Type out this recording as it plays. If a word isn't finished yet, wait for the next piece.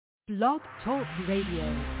Blog Talk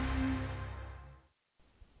Radio.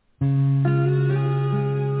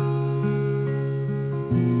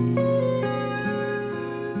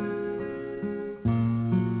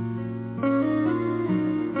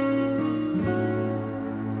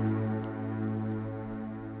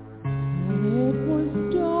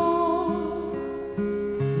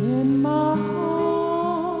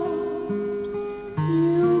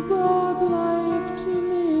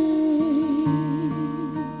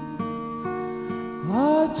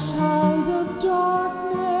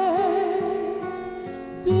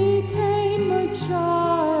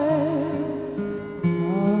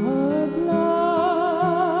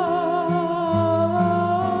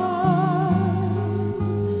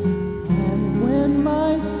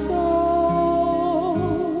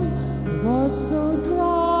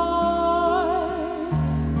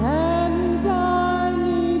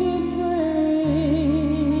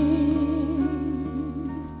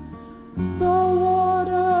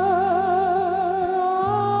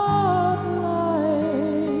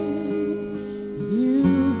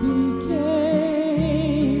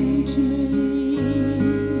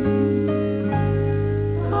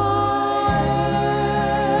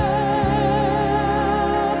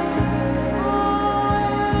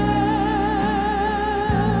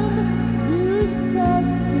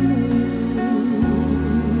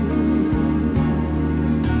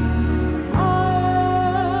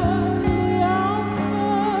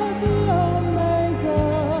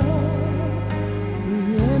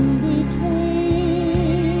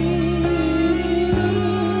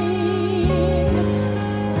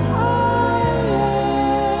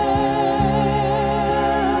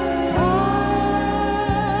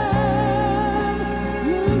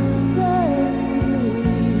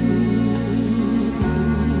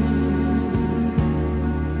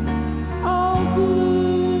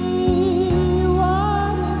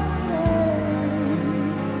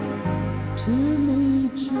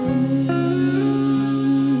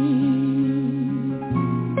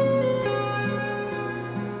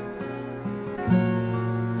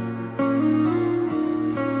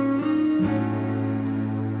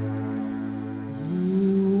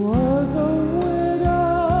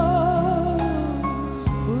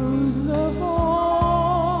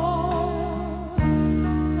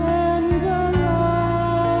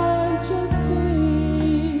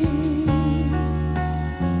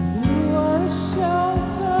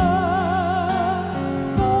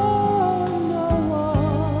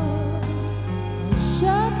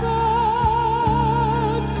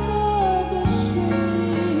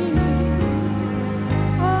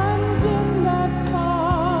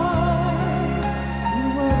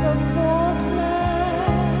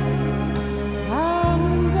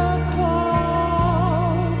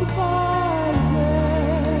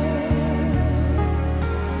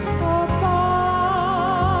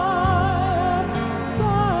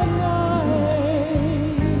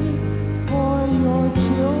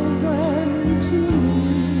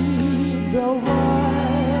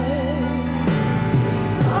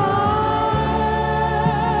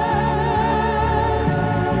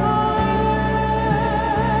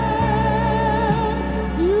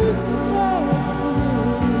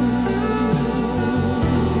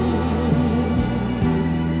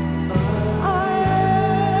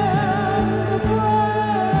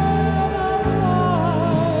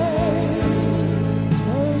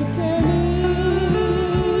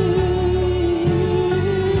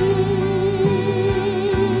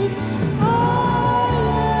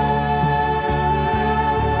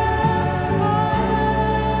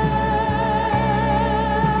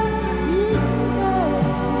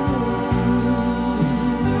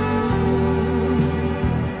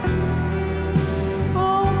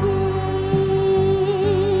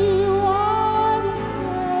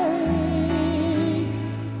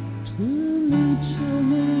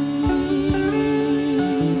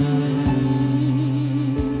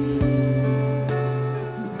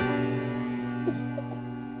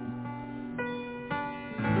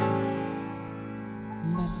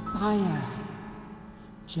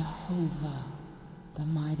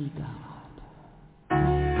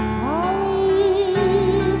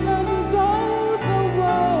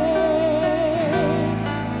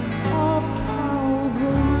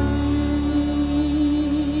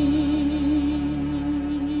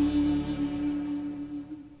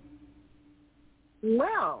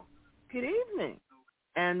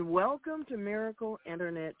 Welcome to Miracle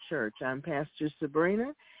Internet Church. I'm Pastor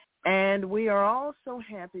Sabrina, and we are all so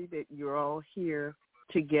happy that you're all here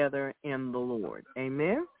together in the Lord.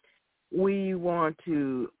 Amen. We want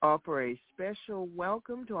to offer a special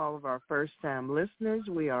welcome to all of our first-time listeners.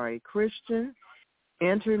 We are a Christian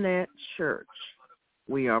Internet Church.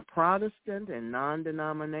 We are Protestant and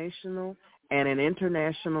non-denominational and an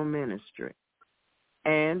international ministry.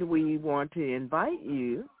 And we want to invite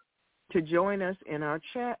you to join us in our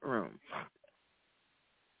chat room.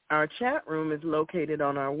 Our chat room is located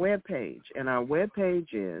on our webpage, and our webpage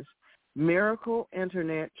is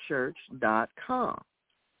miracleinternetchurch.com.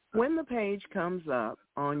 When the page comes up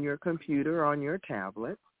on your computer, on your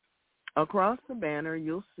tablet, across the banner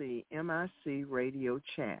you'll see MIC Radio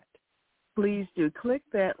Chat. Please do click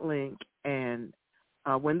that link, and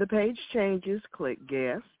when the page changes, click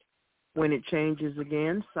Guest. When it changes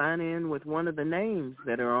again, sign in with one of the names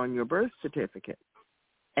that are on your birth certificate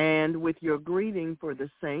and with your greeting for the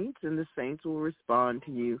saints, and the saints will respond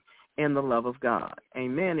to you in the love of God.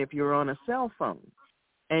 Amen. If you're on a cell phone,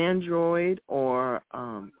 Android or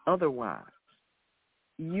otherwise,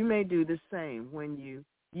 you may do the same. When you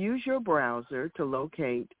use your browser to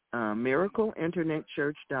locate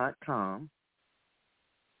miracleinternetchurch.com,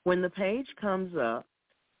 when the page comes up,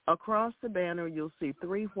 across the banner you'll see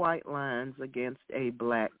 3 white lines against a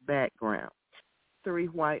black background. 3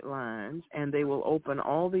 white lines, and they will open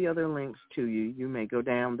all the other links to you. You may go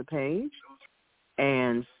down the page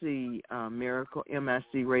and see Miracle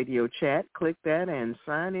MIC Radio Chat. Click that and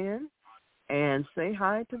sign in and say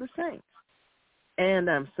hi to the saints. And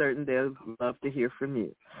I'm certain they'll love to hear from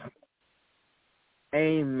you.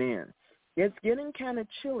 Amen. It's getting kind of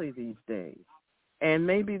chilly these days, and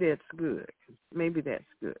maybe that's good. Maybe that's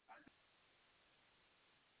good.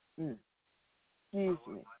 Excuse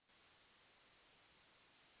me.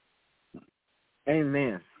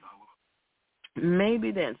 Amen.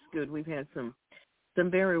 Maybe that's good. We've had some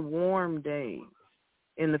very warm days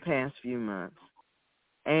in the past few months,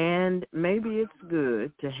 and maybe it's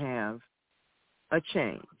good to have a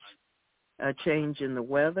change in the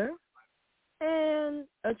weather, and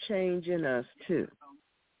a change in us too.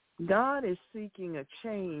 God is seeking a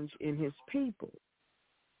change in his people.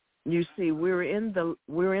 You see, we're in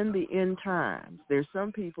the end times. There's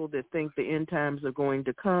some people that think the end times are going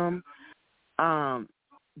to come. The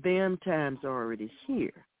end times are already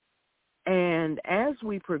here. And as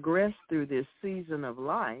we progress through this season of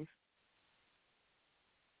life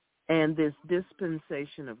and this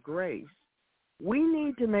dispensation of grace, we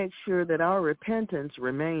need to make sure that our repentance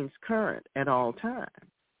remains current at all times.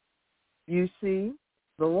 You see,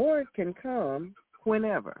 the Lord can come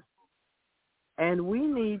whenever, and we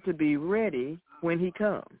need to be ready when he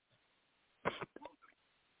comes.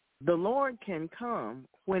 The Lord can come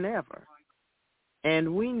whenever,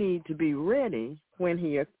 and we need to be ready when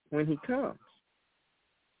he comes.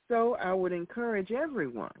 So I would encourage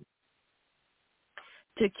everyone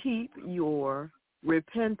to keep your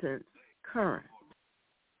repentance current.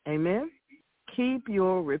 Amen? Keep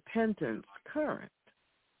your repentance current.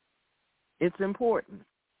 It's important.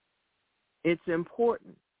 It's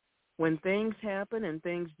important. When things happen, and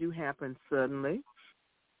things do happen suddenly,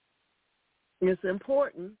 it's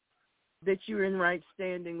important that you're in right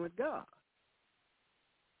standing with God.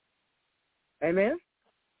 Amen?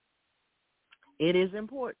 It is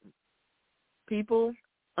important. People,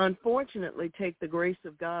 unfortunately, take the grace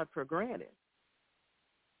of God for granted,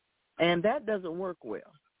 and that doesn't work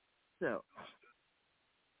well. So,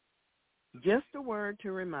 just a word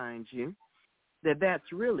to remind you that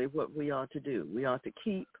that's really what we ought to do. We ought to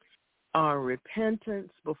keep our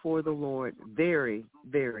repentance before the Lord very,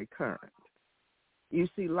 very current. You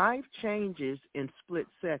see, life changes in split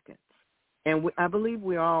seconds, and I believe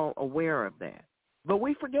we're all aware of that, but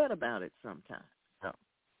we forget about it sometimes. So,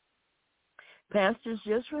 Pastor's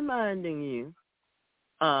just reminding you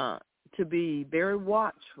to be very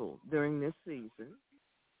watchful during this season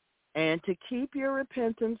and to keep your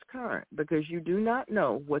repentance current, because you do not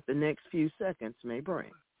know what the next few seconds may bring.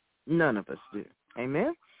 None of us do.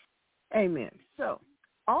 Amen? Amen. So,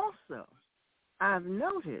 also, I've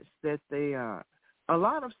noticed that there are a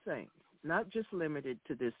lot of saints, not just limited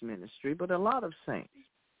to this ministry, but a lot of saints,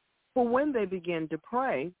 who when they begin to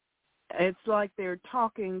pray, it's like they're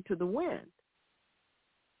talking to the wind.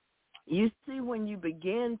 You see, when you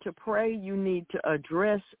begin to pray, you need to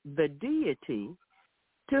address the deity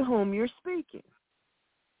to whom you're speaking.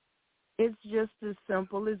 It's just as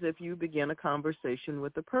simple as if you begin a conversation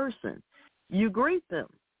with a person. You greet them.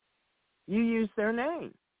 You use their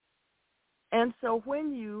name. And so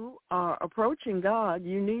when you are approaching God,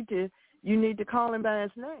 you need to call him by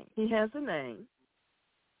his name. He has a name,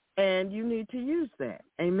 and you need to use that.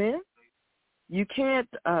 Amen? You can't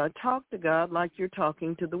talk to God like you're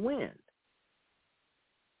talking to the wind.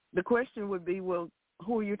 The question would be, well,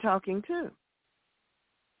 who are you talking to?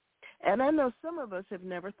 And I know some of us have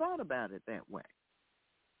never thought about it that way.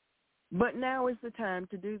 But now is the time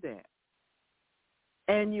to do that.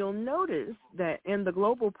 And you'll notice that in the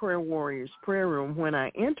Global Prayer Warriors prayer room, when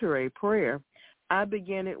I enter a prayer, I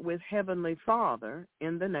begin it with Heavenly Father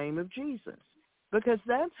in the name of Jesus, because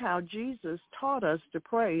that's how Jesus taught us to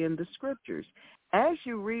pray in the Scriptures. As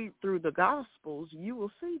you read through the Gospels, you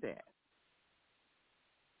will see that.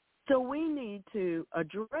 So we need to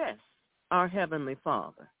address our Heavenly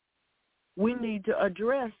Father. We need to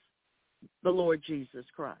address the Lord Jesus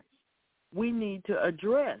Christ. We need to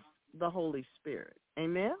address the Holy Spirit.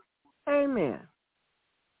 Amen? Amen.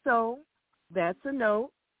 So that's a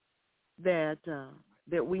note that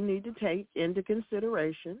we need to take into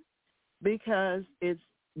consideration, because it's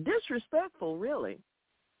disrespectful, really,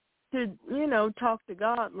 to, talk to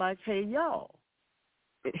God like, hey, y'all.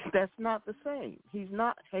 That's not the same. He's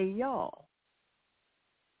not, hey, y'all.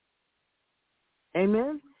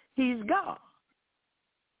 Amen? He's God.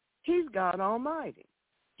 He's God Almighty.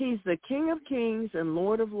 He's the King of Kings and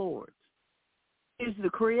Lord of Lords. He's the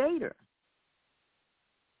Creator.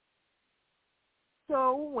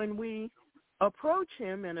 So when we approach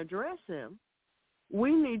him and address him,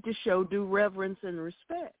 we need to show due reverence and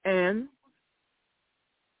respect. And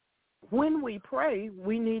when we pray,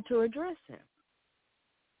 we need to address him.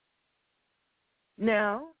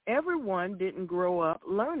 Now, everyone didn't grow up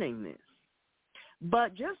learning this.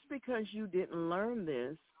 But just because you didn't learn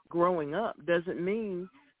this growing up doesn't mean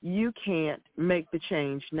you can't make the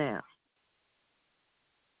change now.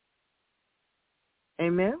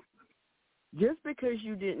 Amen? Just because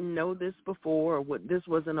you didn't know this before, or this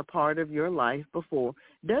wasn't a part of your life before,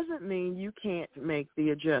 doesn't mean you can't make the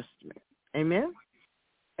adjustment. Amen?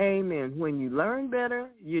 Amen. When you learn better,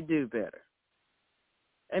 you do better.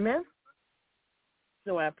 Amen?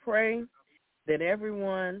 So I pray that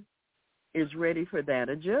everyone is ready for that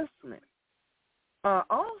adjustment.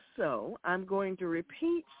 Also, I'm going to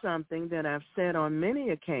repeat something that I've said on many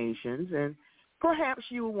occasions, and perhaps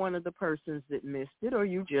you were one of the persons that missed it, or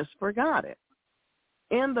you just forgot it.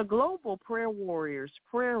 In the Global Prayer Warriors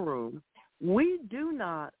prayer room, we do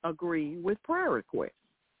not agree with prayer requests.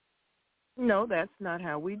 No, that's not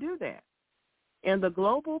how we do that. In the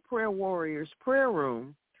Global Prayer Warriors prayer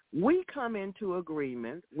room, we come into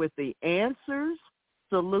agreement with the answers,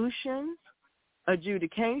 solutions,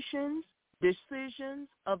 adjudications, decisions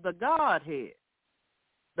of the Godhead,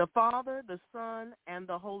 the Father, the Son, and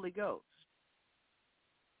the Holy Ghost.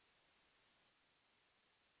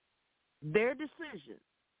 Their decisions,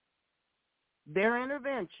 their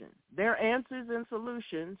intervention, their answers and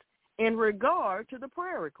solutions in regard to the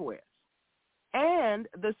prayer request, and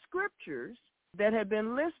the scriptures that have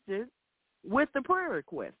been listed with the prayer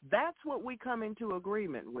request. That's what we come into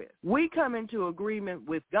agreement with. We come into agreement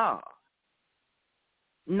with God,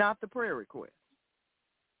 not the prayer request.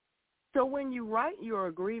 So when you write your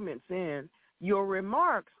agreements in, your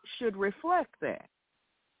remarks should reflect that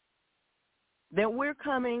we're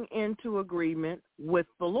coming into agreement with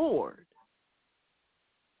the Lord,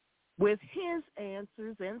 with his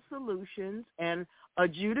answers and solutions and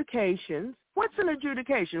adjudications. What's an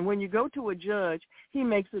adjudication? When you go to a judge, he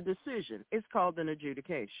makes a decision. It's called an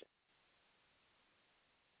adjudication.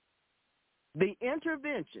 The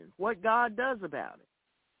intervention, what God does about it.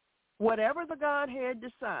 Whatever the Godhead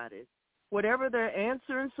decided, whatever their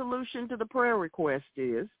answer and solution to the prayer request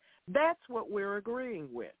is, that's what we're agreeing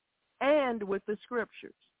with, and with the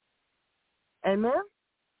scriptures. Amen?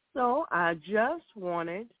 So I just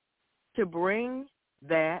wanted to bring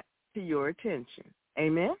that to your attention.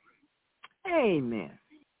 Amen? Amen.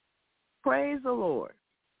 Praise the Lord.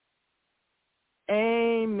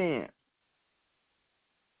 Amen.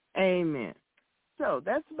 Amen. So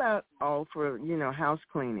that's about all for, house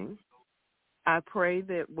cleaning. I pray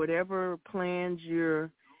that whatever plans you're,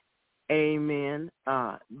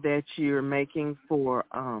 that you're making for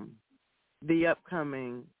the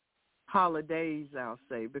upcoming holidays, I'll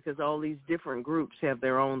say, because all these different groups have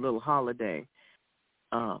their own little holiday.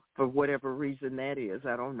 For whatever reason that is,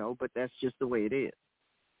 I don't know, but that's just the way it is.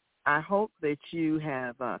 I hope that you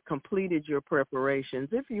have completed your preparations.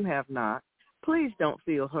 If you have not, please don't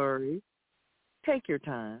feel hurried. Take your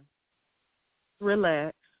time.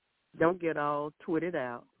 Relax. Don't get all twitted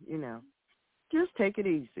out, Just take it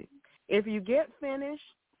easy. If you get finished,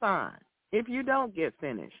 fine. If you don't get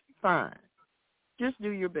finished, fine. Just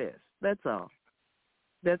do your best. That's all.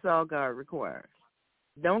 That's all God requires.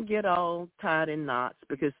 Don't get all tied in knots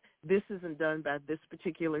because this isn't done by this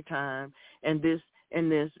particular time and this and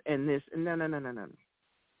this and this. No.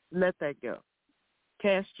 Let that go.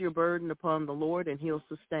 Cast your burden upon the Lord and he'll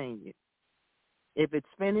sustain you. If it's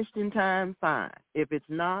finished in time, fine. If it's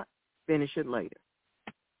not, finish it later.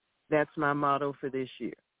 That's my motto for this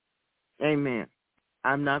year. Amen.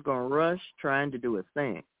 I'm not going to rush trying to do a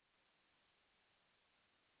thing.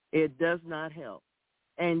 It does not help.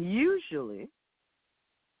 And usually,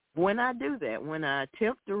 when I do that, when I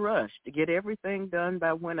attempt to rush to get everything done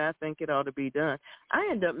by when I think it ought to be done, I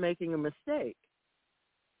end up making a mistake.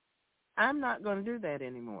 I'm not going to do that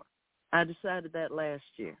anymore. I decided that last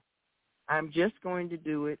year. I'm just going to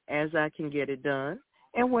do it as I can get it done.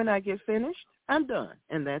 And when I get finished, I'm done.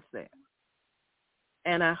 And that's that.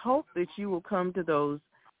 And I hope that you will come to those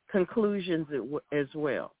conclusions as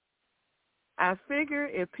well. I figure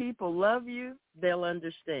if people love you, they'll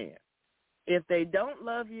understand. If they don't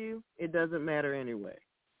love you, it doesn't matter anyway.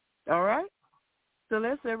 All right? So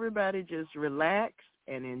let's everybody just relax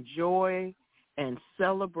and enjoy and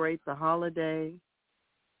celebrate the holiday,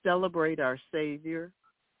 celebrate our Savior,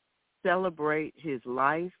 celebrate his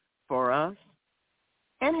life for us,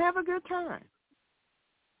 and have a good time.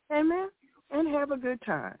 Amen? And have a good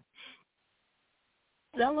time.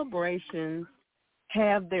 Celebrations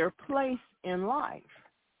have their place in life,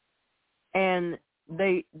 and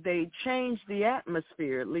they change the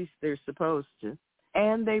atmosphere, at least they're supposed to,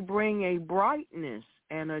 and they bring a brightness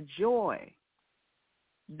and a joy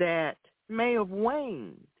that may have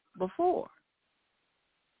waned before.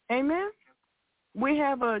 Amen? We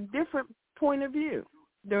have a different point of view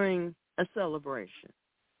during a celebration.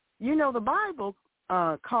 You know, the Bible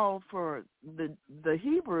called for the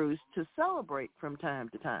Hebrews to celebrate from time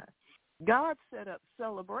to time. God set up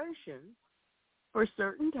celebrations for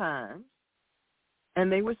certain times,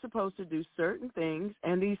 and they were supposed to do certain things,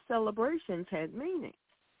 and these celebrations had meaning.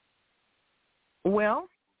 Well,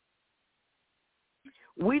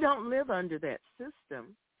 we don't live under that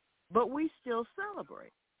system, but we still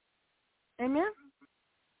celebrate. Amen?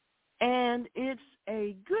 And it's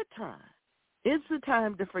a good time. It's a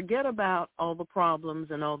time to forget about all the problems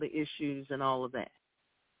and all the issues and all of that.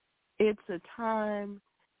 It's a time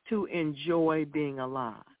to enjoy being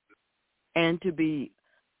alive and to be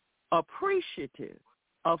appreciative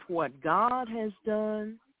of what God has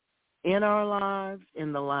done in our lives,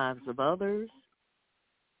 in the lives of others,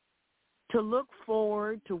 to look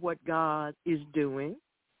forward to what God is doing.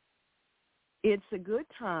 It's a good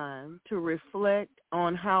time to reflect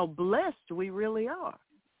on how blessed we really are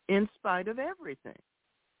in spite of everything.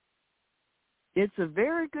 It's a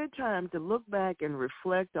very good time to look back and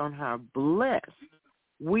reflect on how blessed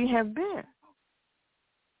we have been,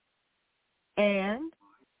 and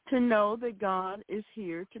to know that God is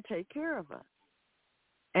here to take care of us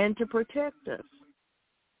and to protect us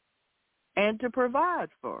and to provide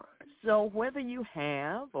for us. So whether you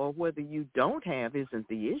have or whether you don't have isn't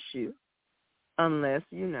the issue, unless,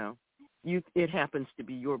 it happens to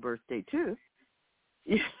be your birthday too.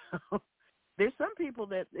 There's some people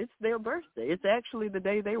that it's their birthday. It's actually the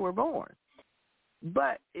day they were born.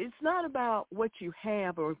 But it's not about what you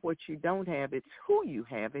have or what you don't have. It's who you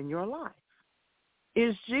have in your life.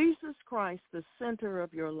 Is Jesus Christ the center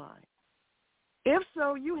of your life? If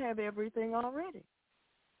so, you have everything already.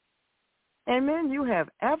 Amen. You have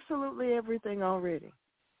absolutely everything already.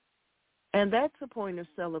 And that's a point of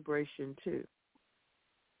celebration too.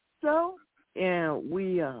 So,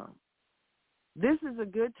 this is a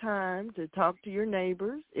good time to talk to your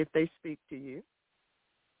neighbors if they speak to you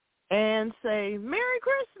and say, Merry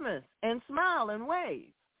Christmas, and smile and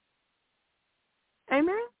wave.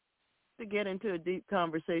 Amen? To get into a deep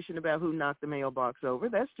conversation about who knocked the mailbox over,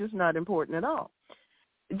 that's just not important at all.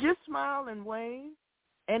 Just smile and wave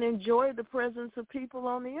and enjoy the presence of people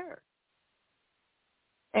on the earth.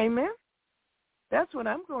 Amen? That's what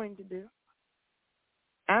I'm going to do.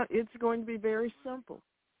 It's going to be very simple.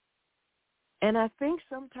 And I think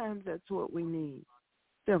sometimes that's what we need.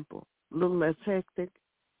 Simple, a little less hectic,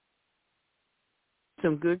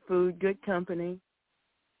 some good food, good company,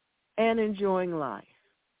 and enjoying life.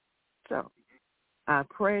 So I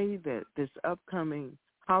pray that this upcoming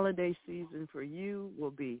holiday season for you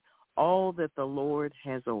will be all that the Lord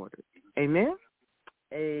has ordered. Amen?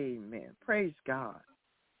 Amen. Praise God.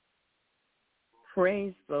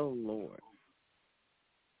 Praise the Lord.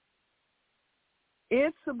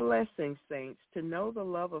 It's a blessing, saints, to know the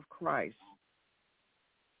love of Christ.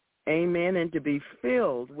 Amen. And to be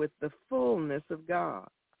filled with the fullness of God.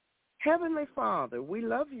 Heavenly Father, we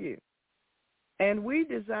love you, and we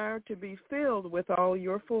desire to be filled with all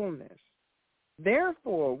your fullness.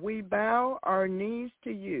 Therefore, we bow our knees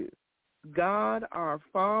to you, God our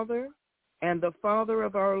Father, and the Father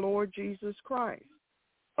of our Lord Jesus Christ,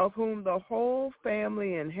 of whom the whole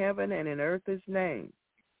family in heaven and in earth is named.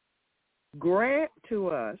 Grant to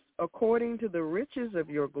us, according to the riches of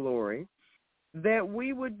your glory, that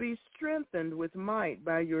we would be strengthened with might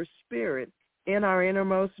by your Spirit in our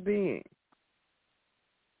innermost being,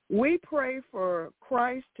 We pray for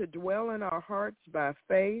Christ to dwell in our hearts by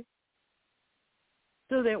faith,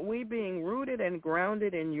 so that we, being rooted and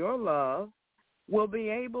grounded in your love, will be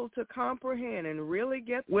able to comprehend and really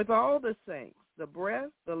get with all the saints the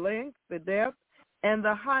breadth, the length, the depth, and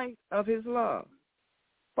the height of his love.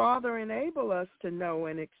 Father, enable us to know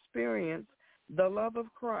and experience the love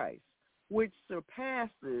of Christ, which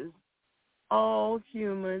surpasses all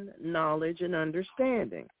human knowledge and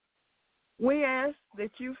understanding. We ask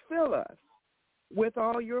that you fill us with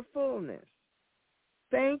all your fullness.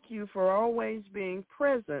 Thank you for always being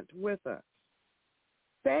present with us.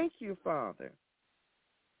 Thank you, Father,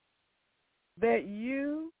 that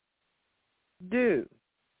you do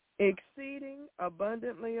exceeding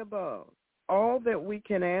abundantly above all that we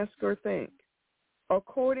can ask or think,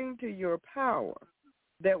 according to your power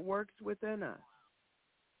that works within us.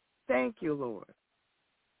 Thank you, Lord.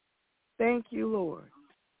 Thank you, Lord.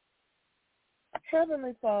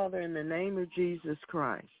 Heavenly Father, in the name of Jesus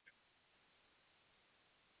Christ,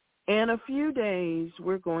 in a few days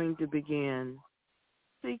we're going to begin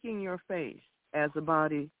seeking your face as a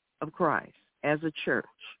body of Christ, as a church.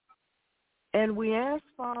 And we ask,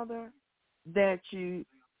 Father, that you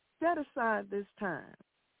set aside this time,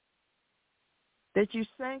 that you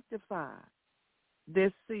sanctify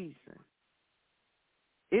this season.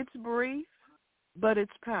 It's brief, but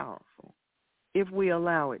it's powerful if we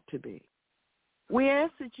allow it to be. We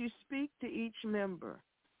ask that you speak to each member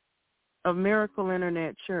of Miracle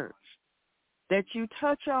Internet Church, that you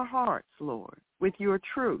touch our hearts, Lord, with your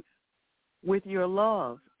truth, with your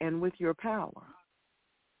love, and with your power,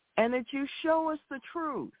 and that you show us the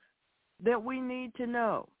truth that we need to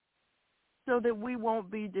know so that we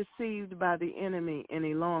won't be deceived by the enemy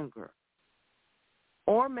any longer,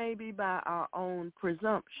 or maybe by our own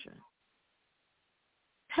presumption.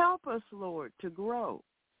 Help us, Lord, to grow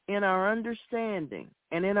in our understanding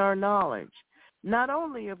and in our knowledge, not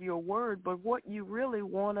only of your word, but what you really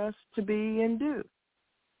want us to be and do.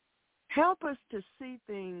 Help us to see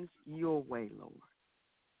things your way, Lord.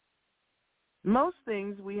 Most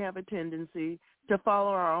things we have a tendency to follow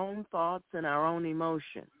our own thoughts and our own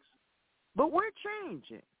emotions, but we're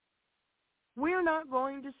changing. We're not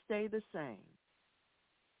going to stay the same.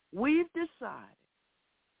 We've decided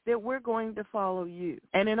that we're going to follow you.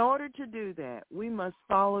 And in order to do that, we must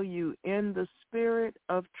follow you in the spirit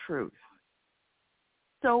of truth.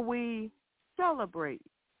 So we celebrate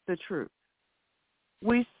the truth.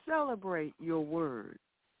 We celebrate your word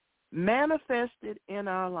manifested in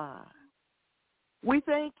our lives. We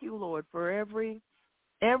thank you, Lord, for every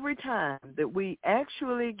time that we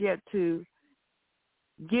actually get to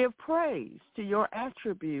give praise to your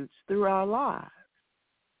attributes through our lives,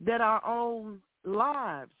 that our own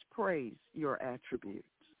lives praise your attributes.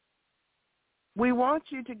 We want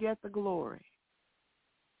you to get the glory.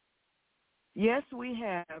 Yes, we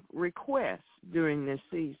have requests during this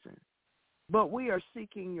season, but we are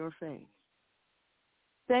seeking your face.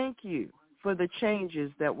 Thank you for the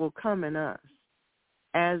changes that will come in us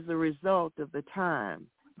as the result of the time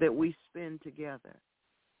that we spend together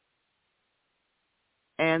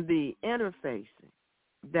and the interfacing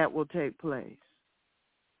that will take place.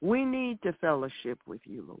 We need to fellowship with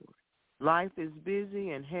you, Lord. Life is busy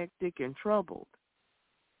and hectic and troubled,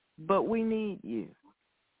 but we need you,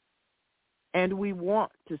 and we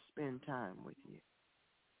want to spend time with you.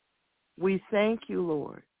 We thank you,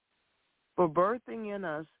 Lord, for birthing in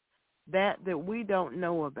us that we don't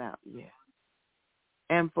know about yet,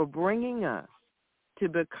 and for bringing us to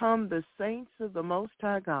become the saints of the Most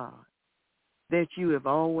High God that you have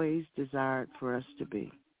always desired for us to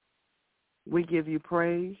be. We give you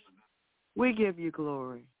praise. We give you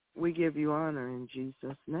glory. We give you honor in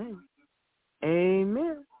Jesus' name.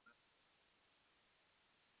 Amen.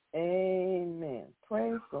 Amen.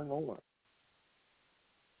 Praise the Lord.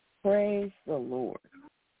 Praise the Lord.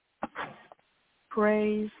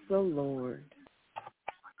 Praise the Lord.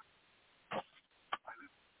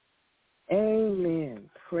 Amen.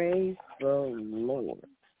 Praise the Lord.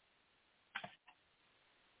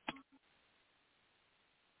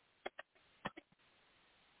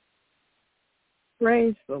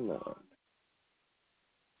 Praise the Lord.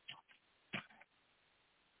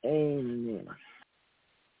 Amen.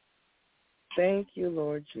 Thank you,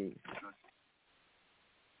 Lord Jesus.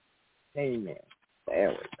 Amen. There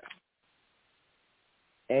we go.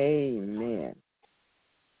 Amen.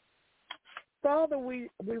 Father, we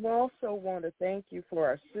also want to thank you for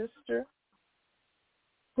our sister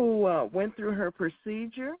who went through her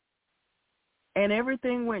procedure and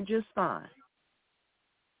everything went just fine.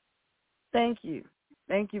 Thank you.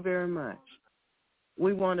 Thank you very much.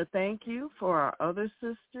 We want to thank you for our other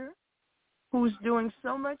sister who's doing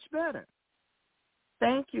so much better.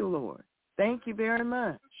 Thank you, Lord. Thank you very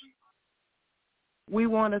much. We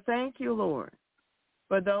want to thank you, Lord,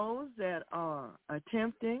 for those that are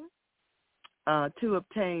attempting to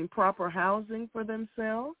obtain proper housing for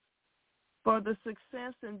themselves, for the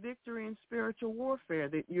success and victory in spiritual warfare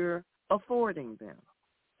that you're affording them.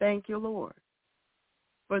 Thank you, Lord.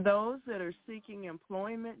 For those that are seeking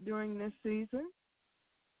employment during this season,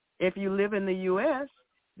 if you live in the U.S.,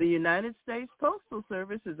 the United States Postal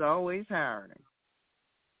Service is always hiring.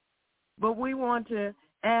 But we want to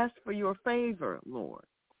ask for your favor, Lord,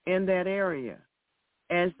 in that area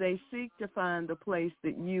as they seek to find the place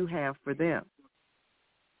that you have for them.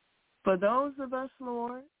 For those of us,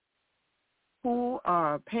 Lord, who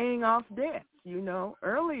are paying off debts,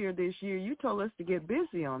 earlier this year you told us to get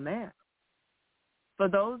busy on that. For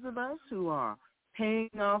those of us who are paying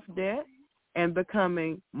off debt and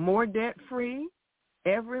becoming more debt-free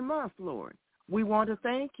every month, Lord, we want to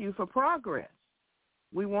thank you for progress.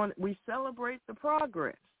 We celebrate the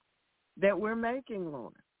progress that we're making,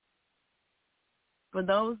 Lord. For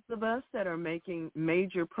those of us that are making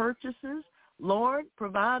major purchases, Lord,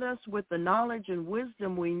 provide us with the knowledge and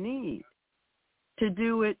wisdom we need to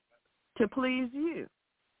do it to please you.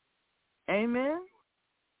 Amen?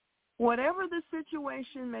 Whatever the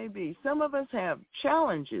situation may be, some of us have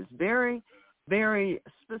challenges, very, very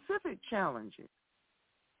specific challenges.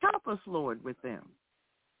 Help us, Lord, with them.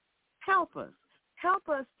 Help us. Help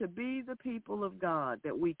us to be the people of God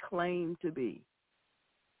that we claim to be.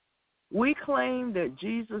 We claim that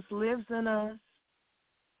Jesus lives in us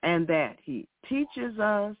and that he teaches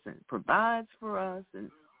us and provides for us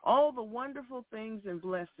and all the wonderful things and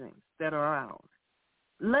blessings that are ours.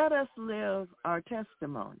 Let us live our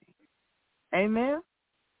testimony. Amen?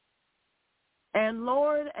 And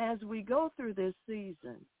Lord, as we go through this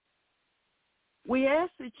season, we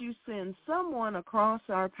ask that you send someone across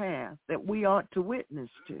our path that we ought to witness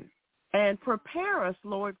to. And prepare us,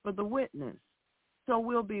 Lord, for the witness. So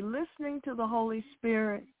we'll be listening to the Holy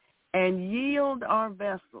Spirit and yield our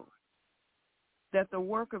vessels that the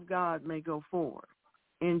work of God may go forward.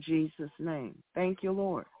 In Jesus' name. Thank you,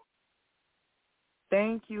 Lord.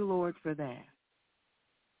 Thank you, Lord, for that.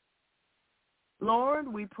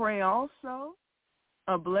 Lord, we pray also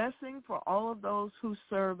a blessing for all of those who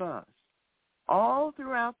serve us. All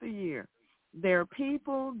throughout the year, there are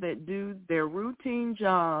people that do their routine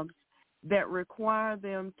jobs that require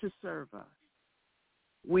them to serve us.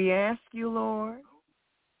 We ask you, Lord,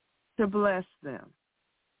 to bless them.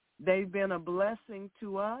 They've been a blessing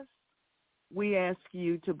to us. We ask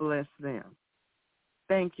you to bless them.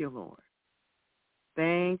 Thank you, Lord.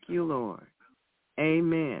 Thank you, Lord.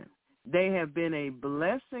 Amen. They have been a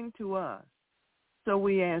blessing to us, so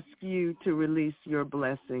we ask you to release your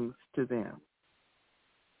blessings to them.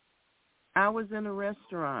 I was in a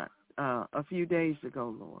restaurant a few days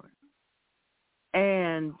ago, Lord,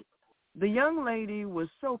 and the young lady was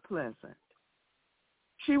so pleasant.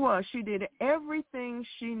 She was. She did everything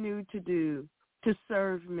she knew to do to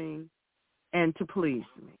serve me and to please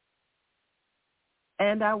me.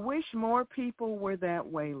 And I wish more people were that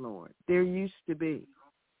way, Lord. There used to be.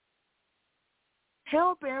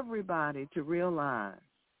 Help everybody to realize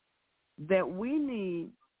that we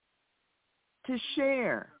need to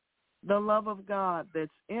share the love of God that's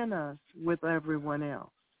in us with everyone else.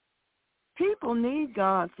 People need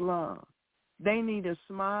God's love. They need a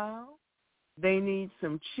smile. They need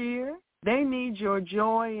some cheer. They need your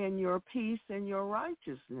joy and your peace and your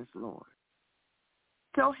righteousness, Lord.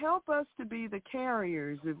 So help us to be the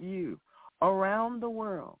carriers of you around the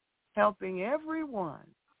world, helping everyone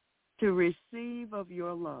to receive of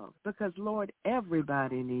your love. Because, Lord,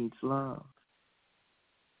 everybody needs love.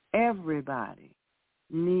 Everybody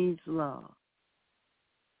needs love.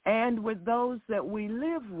 And with those that we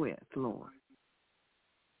live with, Lord,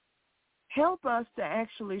 help us to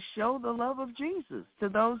actually show the love of Jesus to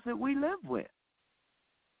those that we live with.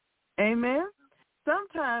 Amen?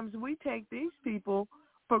 Sometimes we take these people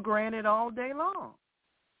for granted all day long.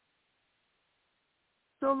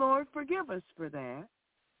 So, Lord, forgive us for that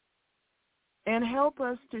and help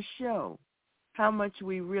us to show how much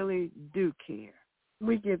we really do care.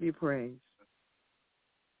 We give you praise.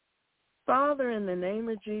 Father, in the name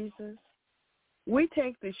of Jesus, we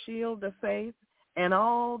take the shield of faith and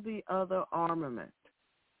all the other armament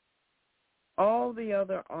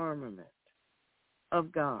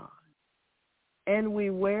of God, and we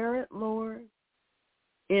wear it, Lord,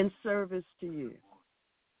 in service to you.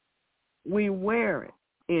 We wear it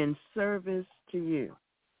in service to you.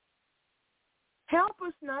 Help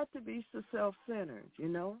us not to be so self-centered,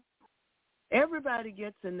 Everybody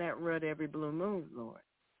gets in that rut every blue moon, Lord.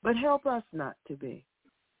 but help us not to be.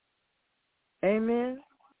 Amen?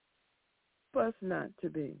 Help us not to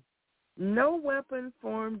be. No weapon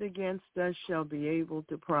formed against us shall be able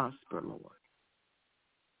to prosper, Lord.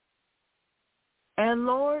 And,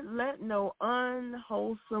 Lord, let no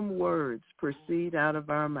unwholesome words proceed out of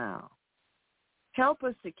our mouth. Help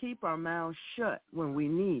us to keep our mouths shut when we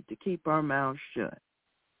need to keep our mouths shut.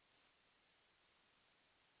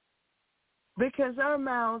 Because our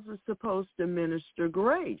mouths are supposed to minister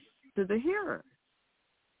grace to the hearer.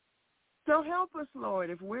 So help us,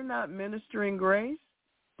 Lord, if we're not ministering grace,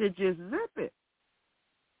 to just zip it.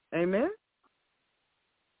 Amen?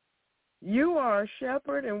 You are a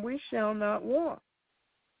shepherd, and we shall not want.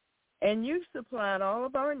 And you've supplied all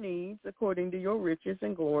of our needs according to your riches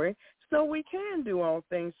and glory, so we can do all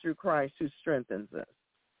things through Christ who strengthens us.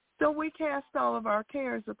 So we cast all of our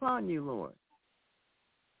cares upon you, Lord.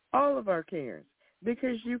 All of our cares,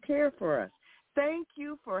 because you care for us. Thank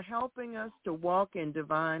you for helping us to walk in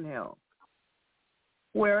divine health.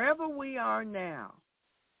 Wherever we are now,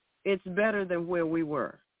 it's better than where we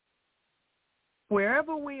were.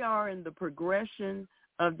 Wherever we are in the progression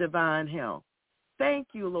of divine health, thank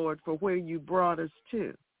you, Lord, for where you brought us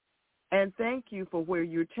to. And thank you for where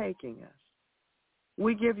you're taking us.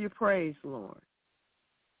 We give you praise, Lord.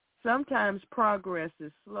 Sometimes progress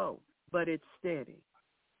is slow, but it's steady.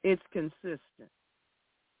 It's consistent.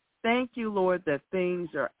 Thank you, Lord, that things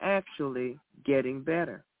are actually getting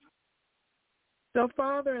better. So,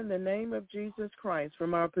 Father, in the name of Jesus Christ,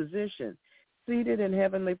 from our position, seated in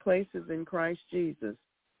heavenly places in Christ Jesus,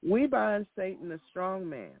 we bind Satan, the strong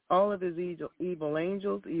man, all of his evil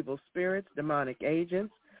angels, evil spirits, demonic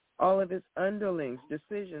agents, all of his underlings,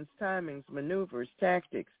 decisions, timings, maneuvers,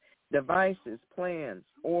 tactics, devices, plans,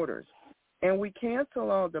 orders. And we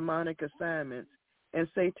cancel all demonic assignments and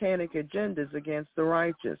satanic agendas against the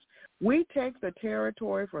righteous. We take the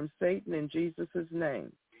territory from Satan in Jesus'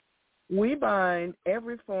 name. We bind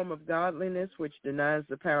every form of godliness which denies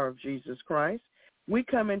the power of Jesus Christ. We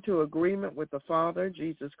come into agreement with the Father,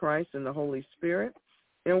 Jesus Christ, and the Holy Spirit,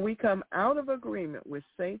 and we come out of agreement with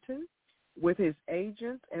Satan, with his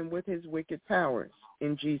agents, and with his wicked powers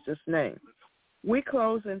in Jesus' name. We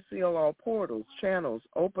close and seal all portals, channels,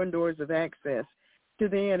 open doors of access to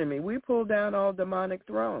the enemy. We pull down all demonic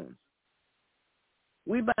thrones.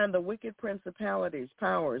 We bind the wicked principalities,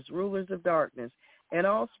 powers, rulers of darkness, and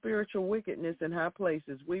all spiritual wickedness in high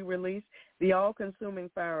places. We release the all-consuming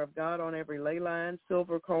fire of God on every ley line,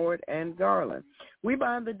 silver cord, and garland. We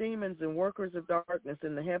bind the demons and workers of darkness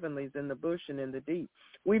in the heavenlies, in the bush, and in the deep.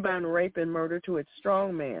 We bind rape and murder to its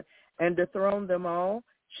strong man and dethrone them all,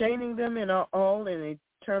 chaining them all in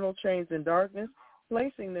eternal chains in darkness,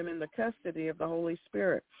 placing them in the custody of the Holy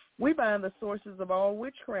Spirit. We bind the sources of all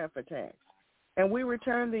witchcraft attacks, and we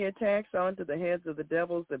return the attacks onto the heads of the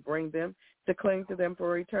devils that bring them to cling to them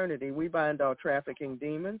for eternity. We bind all trafficking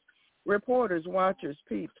demons, reporters, watchers,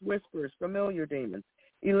 peeps, whisperers, familiar demons,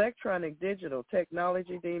 electronic, digital,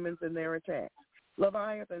 technology demons and their attacks,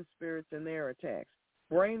 Leviathan spirits and their attacks,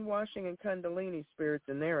 brainwashing and kundalini spirits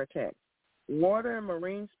and their attacks, water and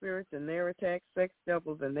marine spirits and their attacks, sex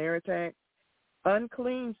devils and their attacks,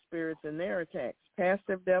 unclean spirits and their attacks,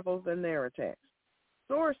 passive devils and their attacks,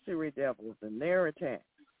 sorcery devils and their attacks,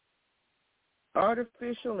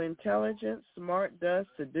 artificial intelligence, smart dust,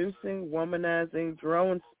 seducing, womanizing,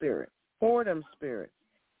 drone spirits, whoredom spirits,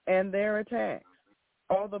 and their attacks.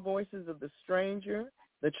 All the voices of the stranger,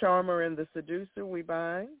 the charmer, and the seducer we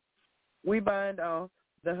bind. We bind all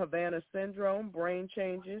the Havana syndrome, brain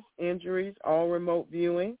changes, injuries, all remote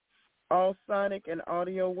viewing, all sonic and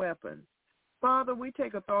audio weapons. Father, we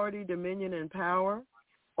take authority, dominion, and power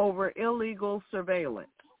over illegal surveillance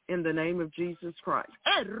in the name of Jesus Christ.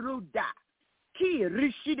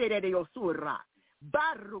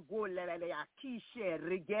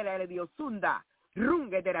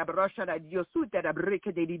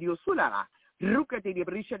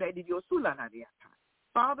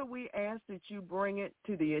 Father, we ask that you bring it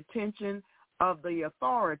to the attention of the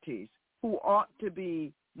authorities who ought to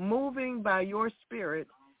be moving by your Spirit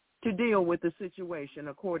to deal with the situation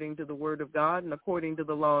according to the Word of God and according to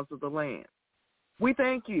the laws of the land. We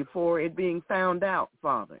thank you for it being found out,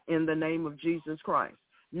 Father, in the name of Jesus Christ.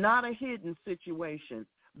 Not a hidden situation,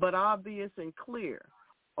 but obvious and clear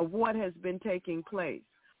of what has been taking place.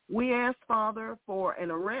 We ask, Father, for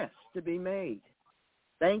an arrest to be made.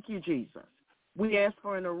 Thank you, Jesus. We ask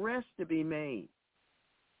for an arrest to be made.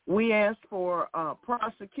 We ask for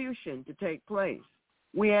prosecution to take place.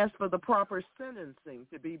 We ask for the proper sentencing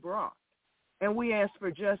to be brought. And we ask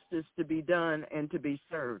for justice to be done and to be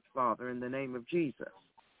served, Father, in the name of Jesus.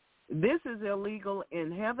 This is illegal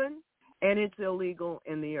in heaven, and it's illegal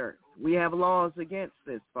in the earth. We have laws against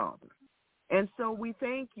this, Father. And so we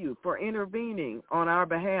thank you for intervening on our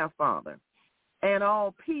behalf, Father, and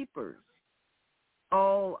all peepers,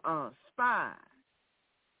 all spies,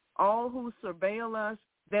 all who surveil us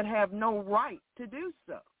that have no right to do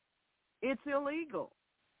so. It's illegal.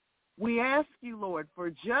 We ask you, Lord, for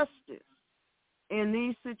justice in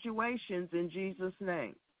these situations in Jesus'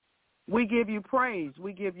 name. We give you praise.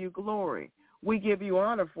 We give you glory. We give you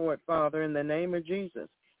honor for it, Father, in the name of Jesus.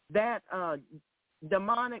 That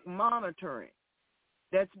demonic monitoring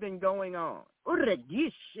that's been going on.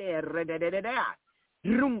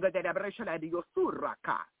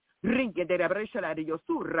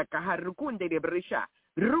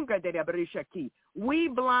 We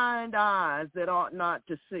blind eyes that ought not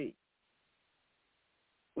to see.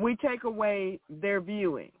 We take away their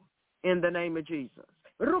viewing in the name of Jesus.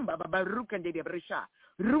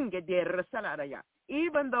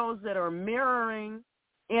 Even those that are mirroring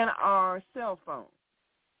in our cell phone.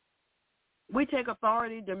 We take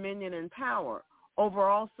authority, dominion, and power over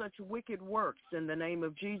all such wicked works in the name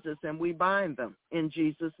of Jesus, and we bind them in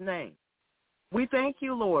Jesus' name. We thank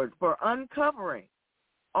you, Lord, for uncovering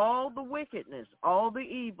all the wickedness, all the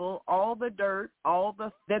evil, all the dirt,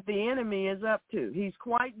 that the enemy is up to. He's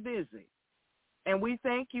quite busy. And we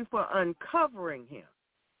thank you for uncovering him.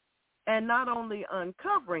 And not only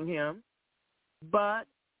uncovering him, but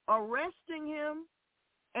arresting him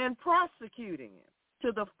and prosecuting him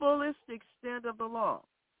to the fullest extent of the law.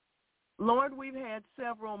 Lord, we've had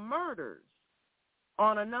several murders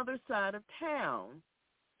on another side of town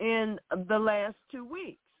in the last 2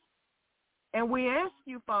 weeks. And we ask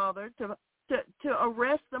you, Father, to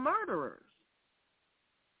arrest the murderers.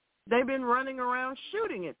 They've been running around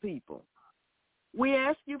shooting at people. We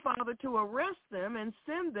ask you, Father, to arrest them and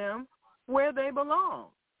send them where they belong,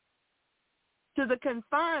 to the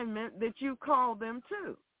confinement that you call them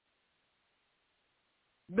to,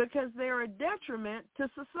 because they're a detriment to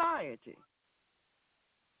society.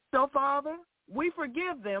 So, Father, we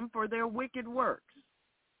forgive them for their wicked works.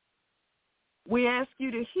 We ask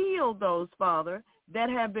you to heal those, Father, that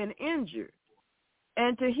have been injured,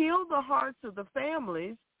 and to heal the hearts of the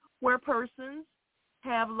families where persons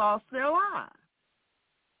have lost their lives.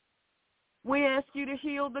 We ask you to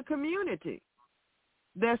heal the community.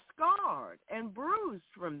 They're scarred and bruised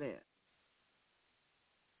from this.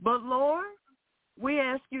 But, Lord, we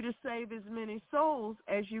ask you to save as many souls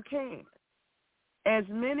as you can, as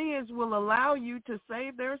many as will allow you to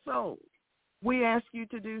save their souls. We ask you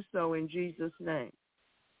to do so in Jesus' name.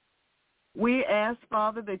 We ask,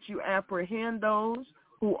 Father, that you apprehend those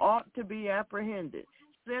who ought to be apprehended.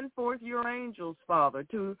 Send forth your angels, Father,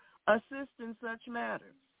 to assist in such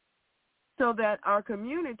matters, so that our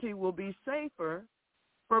community will be safer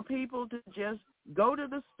for people to just go to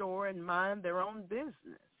the store and mind their own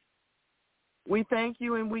business. We thank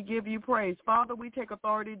you and we give you praise. Father, we take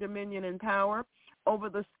authority, dominion, and power over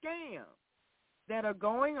the scams that are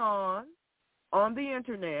going on the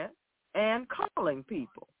internet and calling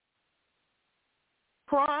people,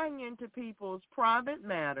 prying into people's private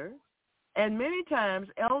matters, and many times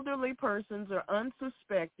elderly persons are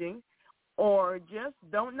unsuspecting or just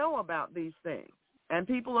don't know about these things. And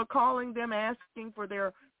people are calling them asking for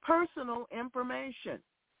their personal information.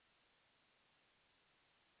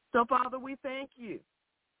 So, Father, we thank you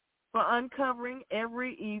for uncovering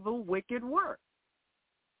every evil, wicked work.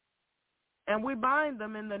 And we bind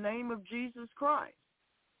them in the name of Jesus Christ.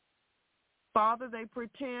 Father, they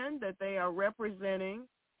pretend that they are representing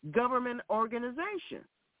government organizations,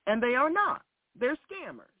 and they are not. They're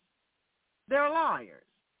scammers. They're liars.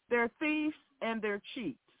 They're thieves, and they're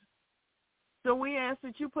cheats. So we ask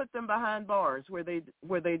that you put them behind bars where they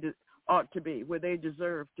ought to be, where they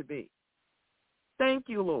deserve to be. Thank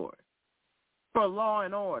you, Lord, for law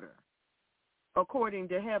and order according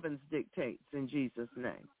to heaven's dictates in Jesus'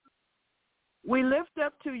 name. We lift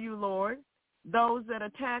up to you, Lord, those that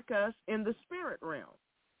attack us in the spirit realm.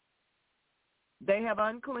 They have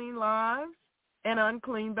unclean lives and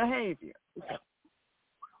unclean behavior.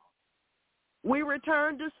 We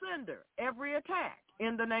return to sender every attack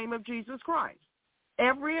in the name of Jesus Christ.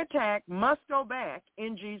 Every attack must go back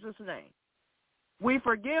in Jesus' name. We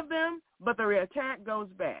forgive them, but the attack goes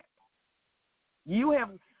back.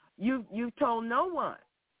 You've told no one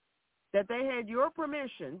that they had your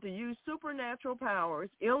permission to use supernatural powers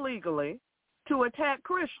illegally to attack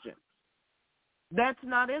Christians. That's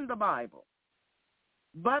not in the Bible.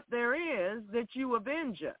 But there is that you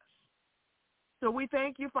avenge us. So we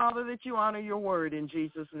thank you, Father, that you honor your word in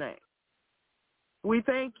Jesus' name. We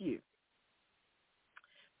thank you.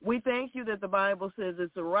 We thank you that the Bible says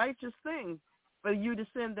it's a righteous thing for you to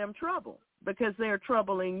send them trouble because they're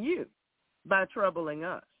troubling you by troubling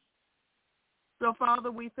us. So,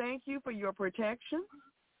 Father, we thank you for your protection.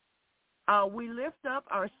 We lift up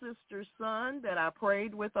our sister's son that I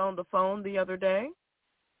prayed with on the phone the other day,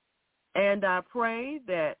 and I pray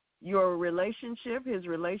that your relationship, his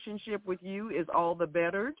relationship with you, is all the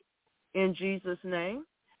bettered in Jesus' name.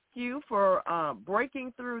 Thank you for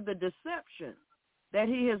breaking through the deception that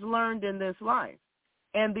he has learned in this life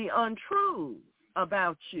and the untruths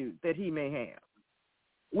about you that he may have.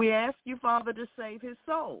 We ask you, Father, to save his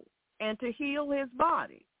soul and to heal his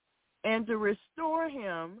body and to restore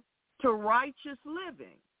him to righteous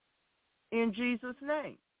living in Jesus'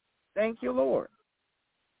 name. Thank you, Lord.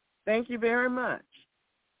 Thank you very much.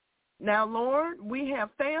 Now, Lord, we have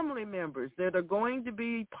family members that are going to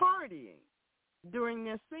be partying during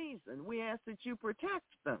this season. We ask that you protect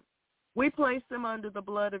them. We place them under the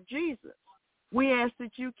blood of Jesus. We ask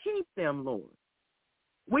that you keep them, Lord.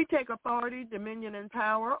 We take authority, dominion, and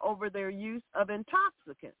power over their use of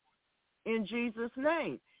intoxicants in Jesus'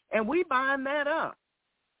 name, and we bind that up.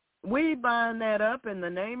 We bind that up in the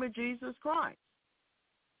name of Jesus Christ.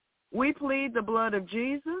 We plead the blood of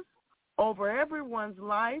Jesus over everyone's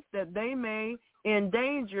life that they may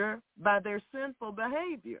endanger by their sinful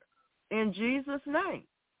behavior in Jesus' name.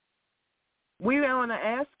 We want to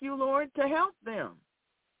ask you, Lord, to help them.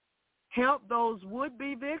 Help those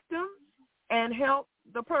would-be victims and help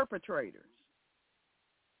the perpetrators.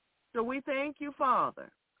 So we thank you,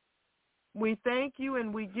 Father. We thank you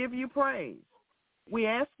and we give you praise. We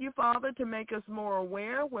ask you, Father, to make us more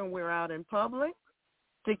aware when we're out in public,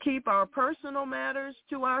 to keep our personal matters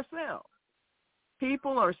to ourselves.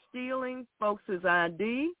 People are stealing folks'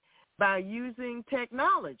 ID by using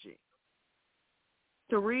technology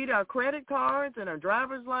to read our credit cards and our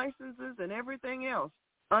driver's licenses and everything else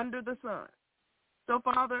under the sun. So,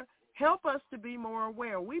 Father, help us to be more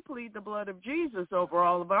aware. We plead the blood of Jesus over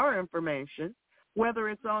all of our information, whether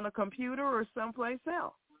it's on a computer or someplace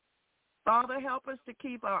else. Father, help us to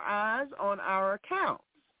keep our eyes on our accounts.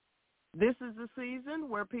 This is the season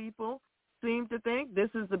where people seem to think this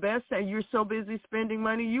is the best, and you're so busy spending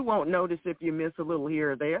money you won't notice if you miss a little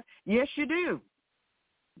here or there. Yes, you do,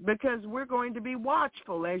 because we're going to be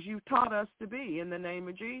watchful as you taught us to be in the name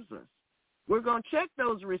of Jesus. We're going to check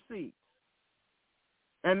those receipts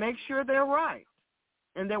and make sure they're right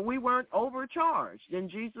and that we weren't overcharged in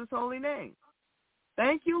Jesus' holy name.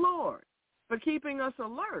 Thank you, Lord, for keeping us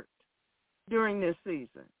alert during this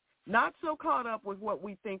season, not so caught up with what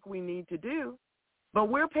we think we need to do, but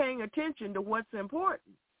we're paying attention to what's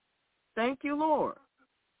important. Thank you, Lord.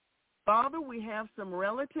 Father, we have some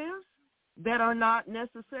relatives that are not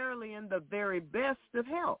necessarily in the very best of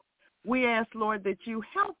health. We ask, Lord, that you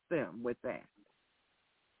help them with that.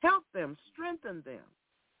 Help them, strengthen them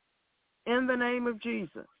in the name of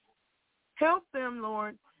Jesus. Help them,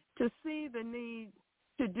 Lord, to see the need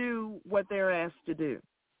to do what they're asked to do.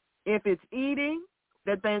 If it's eating,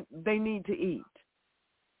 that they need to eat.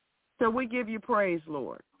 So we give you praise,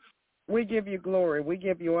 Lord. We give you glory. We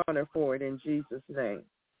give you honor for it in Jesus' name.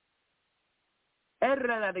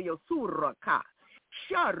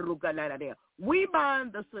 We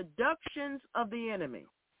bind the seductions of the enemy,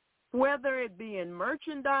 whether it be in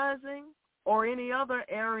merchandising or any other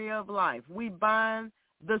area of life. We bind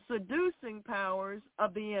the seducing powers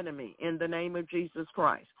of the enemy in the name of Jesus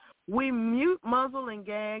Christ. We mute, muzzle, and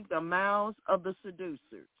gag the mouths of the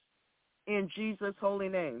seducers in Jesus' holy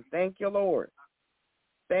name. Thank you, Lord.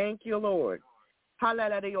 Thank you, Lord.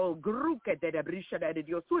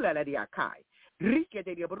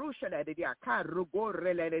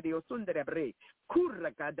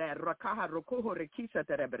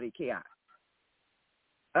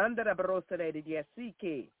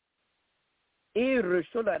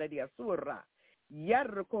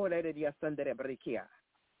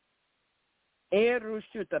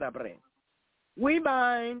 We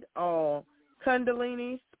bind all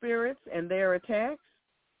Kundalini spirits and their attacks,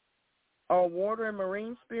 all water and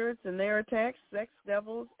marine spirits and their attacks, sex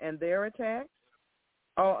devils and their attacks,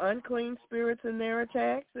 all unclean spirits and their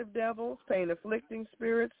attacks of devils, pain-afflicting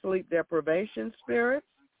spirits, sleep deprivation spirits,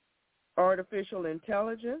 artificial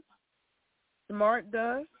intelligence, smart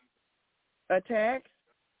dust, attacks,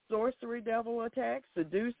 sorcery devil attacks,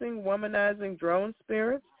 seducing, womanizing drone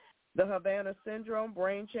spirits, the Havana syndrome,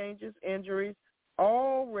 brain changes, injuries,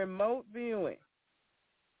 all remote viewing,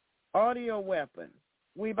 audio weapons.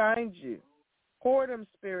 We bind you. Whoredom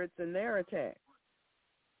spirits and their attacks.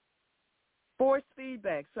 Force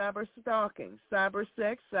feedback, cyber stalking, cyber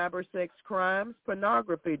sex crimes,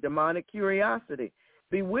 pornography, demonic curiosity,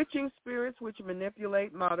 bewitching spirits which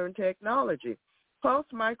manipulate modern technology, Pulse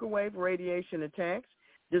microwave radiation attacks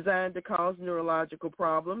designed to cause neurological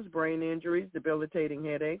problems, brain injuries, debilitating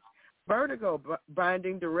headaches, vertigo,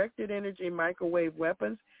 binding directed energy microwave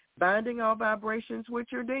weapons, binding all vibrations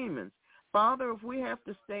which are demons. Father, if we have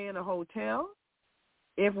to stay in a hotel,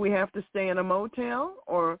 if we have to stay in a motel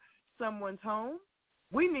or someone's home,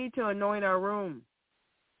 we need to anoint our room.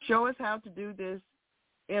 Show us how to do this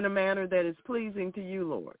in a manner that is pleasing to you,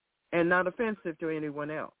 Lord, and not offensive to anyone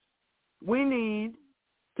else. We need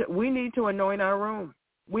to anoint our room.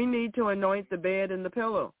 We need to anoint the bed and the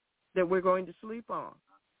pillow that we're going to sleep on.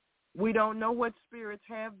 We don't know what spirits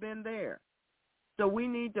have been there. So we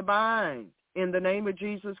need to bind in the name of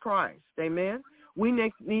Jesus Christ. Amen. We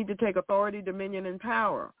need to take authority, dominion, and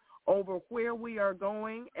power over where we are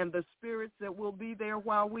going and the spirits that will be there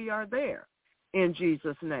while we are there in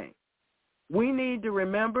Jesus' name. We need to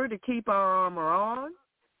remember to keep our armor on.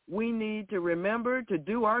 We need to remember to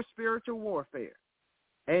do our spiritual warfare.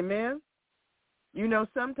 Amen. You know,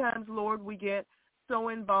 sometimes, Lord, we get so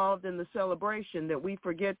involved in the celebration that we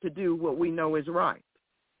forget to do what we know is right.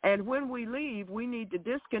 And when we leave, we need to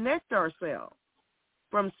disconnect ourselves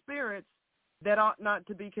from spirits that ought not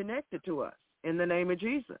to be connected to us in the name of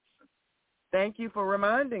Jesus. Thank you for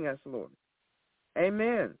reminding us, Lord.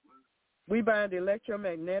 Amen. We bind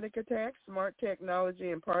electromagnetic attacks, smart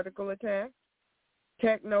technology and particle attacks,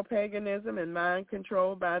 techno-paganism, and mind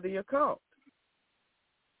control by the occult.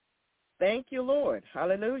 Thank you, Lord.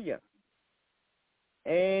 Hallelujah.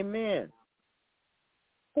 Amen.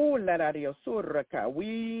 We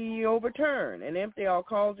overturn and empty all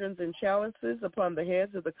cauldrons and chalices upon the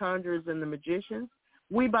heads of the conjurers and the magicians.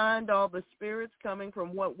 We bind all the spirits coming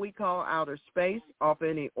from what we call outer space, off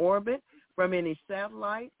any orbit, from any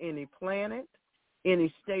satellite, any planet,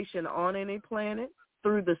 any station on any planet,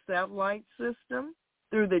 through the satellite system,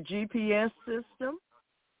 through the GPS system,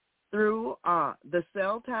 through the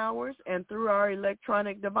cell towers, and through our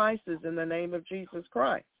electronic devices in the name of Jesus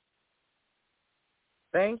Christ.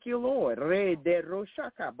 Thank you, Lord.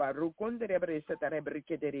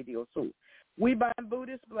 We bind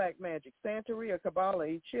Buddhist, black magic, Santeria, Kabbalah,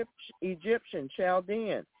 Egyptian,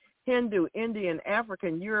 Chaldean, Hindu, Indian,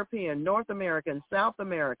 African, European, North American, South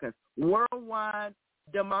American, worldwide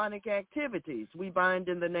demonic activities. We bind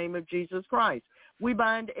in the name of Jesus Christ. We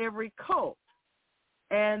bind every cult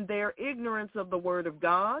and their ignorance of the word of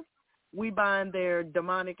God. We bind their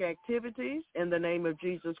demonic activities in the name of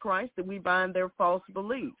Jesus Christ, and we bind their false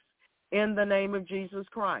beliefs in the name of Jesus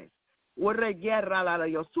Christ. We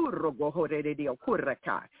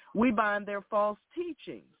bind their false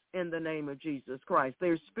teachings in the name of Jesus Christ,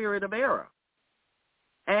 their spirit of error.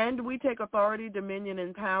 And we take authority, dominion,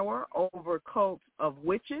 and power over cults of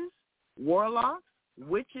witches, warlocks,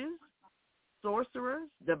 witches, sorcerers,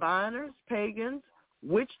 diviners, pagans,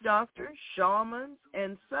 witch doctors, shamans,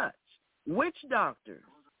 and such. Witch doctors,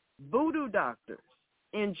 voodoo doctors,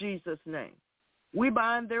 in Jesus' name. We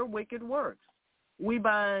bind their wicked works. We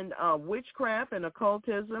bind witchcraft and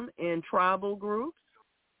occultism in tribal groups,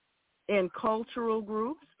 in cultural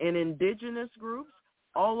groups, in indigenous groups,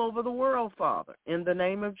 all over the world, Father, in the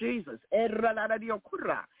name of Jesus.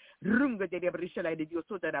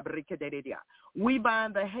 We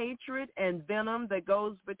bind the hatred and venom that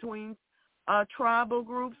goes between tribal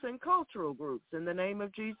groups and cultural groups in the name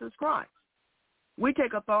of Jesus Christ. We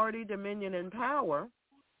take authority, dominion, and power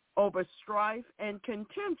over strife and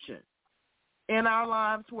contention in our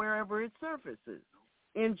lives wherever it surfaces.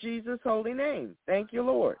 In Jesus' holy name. Thank you,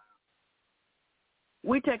 Lord.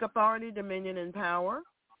 We take authority, dominion, and power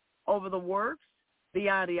over the works, the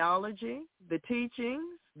ideology, the teachings,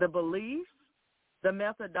 the beliefs, the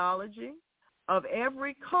methodology of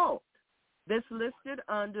every cult that's listed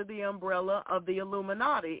under the umbrella of the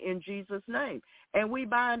Illuminati in Jesus' name. And we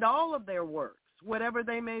bind all of their works, whatever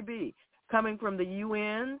they may be, coming from the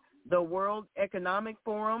UN, the World Economic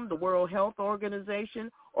Forum, the World Health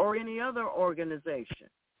Organization, or any other organization.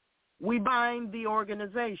 We bind the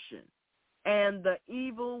organization and the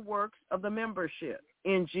evil works of the membership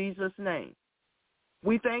in Jesus' name.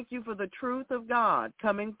 We thank you for the truth of God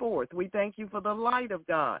coming forth. We thank you for the light of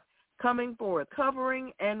God coming forth,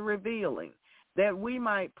 covering and revealing, that we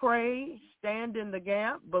might pray, stand in the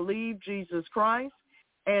gap, believe Jesus Christ,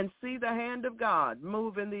 and see the hand of God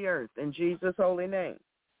move in the earth in Jesus' holy name.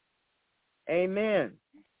 Amen.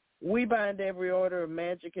 We bind every order of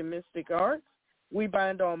magic and mystic arts. We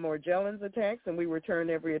bind all Morgellons attacks, and we return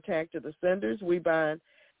every attack to the senders. We bind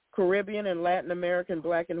Caribbean and Latin American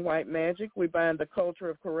black and white magic. We bind the culture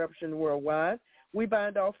of corruption worldwide. We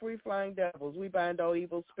bind all free-flying devils. We bind all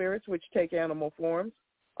evil spirits which take animal forms,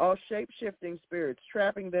 all shape-shifting spirits,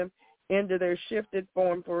 trapping them into their shifted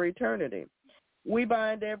form for eternity. We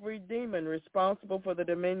bind every demon responsible for the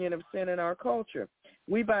dominion of sin in our culture.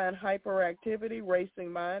 We bind hyperactivity,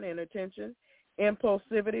 racing mind, inattention,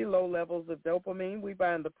 impulsivity, low levels of dopamine. We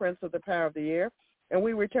bind the prince of the power of the air, and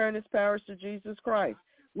we return his powers to Jesus Christ.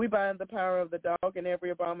 We bind the power of the dog and every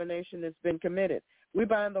abomination that's been committed. We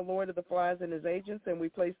bind the Lord of the Flies and his agents, and we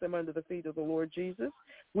place them under the feet of the Lord Jesus.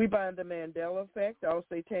 We bind the Mandela effect, all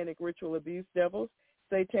satanic ritual abuse devils,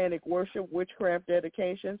 satanic worship, witchcraft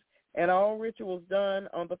dedications, and all rituals done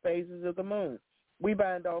on the phases of the moon. We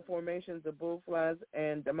bind all formations of bullflies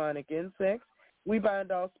and demonic insects. We bind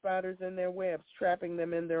all spiders in their webs, trapping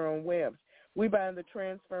them in their own webs. We bind the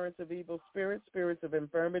transference of evil spirits, spirits of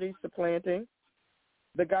infirmity, supplanting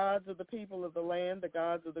the gods of the people of the land, the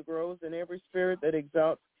gods of the groves, and every spirit that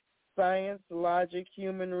exalts science, logic,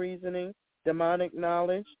 human reasoning, demonic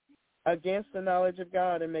knowledge against the knowledge of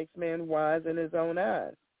God and makes man wise in his own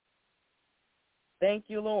eyes. Thank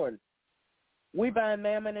you, Lord. We bind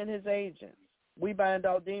Mammon and his agents. We bind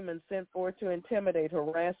all demons sent forth to intimidate,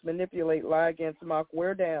 harass, manipulate, lie against, mock,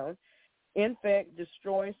 wear down, infect,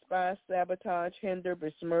 destroy, spy, sabotage, hinder,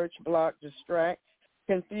 besmirch, block, distract,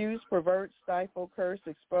 confuse, pervert, stifle, curse,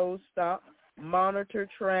 expose, stop, monitor,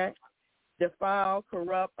 track, defile,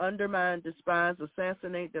 corrupt, undermine, despise,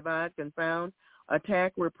 assassinate, divide, confound,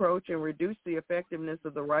 attack, reproach, and reduce the effectiveness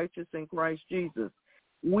of the righteous in Christ Jesus.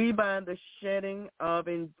 We bind the shedding of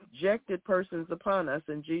injected persons upon us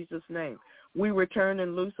in Jesus' name. We return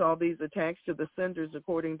and loose all these attacks to the senders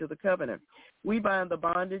according to the covenant. We bind the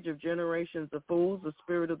bondage of generations of fools, the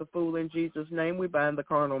spirit of the fool in Jesus' name. We bind the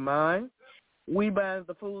carnal mind. We bind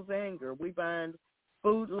the fool's anger. We bind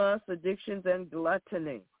food lust, addictions, and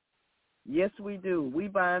gluttony. Yes, we do. We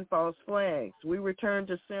bind false flags. We return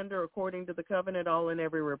to sender according to the covenant, all and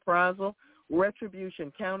every reprisal,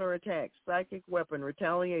 retribution, counterattack, psychic weapon,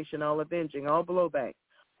 retaliation, all avenging, all blowback,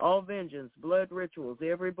 all vengeance, blood rituals,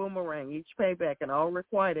 every boomerang, each payback, and all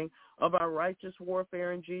requiting of our righteous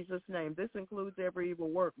warfare in Jesus' name. This includes every evil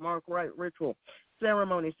work, mark, rite, ritual,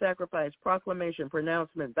 ceremony, sacrifice, proclamation,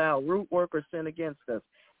 pronouncement, vow, root work, or sin against us.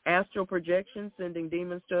 Astral projection, sending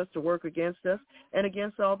demons to us to work against us and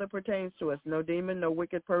against all that pertains to us. No demon, no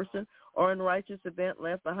wicked person, or unrighteous event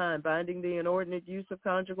left behind, binding the inordinate use of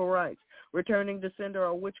conjugal rights, returning to sender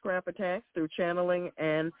all witchcraft attacks through channeling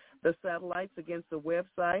and the satellites against the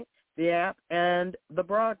website, the app, and the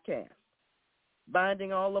broadcast,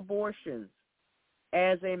 binding all abortions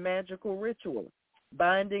as a magical ritual,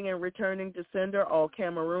 binding and returning to sender all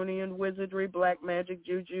Cameroonian wizardry, black magic,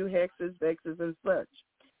 juju, hexes, vexes, and such.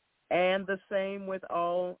 And the same with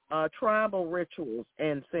all tribal rituals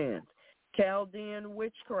and sins, Chaldean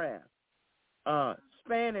witchcraft,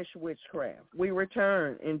 Spanish witchcraft. We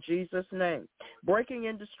return in Jesus' name, breaking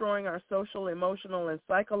and destroying our social, emotional, and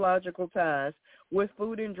psychological ties with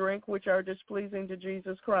food and drink which are displeasing to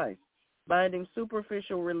Jesus Christ, binding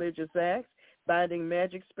superficial religious acts, binding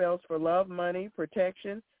magic spells for love, money,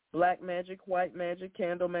 protection, black magic, white magic,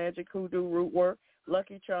 candle magic, hoodoo, root work,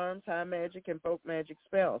 lucky charms, high magic, and folk magic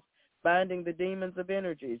spells, binding the demons of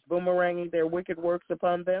energies, boomeranging their wicked works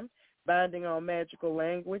upon them, binding all magical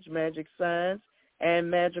language, magic signs, and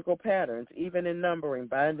magical patterns, even in numbering,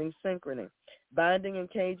 binding synchrony, binding and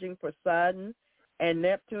caging Poseidon and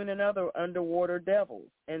Neptune and other underwater devils,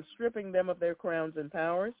 and stripping them of their crowns and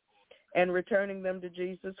powers, and returning them to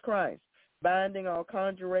Jesus Christ, binding all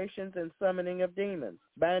conjurations and summoning of demons,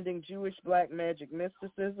 binding Jewish black magic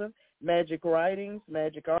mysticism, magic writings,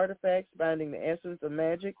 magic artifacts, binding the essence of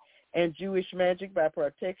magic and Jewish magic by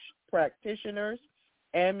practitioners,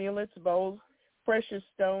 amulets, bowls, precious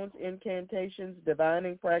stones, incantations,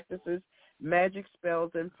 divining practices, magic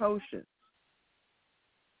spells, and potions.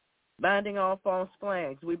 Binding all false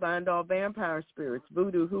flags, we bind all vampire spirits,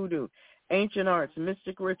 voodoo, hoodoo, ancient arts,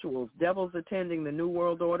 mystic rituals, devils attending the New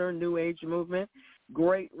World Order, New Age movement,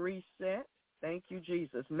 Great Reset, thank you,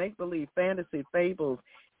 Jesus, make-believe, fantasy, fables,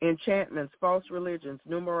 enchantments, false religions,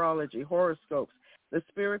 numerology, horoscopes, the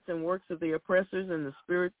spirits and works of the oppressors and the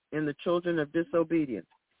spirit in the children of disobedience,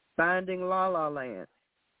 binding La La Land,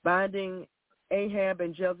 binding Ahab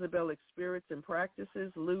and Jezebelic spirits and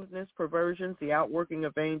practices, lewdness, perversions, the outworking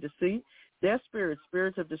of vain deceit, death spirits,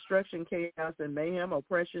 spirits of destruction, chaos, and mayhem,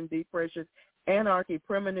 oppression, depression, anarchy,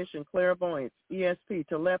 premonition, clairvoyance, ESP,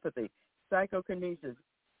 telepathy, psychokinesis,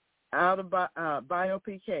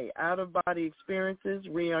 bio-PK, out-of-body experiences,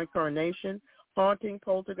 reincarnation, haunting,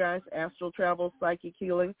 poltergeist, astral travel, psychic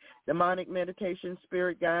healing, demonic meditation,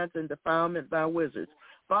 spirit guides, and defilement by wizards.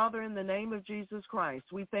 Father, in the name of Jesus Christ,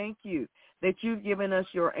 we thank you that you've given us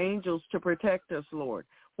your angels to protect us, Lord.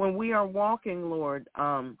 When we are walking, Lord,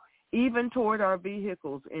 even toward our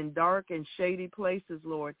vehicles in dark and shady places,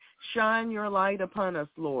 Lord. Shine your light upon us,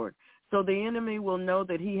 Lord, so the enemy will know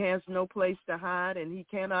that he has no place to hide and he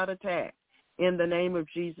cannot attack. In the name of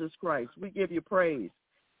Jesus Christ, we give you praise,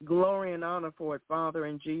 glory, and honor for it, Father,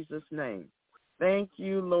 in Jesus' name. Thank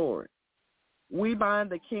you, Lord. We bind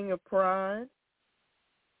the king of pride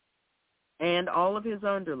and all of his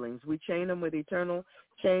underlings. We chain them with eternal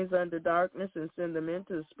chains under darkness and send them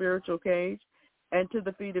into the spiritual cage and to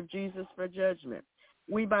the feet of Jesus for judgment.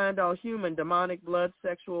 We bind all human, demonic, blood,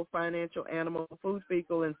 sexual, financial, animal, food,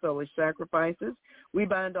 fecal, and soulish sacrifices. We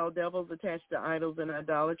bind all devils attached to idols and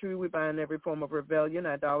idolatry. We bind every form of rebellion,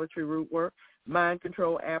 idolatry, root work, mind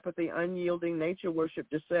control, apathy, unyielding, nature worship,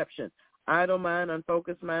 deception, idle mind,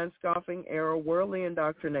 unfocused mind, scoffing, error, worldly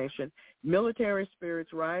indoctrination, military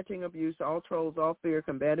spirits, rioting, abuse, all trolls, all fear,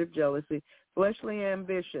 combative jealousy, fleshly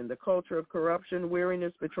ambition, the culture of corruption,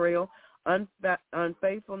 weariness, betrayal,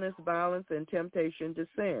 unfaithfulness, violence, and temptation to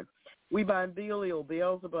sin. We bind Belial,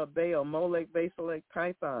 Beelzebub, Baal, Molech, Basilek,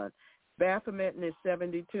 Python, Baphomet and his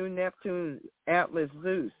 72, Neptune, Atlas,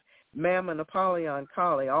 Zeus, Mammon, Apollyon,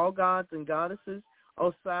 Kali, all gods and goddesses,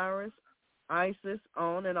 Osiris, Isis,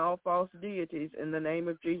 On, and all false deities in the name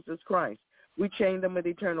of Jesus Christ. We chain them with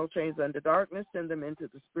eternal chains under darkness, send them into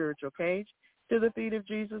the spiritual cage, to the feet of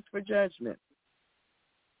Jesus for judgment.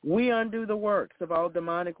 We undo the works of all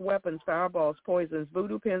demonic weapons, fireballs, poisons,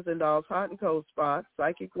 voodoo pins and dolls, hot and cold spots,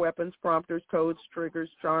 psychic weapons, prompters, codes, triggers,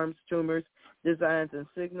 charms, tumors, designs, and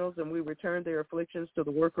signals, and we return their afflictions to the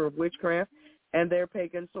worker of witchcraft and their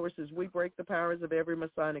pagan sources. We break the powers of every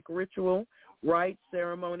Masonic ritual, rite,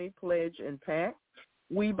 ceremony, pledge, and pact.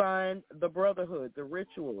 We bind the brotherhood, the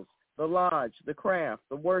rituals, the lodge, the craft,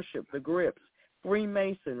 the worship, the grips,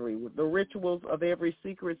 Freemasonry, the rituals of every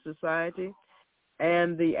secret society,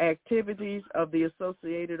 and the activities of the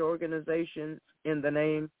associated organizations in the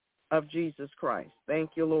name of Jesus Christ.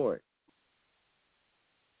 Thank you, Lord.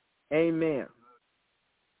 Amen.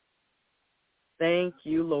 Thank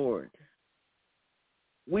you, Lord.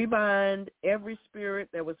 We bind every spirit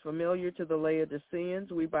that was familiar to the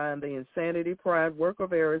Laodiceans. We bind the insanity, pride, work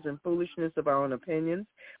of errors, and foolishness of our own opinions.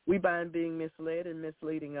 We bind being misled and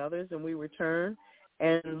misleading others, and we return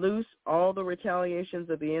and loose all the retaliations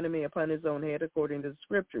of the enemy upon his own head according to the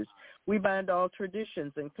scriptures. We bind all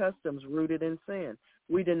traditions and customs rooted in sin.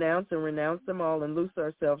 We denounce and renounce them all and loose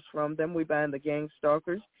ourselves from them. We bind the gang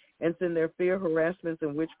stalkers and send their fear, harassments,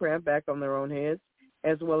 and witchcraft back on their own heads,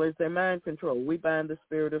 as well as their mind control. We bind the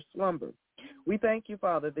spirit of slumber. We thank you,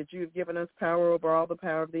 Father, that you have given us power over all the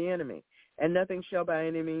power of the enemy, and nothing shall by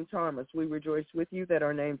any means harm us. We rejoice with you that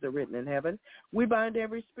our names are written in heaven. We bind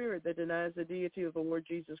every spirit that denies the deity of the Lord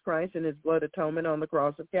Jesus Christ and his blood atonement on the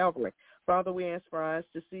cross of Calvary. Father, we ask for eyes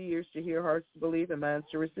to see, ears to hear, hearts to believe, and minds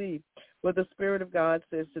to receive what the Spirit of God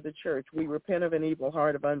says to the church. We repent of an evil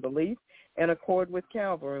heart of unbelief and accord with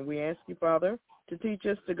Calvary, and we ask you, Father, to teach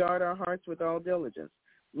us to guard our hearts with all diligence.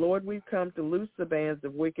 Lord, we've come to loose the bands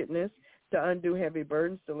of wickedness, to undo heavy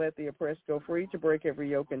burdens, to let the oppressed go free, to break every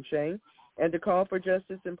yoke and chain, and to call for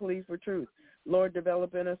justice and plead for truth. Lord,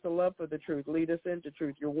 develop in us a love for the truth. Lead us into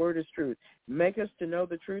truth. Your word is truth. Make us to know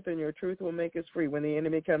the truth, and your truth will make us free. When the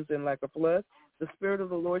enemy comes in like a flood, the Spirit of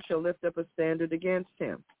the Lord shall lift up a standard against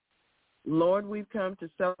him. Lord, we've come to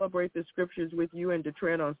celebrate the scriptures with you and to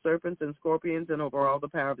tread on serpents and scorpions and over all the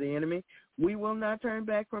power of the enemy. We will not turn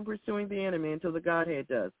back from pursuing the enemy until the Godhead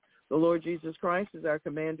does. The Lord Jesus Christ is our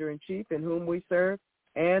commander-in-chief in whom we serve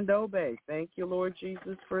and obey. Thank you, Lord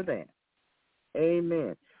Jesus, for that.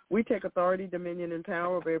 Amen. We take authority, dominion, and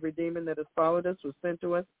power over every demon that has followed us, was sent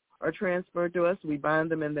to us, or transferred to us. We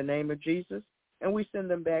bind them in the name of Jesus, and we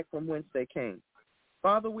send them back from whence they came.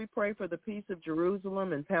 Father, we pray for the peace of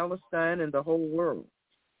Jerusalem and Palestine and the whole world.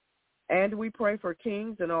 And we pray for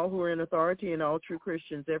kings and all who are in authority and all true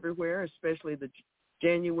Christians everywhere, especially the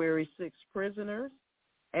January 6th prisoners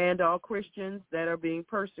and all Christians that are being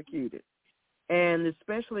persecuted, and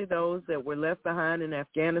especially those that were left behind in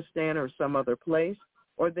Afghanistan or some other place,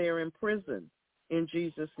 or they're in prison, in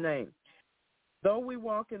Jesus' name. Though we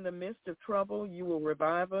walk in the midst of trouble, you will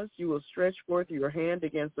revive us. You will stretch forth your hand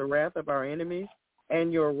against the wrath of our enemies,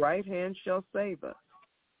 and your right hand shall save us.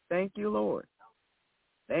 Thank you, Lord.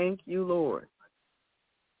 Thank you, Lord.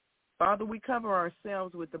 Father, we cover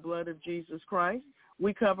ourselves with the blood of Jesus Christ.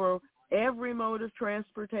 We cover every mode of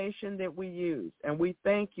transportation that we use, and we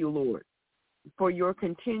thank you, Lord, for your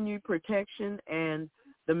continued protection and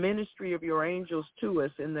the ministry of your angels to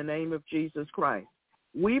us in the name of Jesus Christ.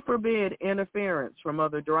 We forbid interference from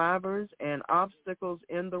other drivers and obstacles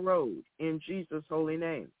in the road in Jesus' holy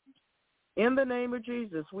name. In the name of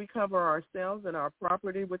Jesus, we cover ourselves and our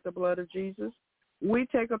property with the blood of Jesus. We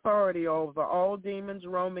take authority over all demons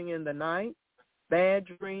roaming in the night, bad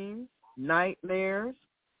dreams, nightmares.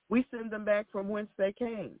 We send them back from whence they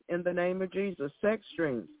came in the name of Jesus. Sex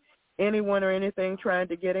dreams, anyone or anything trying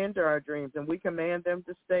to get into our dreams, and we command them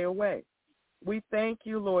to stay away. We thank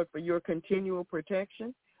you, Lord, for your continual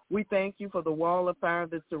protection. We thank you for the wall of fire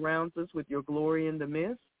that surrounds us with your glory in the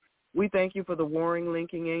midst. We thank you for the warring,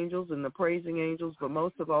 linking angels and the praising angels, but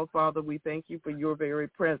most of all, Father, we thank you for your very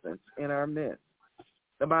presence in our midst.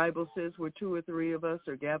 The Bible says where two or three of us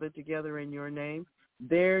are gathered together in your name,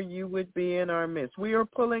 there you would be in our midst. We are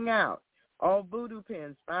pulling out all voodoo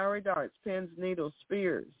pins, fiery darts, pins, needles,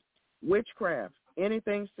 spears, witchcraft,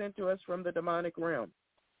 anything sent to us from the demonic realm.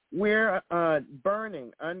 We're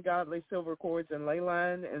burning ungodly silver cords and ley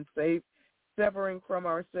line and severing from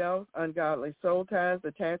ourselves ungodly soul ties,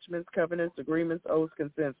 attachments, covenants, agreements, oaths,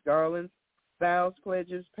 consents, garlands, vows,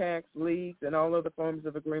 pledges, pacts, leagues, and all other forms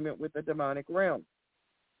of agreement with the demonic realm.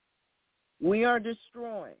 We are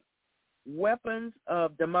destroying weapons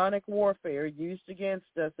of demonic warfare used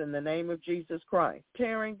against us in the name of Jesus Christ,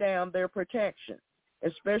 tearing down their protection,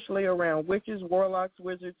 especially around witches, warlocks,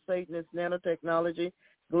 wizards, Satanists, nanotechnology,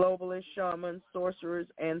 globalists, shamans, sorcerers,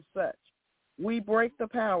 and such. We break the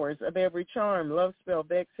powers of every charm, love spell,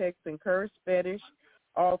 vex, hex, and curse, fetish,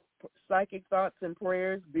 all psychic thoughts and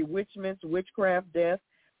prayers, bewitchments, witchcraft, death,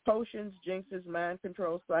 potions, jinxes, mind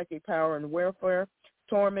control, psychic power and warfare,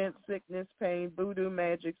 torment, sickness, pain, voodoo,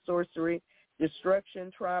 magic, sorcery,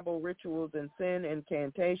 destruction, tribal rituals, and sin,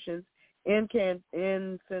 incantations, incense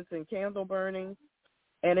and candle burning,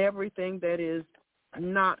 and everything that is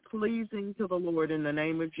not pleasing to the Lord in the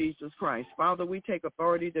name of Jesus Christ. Father, we take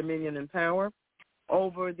authority, dominion, and power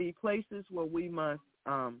over the places where we must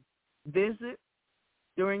visit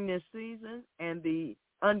during this season and the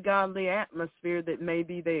ungodly atmosphere that may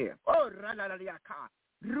be there.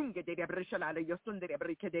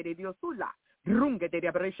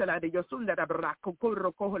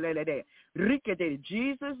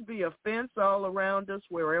 Jesus be a fence all around us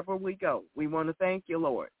wherever we go. We want to thank you,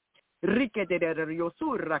 Lord. Heavenly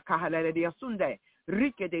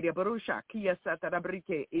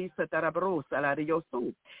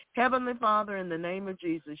Father, in the name of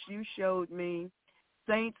Jesus, you showed me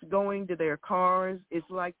saints going to their cars. It's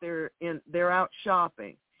like they're out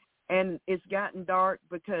shopping, and it's gotten dark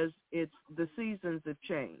because the seasons have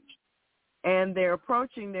changed, and they're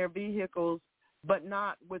approaching their vehicles, but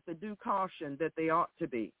not with the due caution that they ought to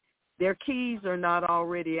be. Their keys are not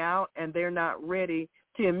already out, and they're not ready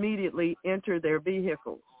to immediately enter their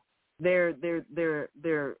vehicles. They're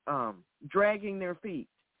dragging their feet.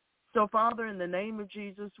 So, Father, in the name of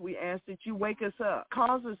Jesus, we ask that you wake us up.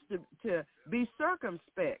 Cause us to be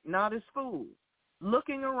circumspect, not as fools,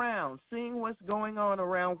 looking around, seeing what's going on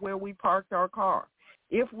around where we parked our car.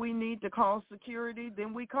 If we need to call security,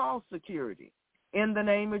 then we call security in the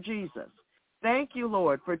name of Jesus. Thank you,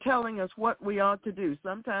 Lord, for telling us what we ought to do.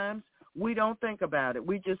 Sometimes we don't think about it.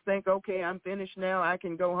 We just think, okay, I'm finished now, I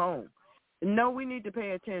can go home. No, we need to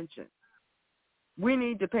pay attention. We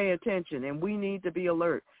need to pay attention, and we need to be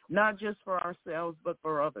alert, not just for ourselves, but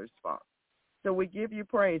for others, Father. So we give you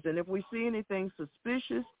praise. And if we see anything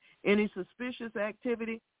suspicious, any suspicious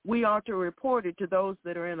activity, we ought to report it to those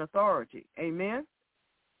that are in authority. Amen?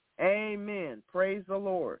 Amen. Praise the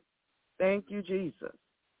Lord. Thank you, Jesus.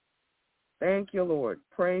 Thank you, Lord.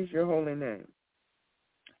 Praise your holy name.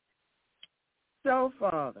 So,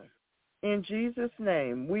 Father, in Jesus'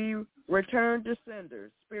 name, we return to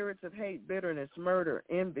senders, spirits of hate, bitterness, murder,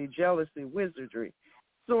 envy, jealousy, wizardry,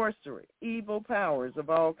 sorcery, evil powers of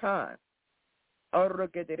all kinds,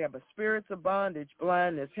 spirits of bondage,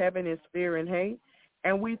 blindness, heaviness, fear, and hate.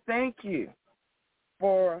 And we thank you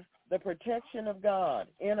for the protection of God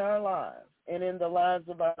in our lives and in the lives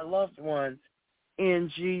of our loved ones in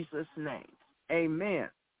Jesus' name. Amen.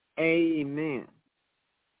 Amen.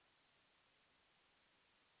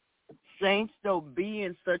 Saints, don't be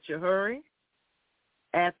in such a hurry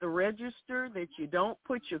at the register that you don't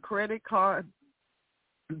put your credit card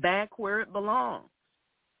back where it belongs.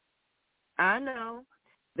 I know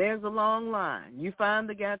there's a long line. You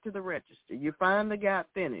finally got to the register. You finally got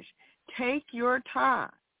finished. Take your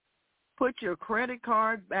time. Put your credit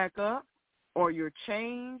card back up, or your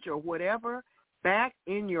change or whatever back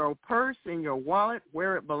in your purse, in your wallet,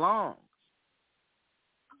 where it belongs,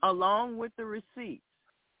 along with the receipt.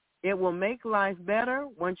 It will make life better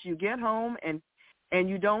once you get home and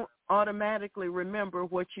you don't automatically remember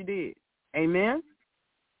what you did. Amen?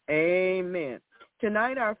 Amen.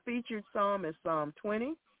 Tonight our featured psalm is Psalm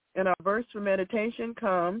 20, and our verse for meditation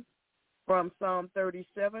comes from Psalm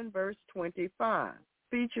 37, verse 25.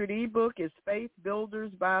 Featured ebook is Faith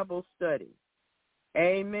Builders Bible Study.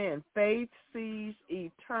 Amen. Faith sees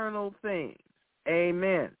eternal things.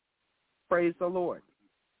 Amen. Praise the Lord.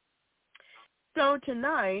 So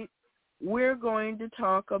tonight, we're going to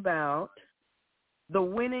talk about the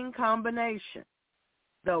winning combination.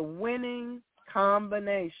 The winning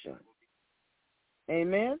combination.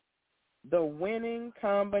 Amen. The winning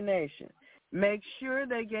combination. Make sure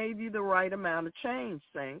they gave you the right amount of change,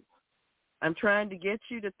 saints. I'm trying to get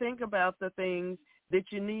you to think about the things that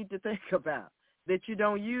you need to think about, that you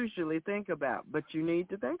don't usually think about, but you need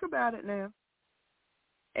to think about it now.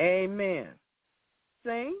 Amen.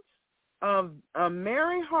 Saints, a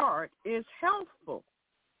merry heart is healthful,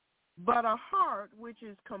 but a heart which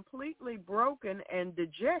is completely broken and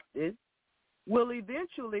dejected will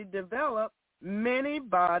eventually develop many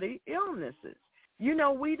body illnesses. You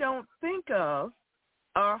know, we don't think of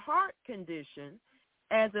our heart condition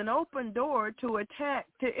as an open door to attack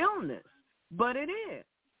to illness, but it is.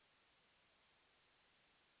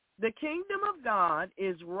 The kingdom of God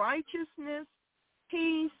is righteousness,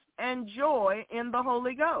 peace, and joy in the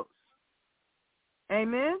Holy Ghost.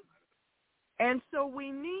 Amen? And so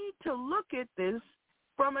we need to look at this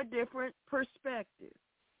from a different perspective.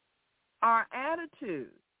 Our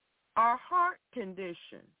attitude, our heart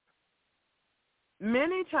condition,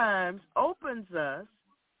 many times opens us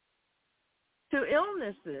to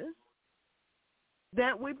illnesses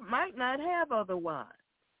that we might not have otherwise.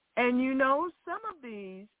 And you know, some of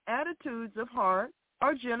these attitudes of heart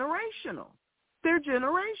are generational. They're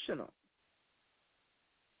generational.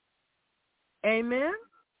 Amen?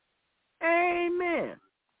 Amen.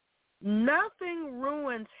 Nothing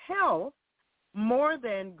ruins health more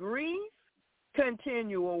than grief,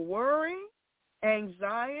 continual worry,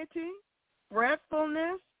 anxiety,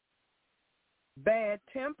 fretfulness, bad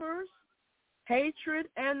tempers, hatred,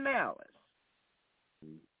 and malice.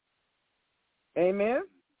 Amen?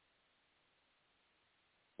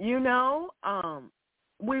 You know,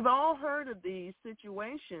 we've all heard of these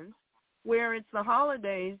situations where it's the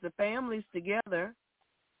holidays, the family's together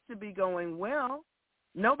to be going well,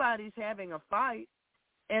 nobody's having a fight,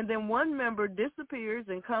 and then one member disappears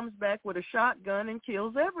and comes back with a shotgun and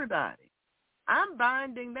kills everybody. I'm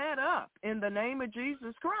binding that up in the name of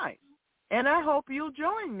Jesus Christ, and I hope you'll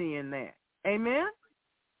join me in that. Amen?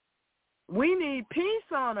 We need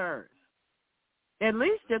peace on earth, at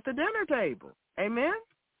least at the dinner table. Amen?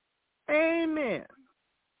 Amen.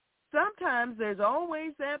 Sometimes there's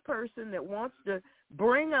always that person that wants to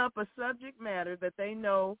bring up a subject matter that they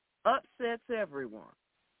know upsets everyone.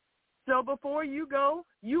 So before you go,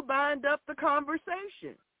 you bind up the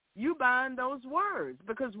conversation. You bind those words,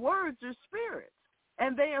 because words are spirits,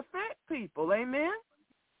 and they affect people. Amen?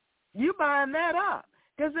 You bind that up,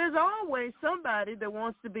 because there's always somebody that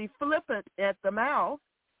wants to be flippant at the mouth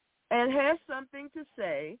and has something to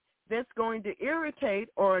say that's going to irritate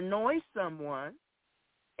or annoy someone.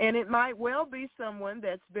 And it might well be someone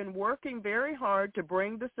that's been working very hard to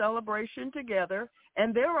bring the celebration together,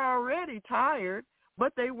 and they're already tired,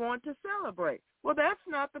 but they want to celebrate. Well, that's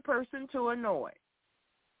not the person to annoy.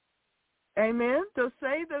 Amen? So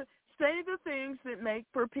say the things that make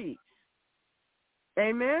for peace.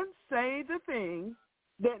 Amen? Say the things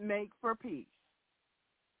that make for peace.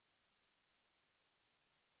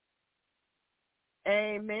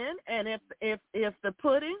 Amen? And if the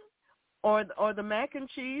pudding or the mac and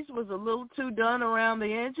cheese was a little too done around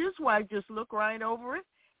the edges, why, just look right over it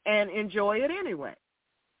and enjoy it anyway.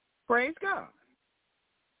 Praise God.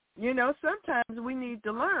 You know, sometimes we need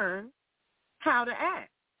to learn how to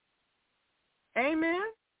act. Amen?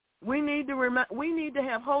 We need to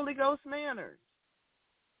have Holy Ghost manners.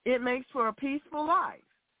 It makes for a peaceful life.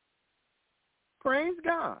 Praise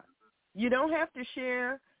God. You don't have to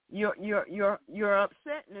share your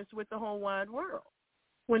upsetness with the whole wide world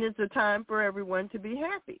when it's a time for everyone to be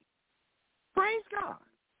happy. Praise God.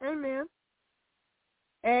 Amen.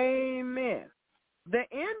 Amen. The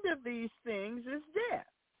end of these things is death.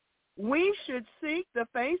 We should seek the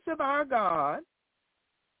face of our God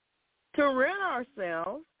to rid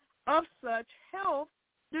ourselves of such health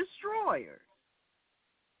destroyers.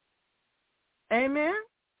 Amen?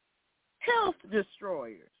 Health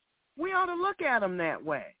destroyers. We ought to look at them that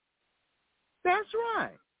way. That's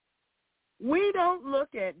right. We don't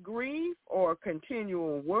look at grief or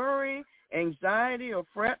continual worry, anxiety or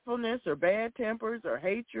fretfulness or bad tempers or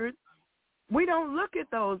hatred. We don't look at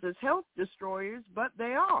those as health destroyers, but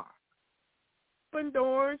they are. Open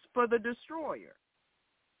doors for the destroyer.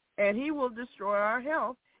 And he will destroy our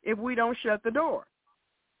health if we don't shut the door.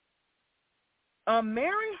 A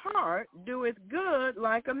merry heart doeth good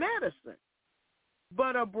like a medicine,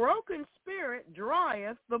 but a broken spirit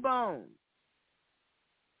drieth the bones.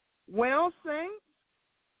 Well, saints,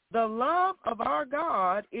 The love of our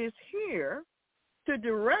God is here to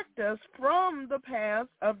direct us from the path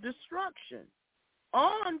of destruction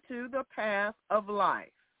onto the path of life.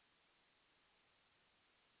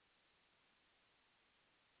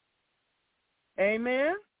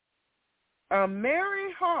 Amen. A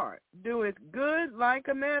merry heart doeth good like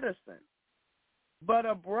a medicine, but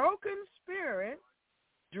a broken spirit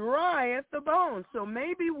drieth the bones. So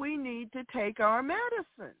maybe we need to take our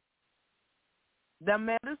medicine, the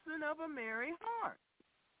medicine of a merry heart.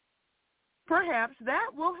 Perhaps that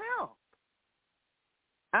will help.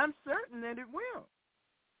 I'm certain that it will.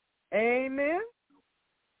 Amen.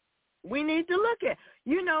 We need to look at,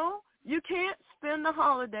 you can't spend the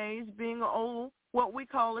holidays being old, what we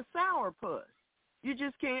call a sourpuss. You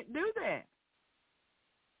just can't do that.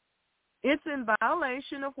 It's in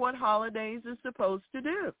violation of what holidays are supposed to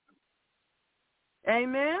do.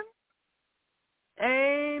 Amen?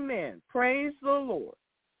 Amen. Praise the Lord.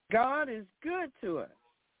 God is good to us.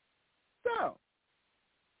 So,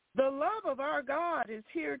 the love of our God is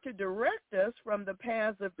here to direct us from the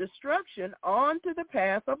path of destruction onto the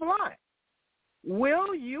path of life.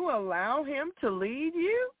 Will you allow him to lead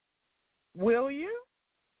you? Will you?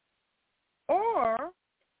 Or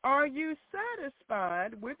are you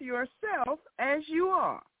satisfied with yourself as you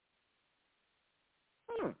are?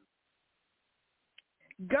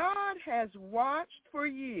 God has watched for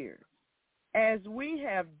years as we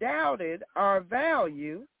have doubted our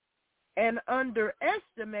value and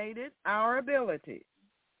underestimated our abilities.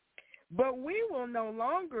 But we will no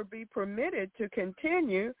longer be permitted to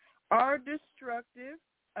continue our destructive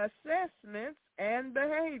assessments and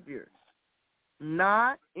behaviors.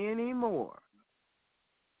 Not anymore.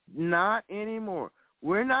 Not anymore.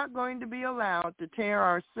 We're not going to be allowed to tear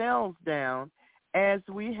ourselves down as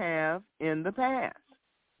we have in the past.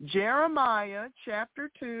 Jeremiah chapter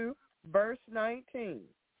 2, verse 19.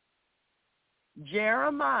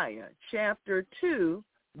 Jeremiah chapter 2,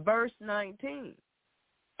 verse 19.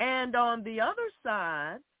 And on the other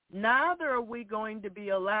side, neither are we going to be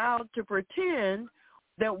allowed to pretend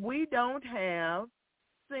that we don't have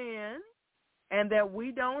sin and that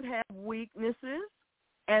we don't have weaknesses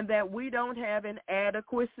and that we don't have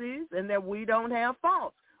inadequacies and that we don't have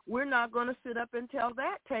faults. We're not going to sit up and tell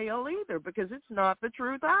that tale either, because it's not the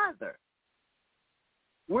truth either.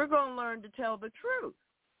 We're going to learn to tell the truth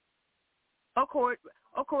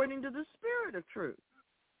according to the Spirit of truth.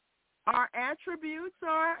 Our attributes are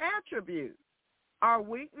our attributes. Our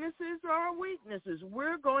weaknesses are our weaknesses.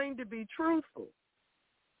 We're going to be truthful.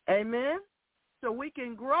 Amen? So we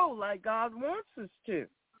can grow like God wants us to.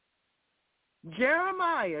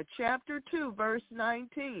 Jeremiah chapter 2, verse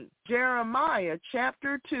 19. Jeremiah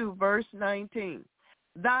chapter 2, verse 19.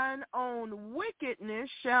 Thine own wickedness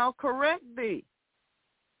shall correct thee,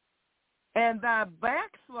 and thy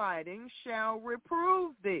backsliding shall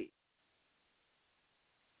reprove thee.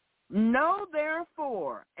 Know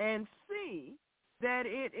therefore and see that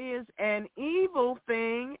it is an evil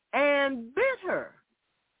thing and bitter,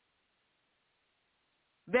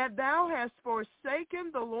 that thou hast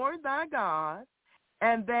forsaken the Lord thy God,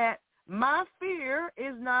 and that my fear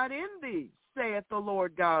is not in thee, saith the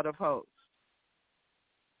Lord God of hosts.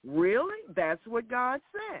 Really? That's what God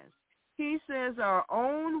says. He says our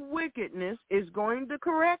own wickedness is going to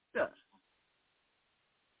correct us.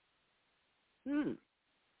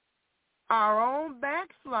 Our own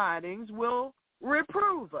backslidings will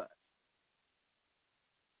reprove us.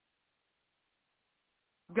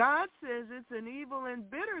 God says it's an evil and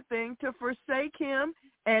bitter thing to forsake him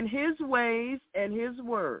and his ways and his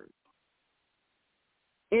word.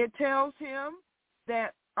 It tells him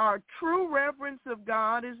that our true reverence of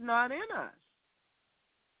God is not in us.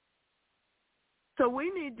 So we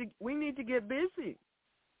need to get busy.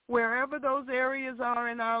 Wherever those areas are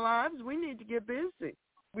in our lives, we need to get busy.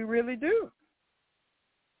 We really do.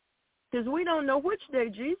 Because we don't know which day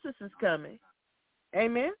Jesus is coming.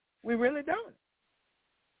 Amen? We really don't.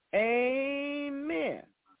 Amen.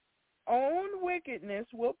 Own wickedness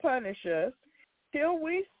will punish us till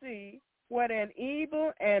we see what an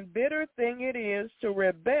evil and bitter thing it is to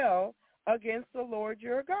rebel against the Lord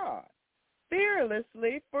your God,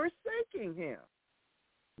 fearlessly forsaking him.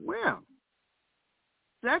 Well,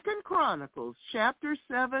 2 Chronicles chapter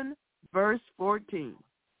 7, verse 14.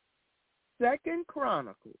 2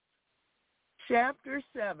 Chronicles chapter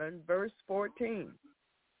 7, verse 14.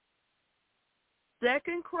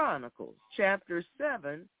 2 Chronicles chapter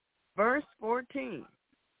 7, verse 14.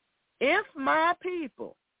 If my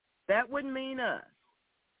people, that would mean us,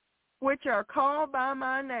 which are called by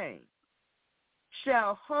my name,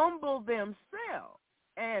 shall humble themselves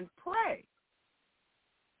and pray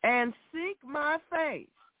and seek my face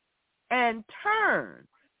and turn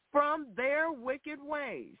from their wicked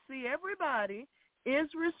ways. See, everybody is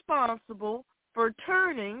responsible for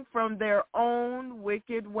turning from their own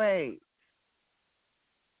wicked ways.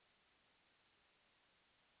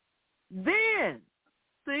 Then,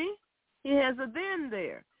 see, he has a then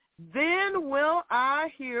there. Then will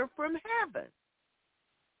I hear from heaven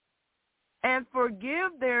and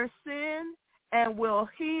forgive their sin and will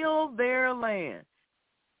heal their land.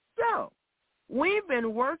 So, we've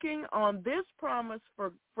been working on this promise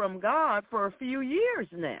from God for a few years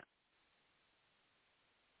now.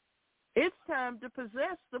 It's time to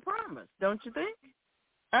possess the promise, don't you think?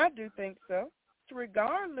 I do think so.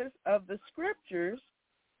 Regardless of the scriptures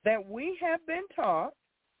that we have been taught,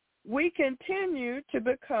 we continue to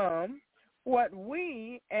become what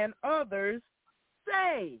we and others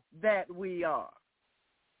say that we are.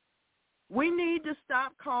 We need to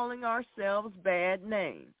stop calling ourselves bad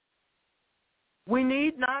names. We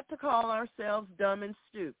need not to call ourselves dumb and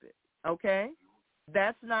stupid, okay?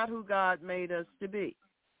 That's not who God made us to be.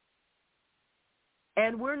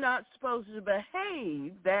 And we're not supposed to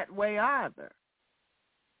behave that way either.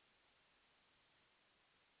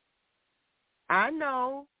 I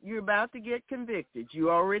know you're about to get convicted. You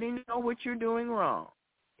already know what you're doing wrong.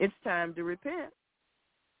 It's time to repent.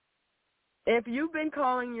 If you've been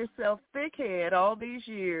calling yourself thickhead all these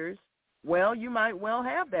years, well, you might well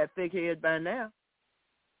have that thickhead by now.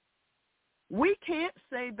 We can't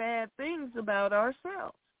say bad things about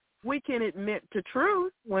ourselves. We can admit to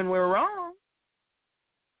truth when we're wrong,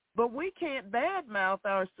 but we can't badmouth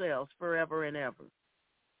ourselves forever and ever.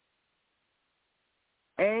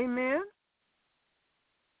 Amen?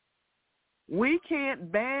 We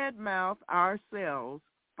can't badmouth ourselves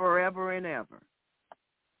forever and ever.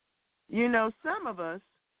 You know, some of us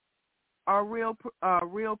are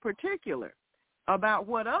real particular about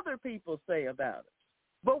what other people say about us.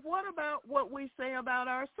 But what about what we say about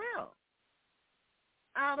ourselves?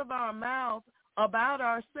 Out of our mouth about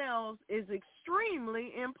ourselves is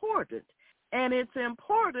extremely important, and it's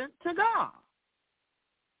important to God.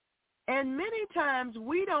 And many times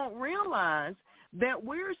we don't realize that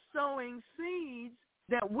we're sowing seeds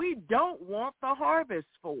that we don't want the harvest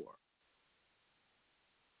for.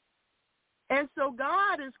 And so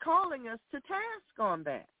God is calling us to task on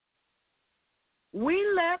that. We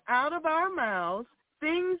let out of our mouths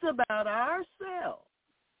things about ourselves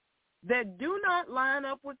that do not line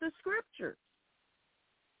up with the scriptures.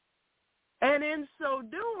 And in so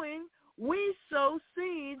doing, we sow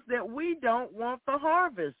seeds that we don't want the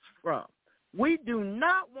harvest from. We do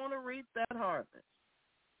not want to reap that harvest.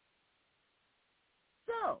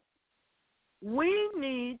 So, we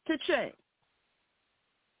need to change.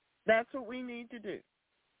 That's what we need to do.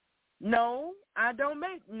 No, I don't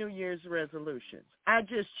make New Year's resolutions. I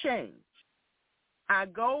just change. I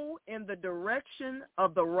go in the direction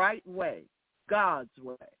of the right way, God's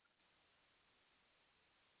way.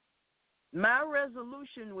 My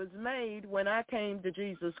resolution was made when I came to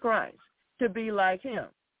Jesus Christ, to be like him.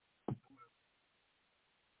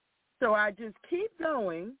 So I just keep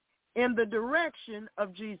going in the direction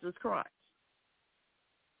of Jesus Christ.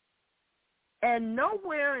 And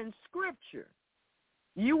nowhere in Scripture,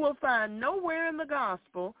 you will find nowhere in the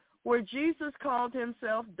gospel where Jesus called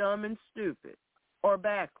himself dumb and stupid or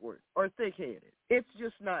backward or thick-headed. It's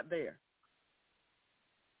just not there.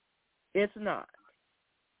 It's not.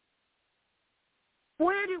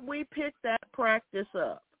 Where did we pick that practice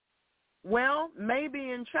up? Well,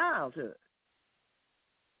 maybe in childhood.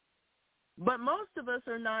 But most of us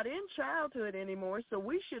are not in childhood anymore, so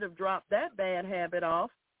we should have dropped that bad habit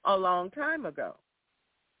off a long time ago.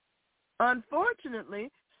 Unfortunately,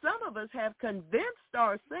 some of us have convinced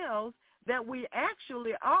ourselves that we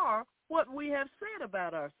actually are what we have said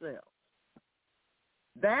about ourselves.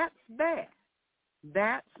 That's bad.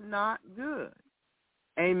 That's not good.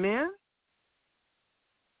 Amen?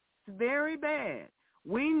 It's very bad.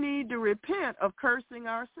 We need to repent of cursing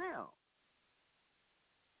ourselves.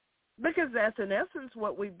 Because that's in essence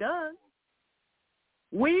what we've done.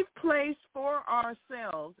 We've placed for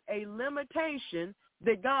ourselves a limitation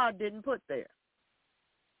that God didn't put there.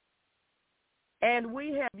 And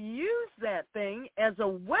we have used that thing as a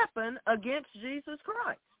weapon against Jesus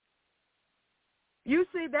Christ. You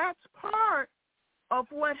see, that's part of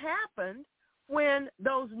what happened when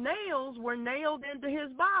those nails were nailed into his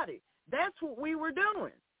body. That's what we were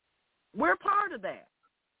doing. We're part of that.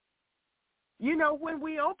 You know, when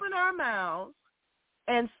we open our mouths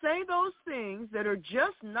and say those things that are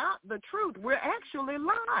just not the truth, we're actually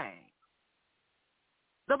lying.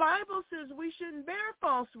 The Bible says we shouldn't bear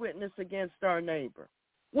false witness against our neighbor.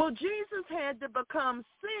 Well, Jesus had to become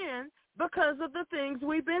sin because of the things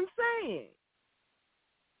we've been saying.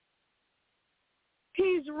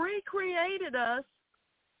 He's recreated us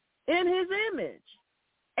in his image,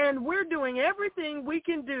 and we're doing everything we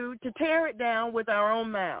can do to tear it down with our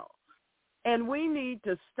own mouths, and we need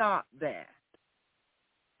to stop that.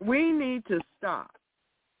 We need to stop.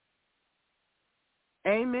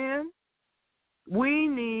 Amen? We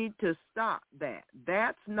need to stop that.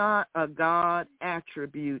 That's not a God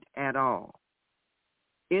attribute at all.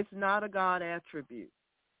 It's not a God attribute.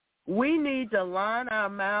 We need to line our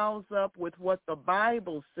mouths up with what the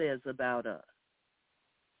Bible says about us.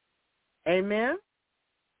 Amen?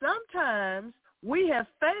 Sometimes we have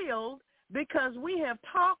failed because we have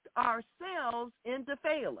talked ourselves into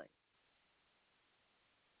failing.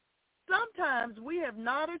 Sometimes we have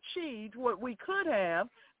not achieved what we could have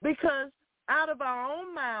because out of our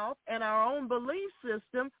own mouth and our own belief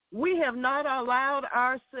system, we have not allowed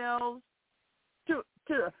ourselves to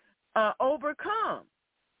overcome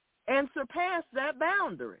and surpass that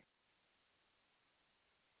boundary.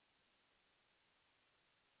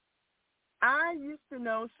 I used to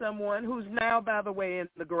know someone who's now, by the way, in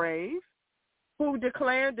the grave, who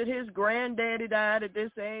declared that his granddaddy died at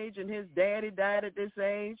this age and his daddy died at this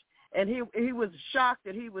age, and he was shocked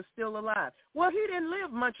that he was still alive. Well, he didn't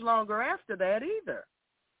live much longer after that either.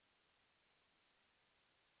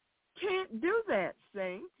 Can't do that,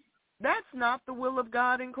 saints. That's not the will of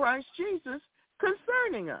God in Christ Jesus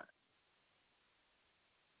concerning us.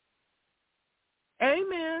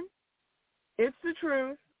 Amen. It's the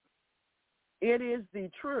truth. It is the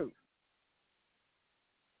truth.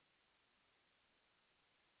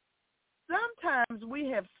 Sometimes we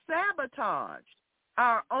have sabotaged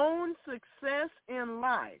our own success in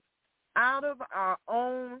life out of our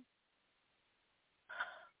own,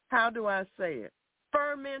 how do I say it,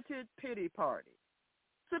 fermented pity party.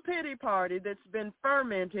 It's a pity party that's been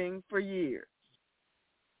fermenting for years.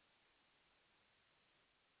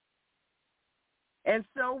 And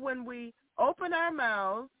so when we open our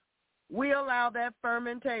mouths, we allow that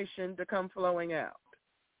fermentation to come flowing out.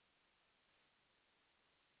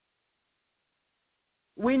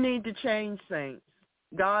 We need to change, saints.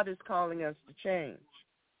 God is calling us to change.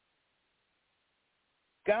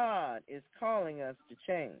 God is calling us to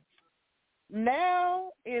change.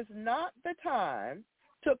 Now is not the time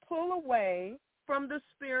to pull away from the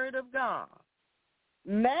Spirit of God.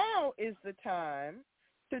 Now is the time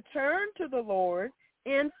to turn to the Lord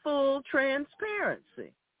in full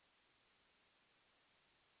transparency.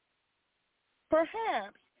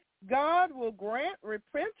 Perhaps God will grant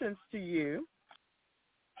repentance to you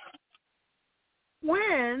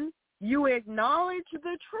when you acknowledge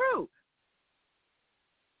the truth,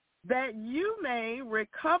 that you may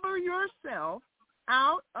recover yourself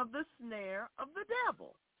out of the snare of the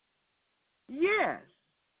devil. Yes,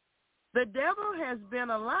 the devil has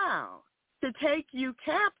been allowed to take you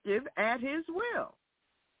captive at his will.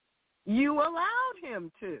 You allowed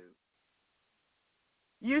him to.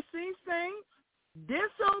 You see, saints,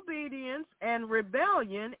 disobedience and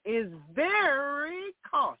rebellion is very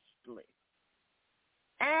costly.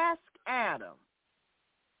 Ask Adam.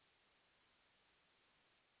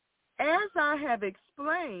 As I have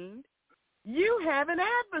explained, you have an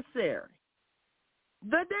adversary,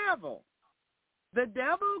 the devil. The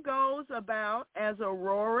devil goes about as a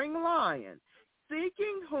roaring lion,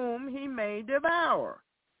 seeking whom he may devour.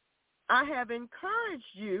 I have encouraged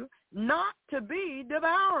you not to be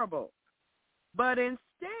devourable, but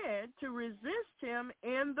instead to resist him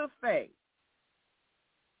in the faith.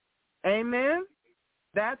 Amen?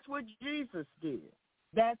 That's what Jesus did.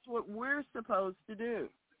 That's what we're supposed to do.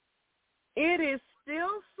 It is still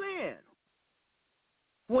sin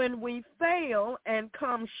when we fail and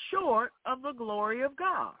come short of the glory of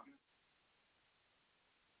God.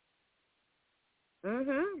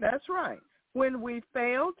 That's right. When we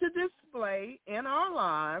fail to display in our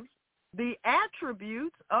lives the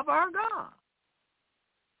attributes of our God.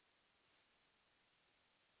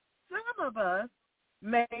 Some of us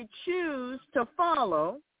may choose to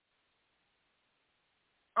follow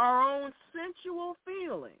our own sensual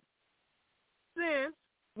feelings, since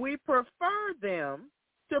we prefer them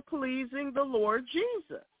to pleasing the Lord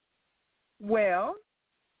Jesus. Well,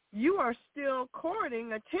 you are still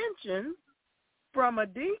courting attention from a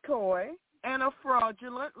decoy and a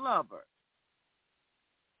fraudulent lover.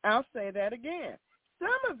 I'll say that again.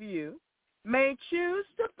 Some of you may choose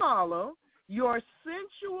to follow your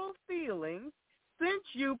sensual feelings since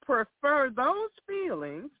you prefer those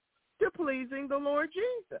feelings to pleasing the Lord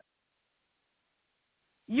Jesus.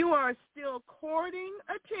 You are still courting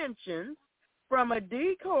attention from a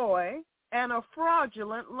decoy and a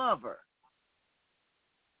fraudulent lover.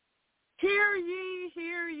 Hear ye,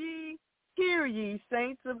 hear ye, hear ye,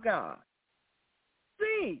 saints of God.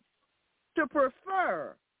 Cease to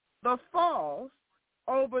prefer the false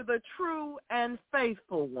over the true and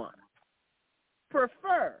faithful one.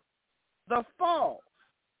 Prefer the false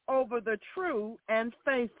over the true and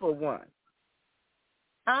faithful one.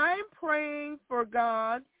 I'm praying for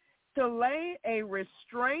God to lay a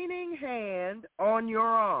restraining hand on your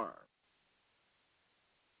arm.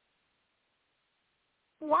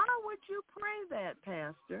 Why would you pray that,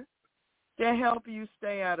 Pastor? To help you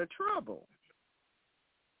stay out of trouble.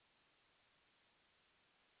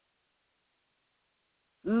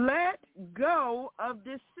 Let go of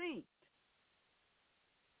deceit.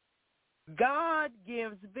 God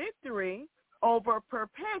gives victory over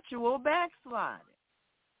perpetual backsliding.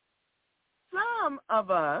 Some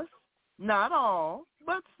of us, not all,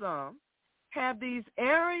 but some, have these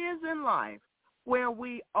areas in life where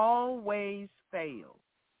we always fail.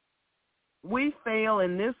 We fail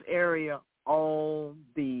in this area all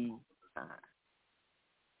the time.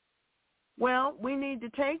 Well, we need to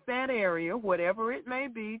take that area, whatever it may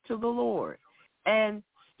be, to the Lord and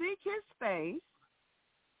seek his face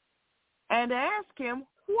and ask him,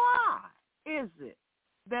 why is it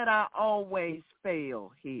that I always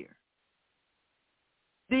fail here?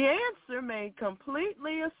 The answer may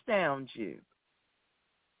completely astound you.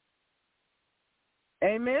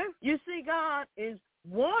 Amen? You see, God is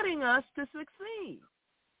wanting us to succeed.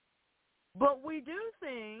 But we do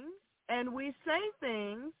things and we say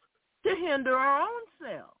things to hinder our own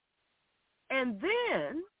self. And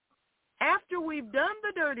then, after we've done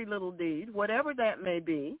the dirty little deed, whatever that may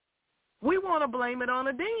be, we want to blame it on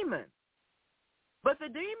a demon. But the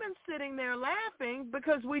demon's sitting there laughing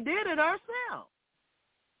because we did it ourselves.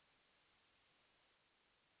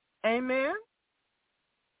 Amen?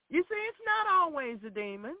 You see, it's not always a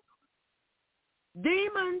demon.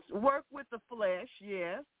 Demons work with the flesh,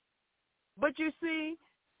 yes. But you see,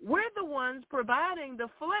 we're the ones providing the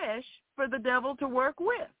flesh for the devil to work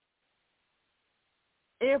with.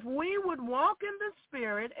 If we would walk in the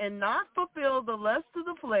Spirit and not fulfill the lust of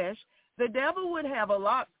the flesh, the devil would have a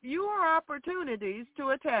lot fewer opportunities to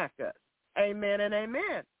attack us. Amen and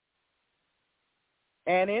amen.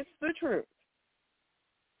 And it's the truth.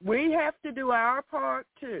 We have to do our part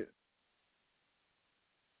too.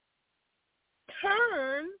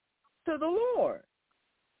 Turn to the Lord.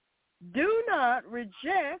 Do not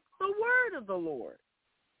reject the word of the Lord.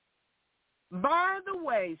 By the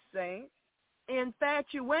way, saints,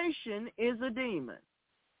 infatuation is a demon,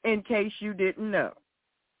 in case you didn't know.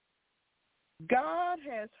 God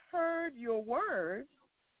has heard your words,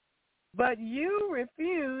 but you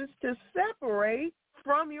refuse to separate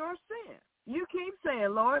from your sin. You keep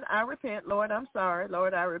saying, Lord, I repent. Lord, I'm sorry.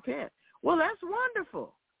 Lord, I repent. Well, that's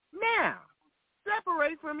wonderful. Now,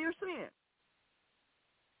 separate from your sin.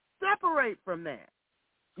 Separate from that.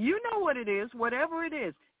 You know what it is, whatever it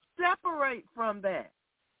is. Separate from that.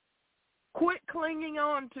 Quit clinging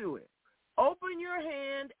on to it. Open your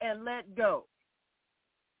hand and let go.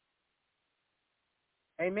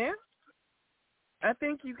 Amen? I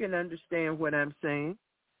think you can understand what I'm saying.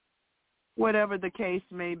 Whatever the case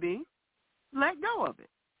may be, let go of it.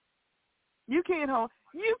 You can't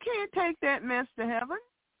take that mess to heaven.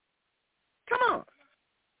 Come on.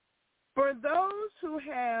 For those who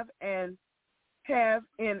have in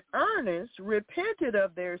earnest repented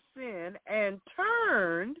of their sin and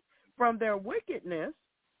turned from their wickedness,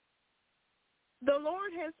 the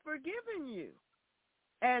Lord has forgiven you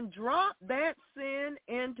and dropped that sin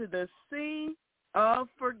into the sea of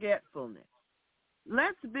forgetfulness.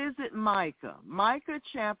 Let's visit Micah. Micah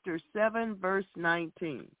chapter 7, verse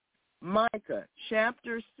 19. Micah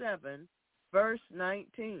chapter 7, verse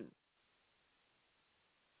 19.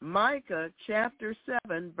 Micah chapter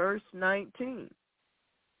 7, verse 19.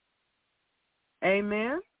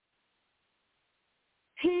 Amen.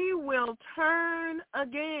 He will turn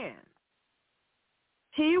again.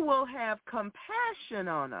 He will have compassion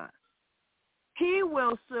on us. He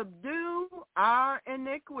will subdue our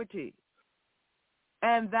iniquities,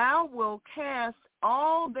 and thou wilt cast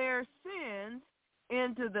all their sins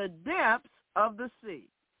into the depths of the sea.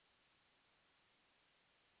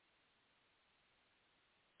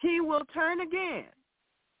 He will turn again.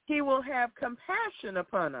 He will have compassion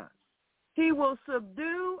upon us. He will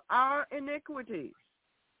subdue our iniquities,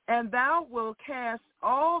 and thou wilt cast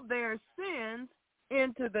all their sins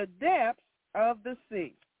into the depths of the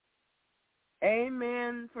sea.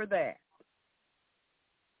 Amen for that.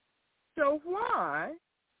 So why,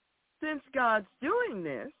 since God's doing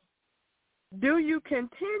this, do you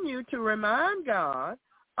continue to remind God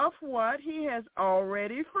of what he has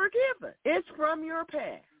already forgiven? It's from your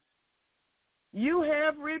past. You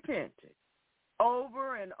have repented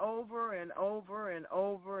over and over and over and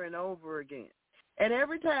over and over again. And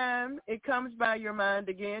every time it comes by your mind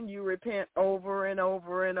again, you repent over and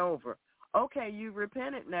over and over. Okay, you've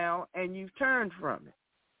repented now and you've turned from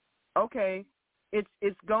it. Okay,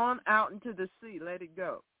 it's gone out into the sea. Let it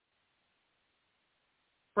go.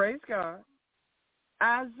 Praise God.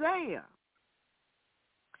 Isaiah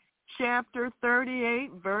chapter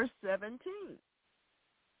 38, verse 17.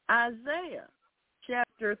 Isaiah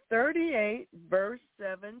chapter 38, verse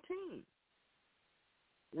 17.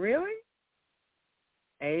 Really?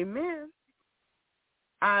 Amen.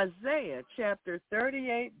 Isaiah chapter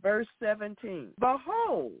 38, verse 17.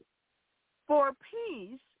 Behold, for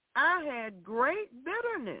peace I had great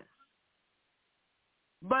bitterness,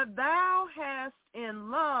 but thou hast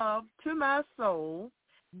in love to my soul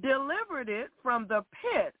delivered it from the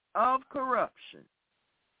pit of corruption.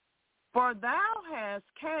 For thou hast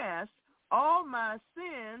cast all my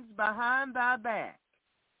sins behind thy back.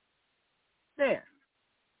 There.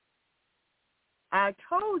 I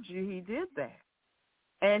told you he did that,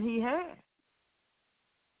 and he had.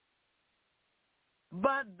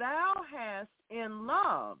 But thou hast in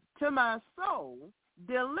love to my soul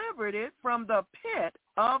delivered it from the pit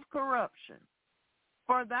of corruption.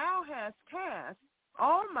 For thou hast cast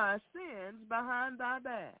all my sins behind thy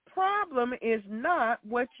back. Problem is not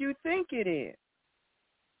what you think it is.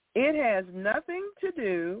 It has nothing to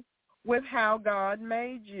do with how God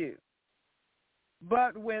made you,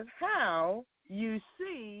 but with how you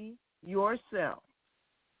see yourself.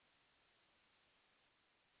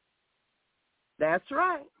 That's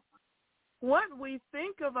right. What we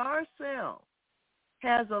think of ourselves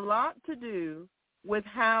has a lot to do with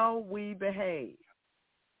how we behave.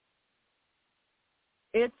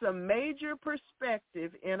 It's a major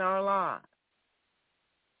perspective in our lives.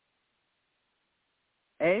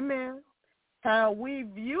 Amen. How we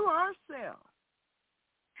view ourselves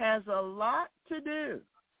has a lot to do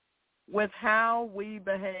with how we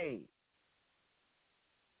behave.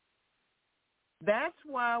 That's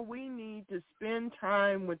why we need to spend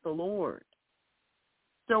time with the Lord,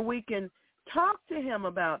 so we can talk to him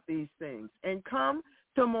about these things and come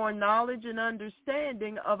to more knowledge and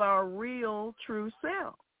understanding of our real, true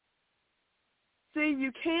self. See,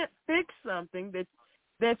 you can't fix something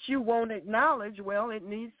that you won't acknowledge. Well, it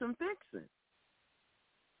needs some fixing.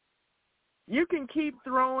 You can keep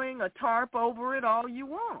throwing a tarp over it all you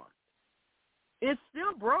want. It's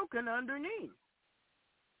still broken underneath.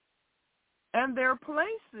 And there are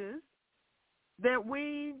places that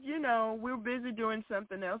we're busy doing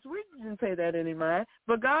something else. We didn't pay that any mind.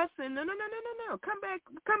 But God said, no.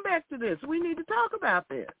 Come back to this. We need to talk about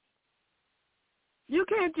this. You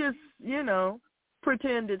can't just,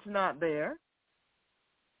 pretend it's not there.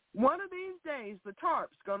 One of these days, the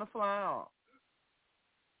tarp's going to fly off.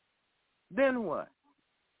 Then what?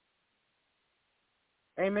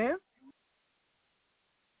 Amen?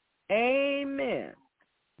 Amen.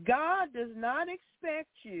 God does not expect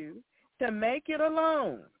you to make it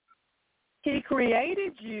alone. He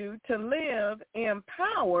created you to live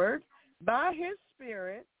empowered by his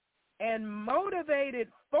Spirit and motivated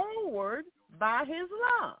forward by his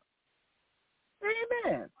love.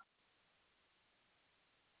 Amen.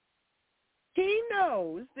 He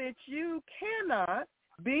knows that you cannot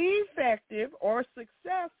be effective or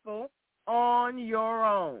successful on your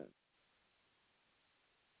own.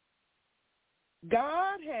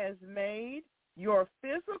 God has made your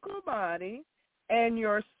physical body and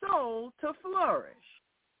your soul to flourish.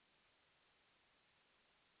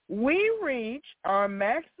 We reach our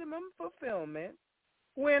maximum fulfillment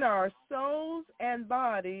when our souls and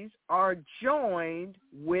bodies are joined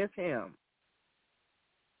with him.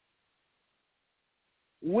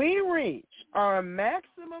 We reach our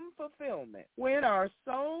maximum fulfillment when our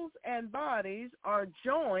souls and bodies are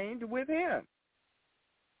joined with him.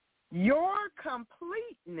 Your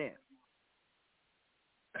completeness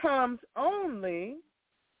comes only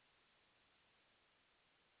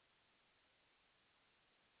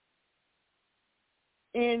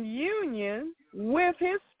in union with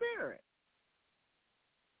his Spirit.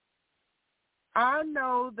 I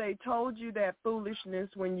know they told you that foolishness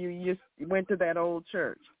when you went to that old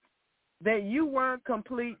church, that you weren't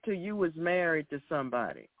complete till you was married to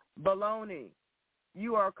somebody. Baloney.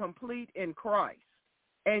 You are complete in Christ.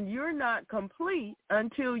 And you're not complete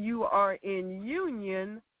until you are in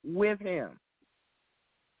union with him.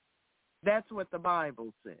 That's what the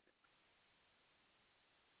Bible says.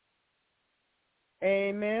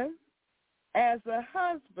 Amen. As a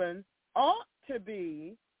husband ought to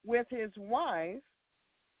be with his wife,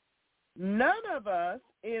 none of us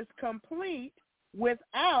is complete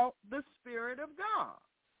without the Spirit of God.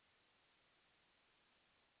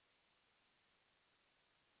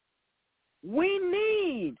 We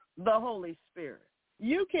need the Holy Spirit.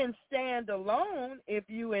 You can stand alone if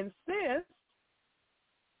you insist,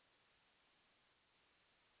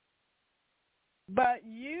 but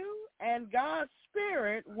you and God's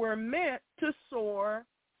Spirit were meant to soar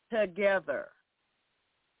together.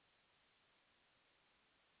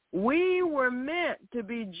 We were meant to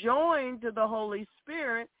be joined to the Holy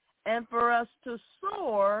Spirit and for us to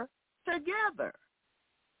soar together.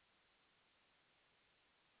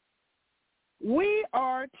 We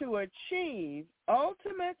are to achieve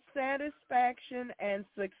ultimate satisfaction and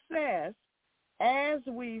success as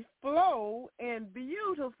we flow in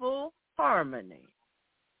beautiful harmony.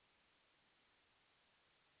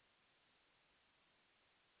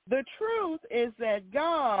 The truth is that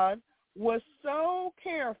God was so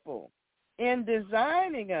careful in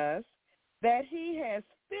designing us that he has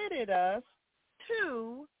fitted us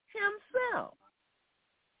to himself.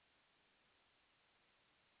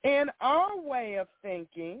 In our way of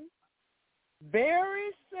thinking, very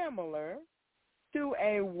similar to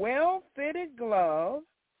a well-fitted glove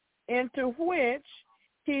into which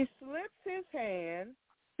he slips his hand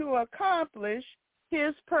to accomplish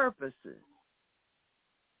his purposes.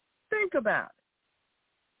 Think about it.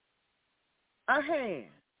 A hand,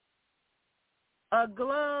 a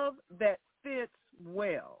glove that fits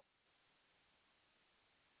well.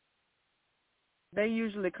 They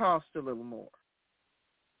usually cost a little more.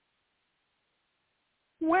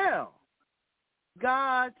 Well,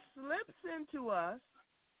 God slips into us,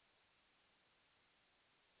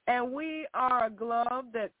 and we are a glove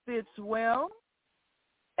that fits well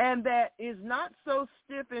and that is not so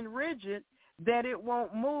stiff and rigid that it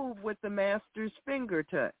won't move with the master's finger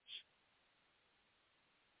touch.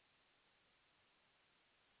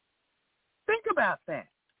 Think about that.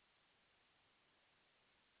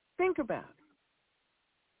 Think about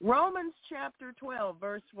it. Romans chapter 12,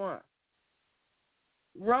 verse 1.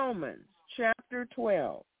 Romans chapter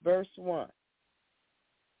 12, verse 1.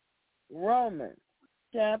 Romans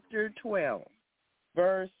chapter 12,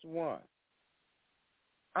 verse 1.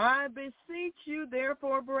 I beseech you,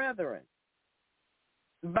 therefore, brethren,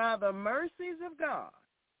 by the mercies of God,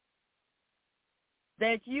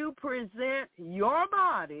 that you present your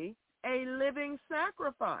body a living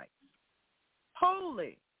sacrifice,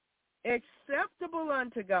 holy, acceptable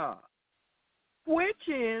unto God, which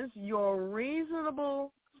is your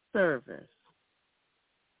reasonable service.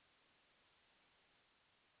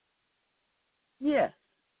 Yes.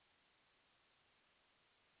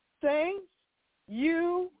 Saints,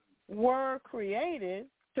 you were created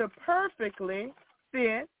to perfectly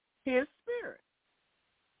fit his Spirit.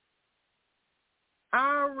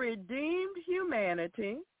 Our redeemed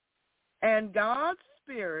humanity and God's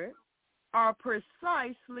Spirit are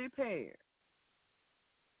precisely paired.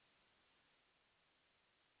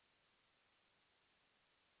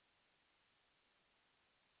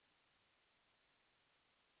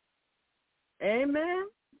 Amen.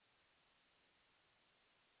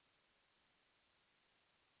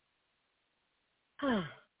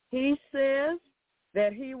 He says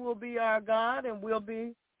that he will be our God and we'll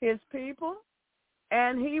be his people,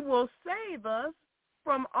 and he will save us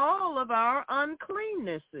from all of our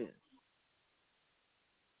uncleannesses.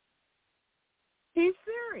 He's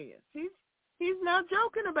serious. He's not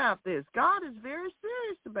joking about this. God is very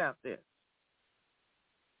serious about this.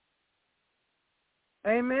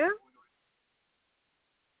 Amen?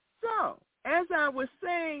 So, as I was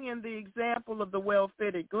saying in the example of the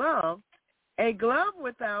well-fitted glove, a glove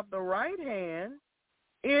without the right hand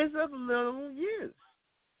is of little use.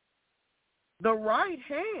 The right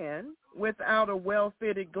hand without a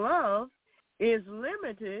well-fitted glove is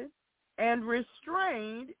limited and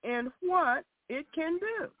restrained in what it can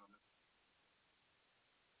do.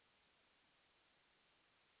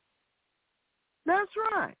 That's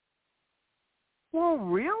right. Well,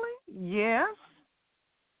 really? Yes.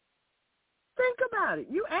 Think about it.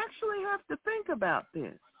 You actually have to think about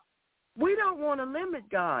this. We don't want to limit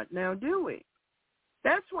God now, do we?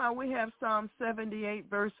 That's why we have Psalm 78,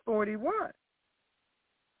 verse 41.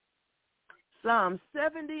 Psalm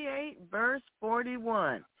 78, verse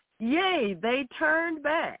 41. Yea, they turned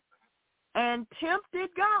back and tempted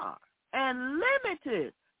God and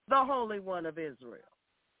limited the Holy One of Israel.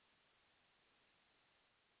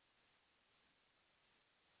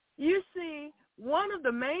 You see, one of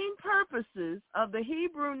the main purposes of the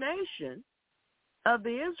Hebrew nation, of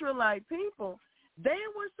the Israelite people, they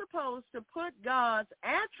were supposed to put God's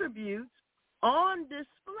attributes on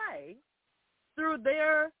display through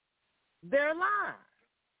their lives.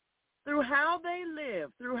 through how they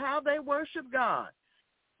live, through how they worship God,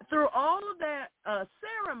 through all of that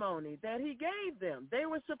ceremony that he gave them. They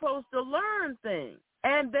were supposed to learn things,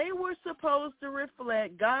 and they were supposed to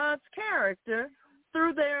reflect God's character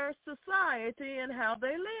through their society and how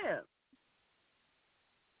they live.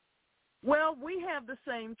 Well, we have the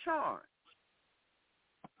same charge.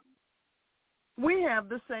 We have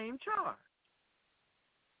the same charge.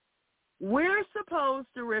 We're supposed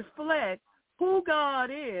to reflect who God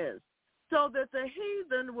is so that the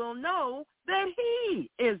heathen will know that he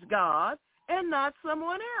is God and not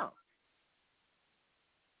someone else.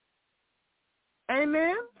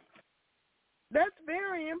 Amen? That's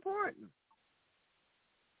very important.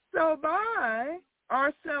 So by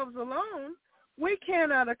ourselves alone, we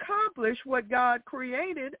cannot accomplish what God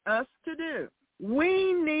created us to do.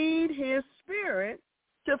 We need his Spirit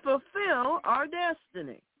to fulfill our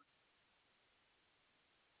destiny.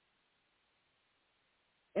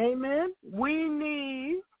 Amen? We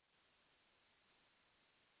need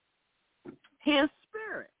his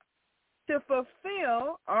Spirit to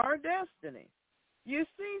fulfill our destiny. You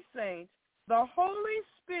see, saints, the Holy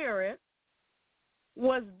Spirit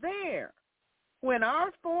was there when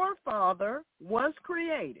our forefather was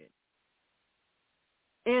created.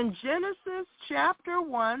 In Genesis chapter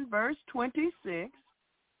 1, verse 26,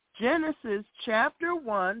 Genesis chapter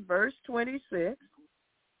 1, verse 26,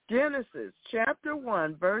 Genesis chapter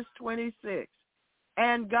 1, verse 26,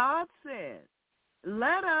 and God said,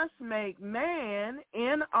 let us make man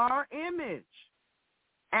in our image,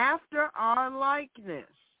 after our likeness.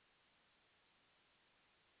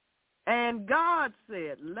 And God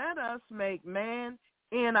said, let us make man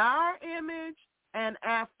in our image and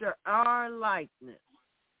after our likeness.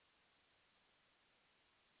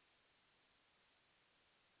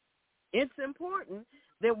 It's important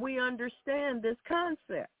that we understand this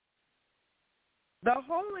concept. The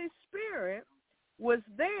Holy Spirit was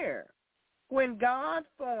there when God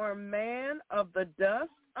formed man of the dust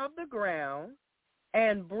of the ground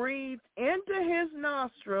and breathed into his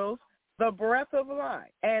nostrils the breath of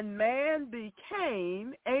life, and man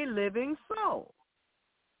became a living soul.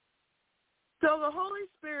 So the Holy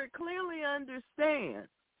Spirit clearly understands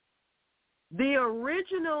the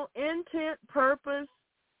original intent, purpose,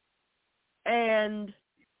 and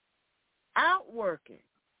outworking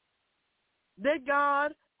that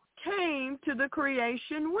God came to the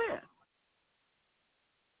creation with.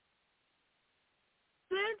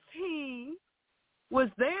 Since he was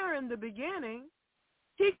there in the beginning,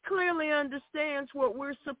 he clearly understands what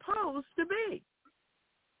we're supposed to be.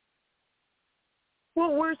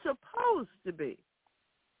 What we're supposed to be.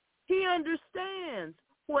 He understands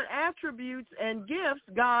what attributes and gifts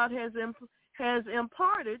God has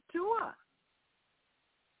imparted to us.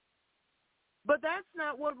 But that's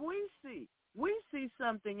not what we see. We see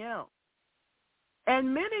something else.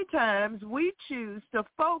 And many times we choose to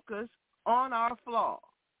focus on our flaws.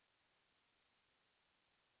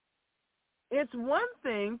 It's one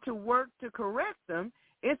thing to work to correct them.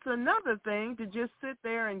 It's another thing to just sit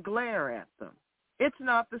there and glare at them. It's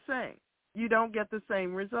not the same. You don't get the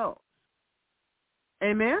same results.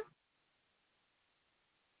 Amen?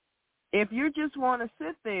 If you just want to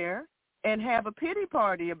sit there and have a pity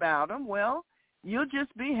party about them, well, you'll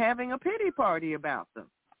just be having a pity party about them.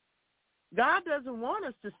 God doesn't want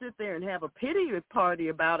us to sit there and have a pity party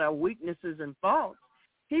about our weaknesses and faults.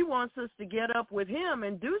 He wants us to get up with him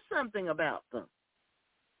and do something about them.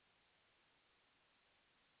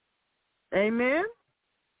 Amen?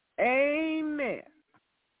 Amen.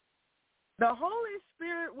 The Holy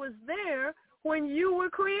Spirit was there when you were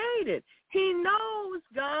created. He knows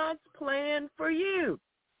God's plan for you.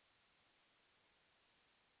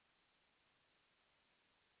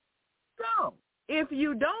 So, if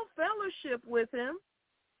you don't fellowship with him,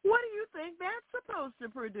 what do you think that's supposed to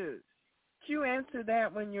produce? You answer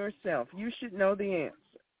that one yourself. You should know the answer.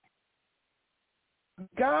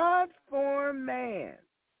 God formed man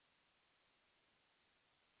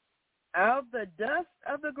out of the dust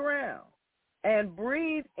of the ground and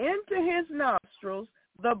breathed into his nostrils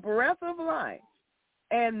the breath of life,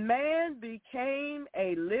 and man became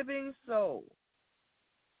a living soul.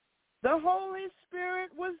 The Holy Spirit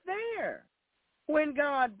was there when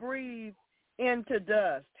God breathed into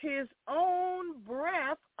dust his own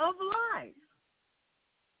breath of life.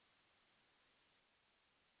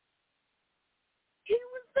 He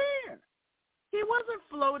was there. He wasn't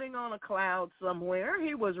floating on a cloud somewhere.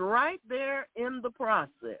 He was right there in the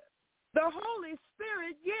process. The Holy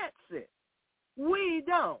Spirit gets it. We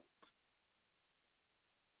don't.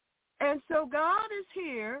 And so God is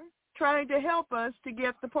here trying to help us to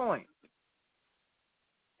get the point.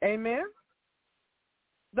 Amen?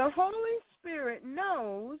 The Holy Spirit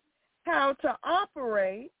knows how to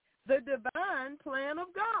operate the divine plan of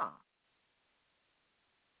God.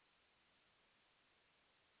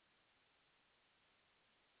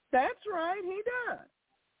 That's right, he does.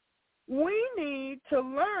 We need to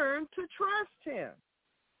learn to trust him.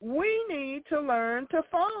 We need to learn to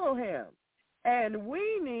follow him. And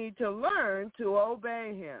we need to learn to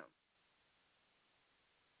obey him.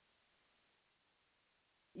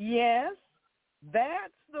 Yes,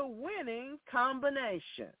 that's the winning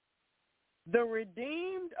combination. The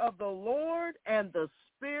redeemed of the Lord and the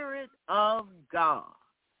Spirit of God.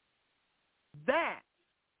 That's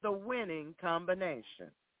the winning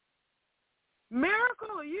combination.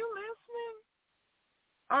 Miracle, are you listening?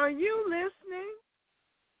 Are you listening?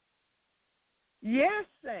 Yes,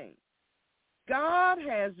 saints. God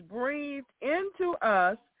has breathed into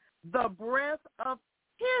us the breath of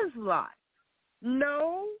his life.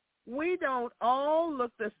 No, we don't all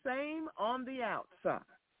look the same on the outside.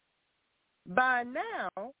 By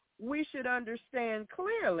now, we should understand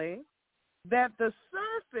clearly that the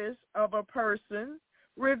surface of a person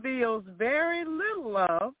reveals very little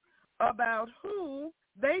of about who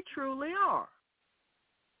they truly are.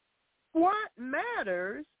 What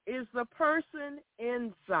matters is the person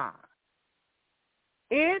inside.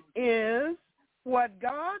 It is what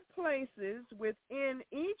God places within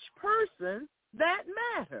each person that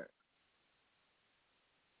matters.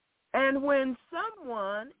 And when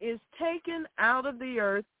someone is taken out of the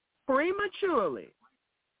earth prematurely,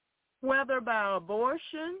 whether by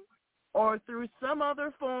abortion or through some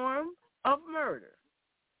other form of murder,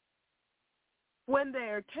 when they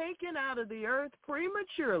are taken out of the earth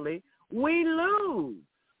prematurely, we lose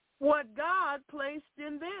what God placed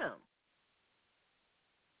in them.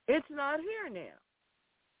 It's not here now.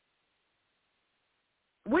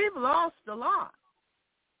 We've lost a lot.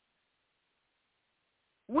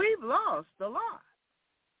 We've lost a lot.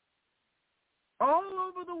 All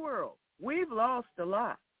over the world, we've lost a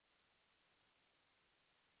lot.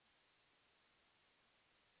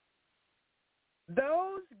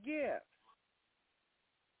 Those gifts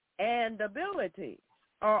and abilities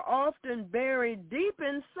are often buried deep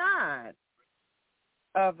inside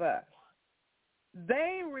of us.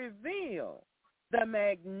 They reveal the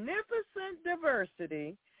magnificent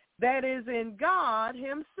diversity that is in God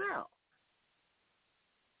himself.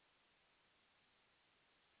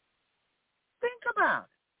 Think about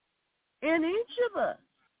it. In each of us,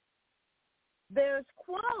 there's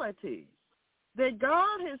qualities that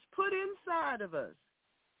God has put inside of us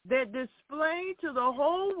that display to the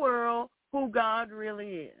whole world who God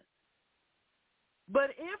really is.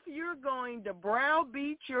 But if you're going to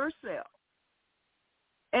browbeat yourself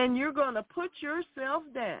and you're going to put yourself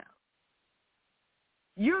down,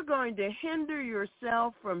 you're going to hinder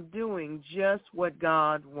yourself from doing just what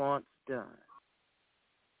God wants done.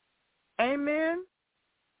 Amen?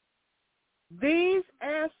 These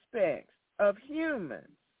aspects of humans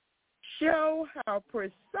show how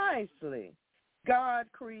precisely God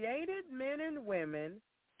created men and women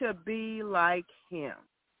to be like him.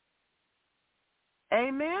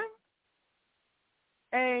 Amen?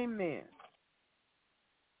 Amen.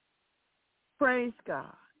 Praise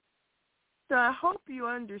God. So I hope you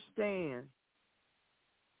understand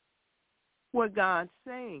what God's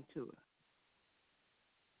saying to us.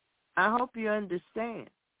 I hope you understand.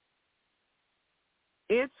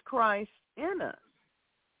 It's Christ in us.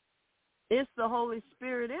 It's the Holy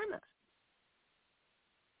Spirit in us.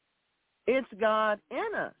 It's God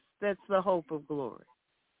in us that's the hope of glory.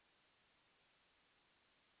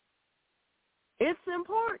 It's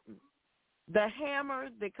important, the hammer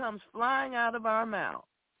that comes flying out of our mouth,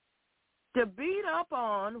 to beat up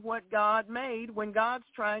on what God made when God's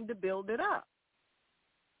trying to build it up.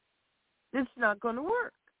 It's not going to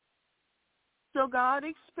work. So God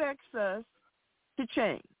expects us to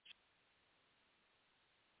change.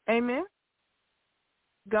 Amen?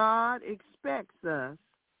 God expects us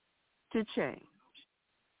to change.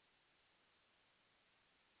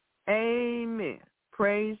 Amen.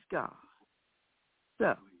 Praise God.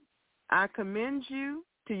 So, I commend you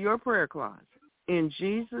to your prayer closet in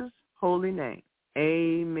Jesus' holy name.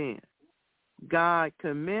 Amen. God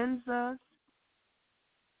commends us.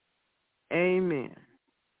 Amen.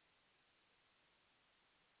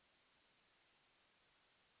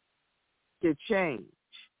 To change.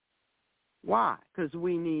 Why? Because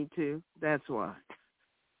we need to. That's why.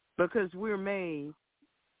 Because we're made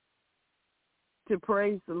to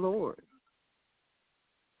praise the Lord.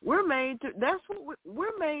 We're made to, that's what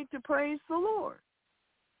we're made to praise the Lord.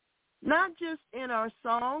 Not just in our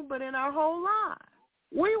song, but in our whole life.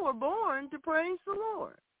 We were born to praise the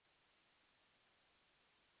Lord.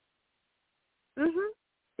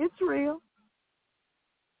 It's real.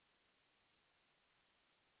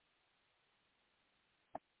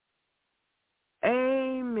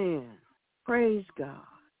 Amen. Praise God.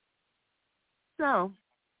 So,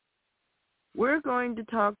 we're going to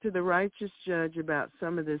talk to the righteous judge about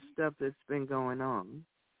some of this stuff that's been going on.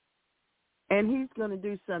 And he's going to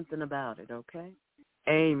do something about it, okay?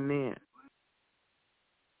 Amen.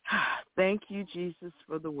 Thank you, Jesus,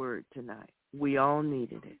 for the word tonight. We all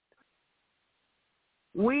needed it.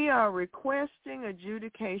 We are requesting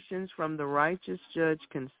adjudications from the righteous judge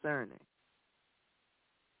concerning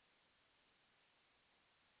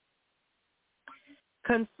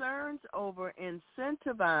concerns over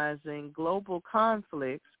incentivizing global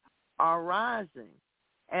conflicts are rising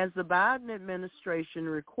as the Biden administration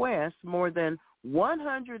requests more than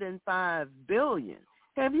 $105 billion.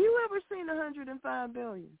 Have you ever seen $105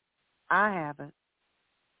 billion? I haven't.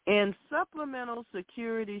 In supplemental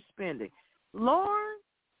security spending. Lord,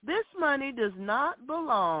 this money does not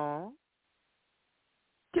belong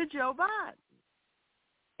to Joe Biden.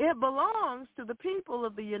 It belongs to the people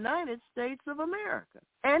of the United States of America.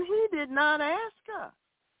 And he did not ask us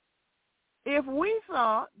if we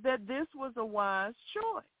thought that this was a wise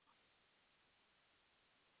choice.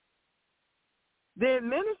 The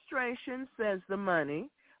administration says the money,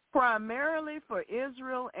 primarily for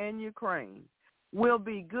Israel and Ukraine, will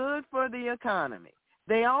be good for the economy.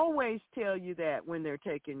 They always tell you that when they're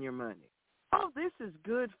taking your money. Oh, this is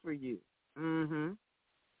good for you.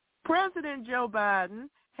 President Joe Biden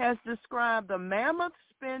has described the mammoth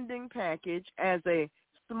spending package as a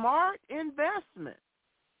smart investment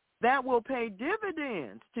that will pay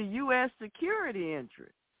dividends to U.S. security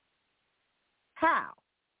interests. How?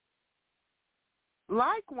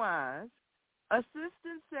 Likewise,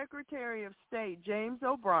 Assistant Secretary of State James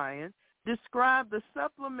O'Brien described the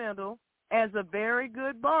supplemental as a very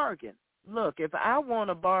good bargain. Look, if I want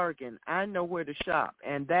a bargain, I know where to shop,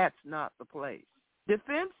 and that's not the place.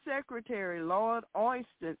 Defense Secretary Lloyd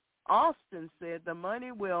Austin said the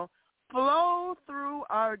money will flow through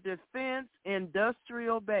our defense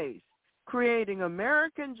industrial base, creating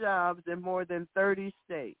American jobs in more than 30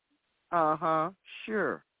 states.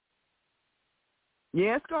 Sure.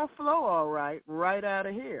 Yeah, it's going to flow all right out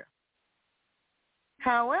of here.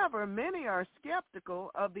 However, many are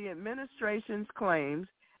skeptical of the administration's claims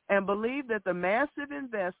and believe that the massive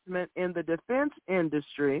investment in the defense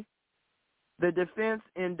industry, the defense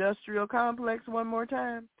industrial complex, one more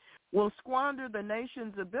time, will squander the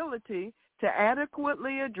nation's ability to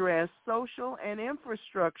adequately address social and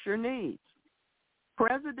infrastructure needs.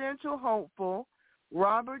 Presidential hopeful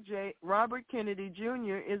Robert Kennedy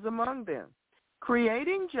Jr. is among them.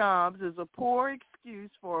 Creating jobs is a poor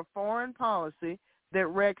excuse for a foreign policy that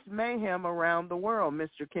wreaks mayhem around the world,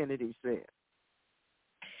 Mr. Kennedy said.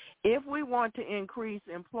 If we want to increase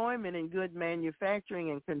employment in good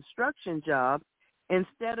manufacturing and construction jobs,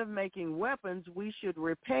 instead of making weapons, we should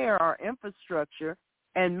repair our infrastructure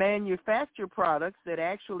and manufacture products that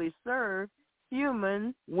actually serve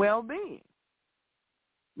human well-being.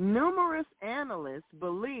 Numerous analysts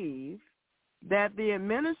believe that the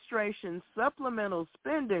administration's supplemental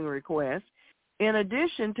spending request, in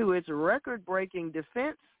addition to its record-breaking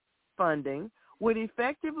defense funding, would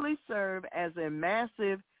effectively serve as a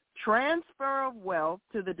massive transfer of wealth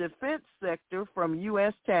to the defense sector from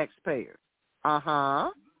U.S. taxpayers.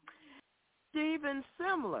 Stephen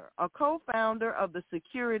Simler, a co-founder of the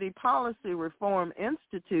Security Policy Reform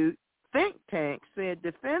Institute think tank, said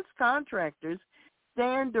defense contractors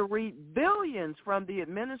stand to reap billions from the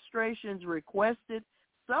administration's requested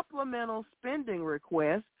supplemental spending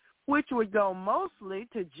request, which would go mostly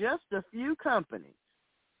to just a few companies.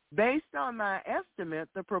 Based on my estimate,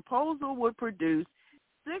 the proposal would produce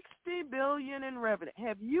 $60 billion in revenue.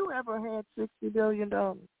 Have you ever had $60 billion?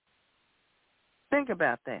 Think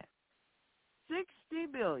about that.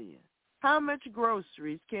 $60 billion. How much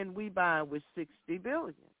groceries can we buy with $60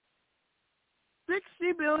 billion?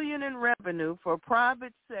 $60 billion in revenue for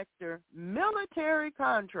private sector military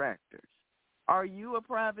contractors. Are you a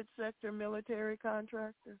private sector military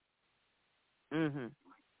contractor?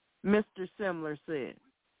 Mr. Simler said,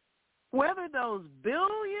 whether those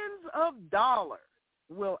billions of dollars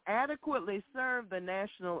will adequately serve the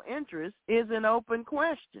national interest is an open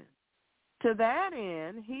question. To that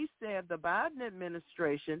end, he said the Biden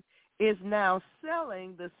administration is now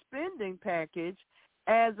selling the spending package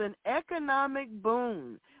as an economic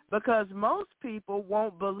boon because most people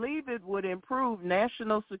won't believe it would improve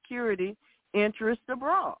national security interests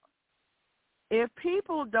abroad. If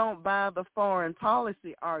people don't buy the foreign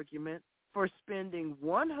policy argument for spending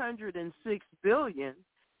 $106 billion,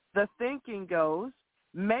 the thinking goes,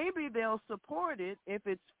 Maybe they'll support it if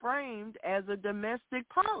it's framed as a domestic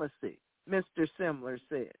policy, Mr. Simler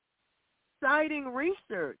said. Citing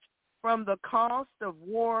research from the Cost of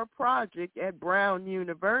War project at Brown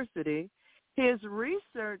University, his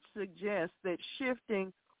research suggests that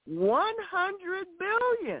shifting $100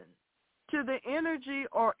 billion to the energy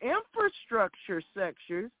or infrastructure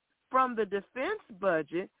sectors from the defense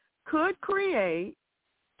budget could create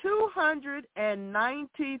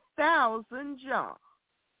 290,000 jobs.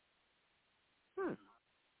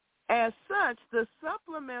 As such, the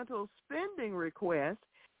supplemental spending request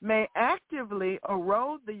may actively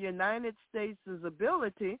erode the United States'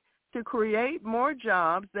 ability to create more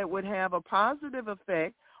jobs that would have a positive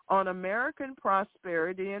effect on American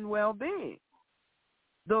prosperity and well-being.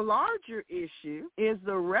 The larger issue is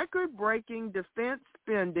the record-breaking defense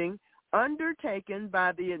spending undertaken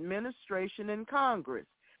by the administration and Congress,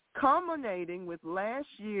 culminating with last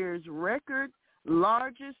year's record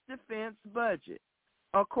largest defense budget,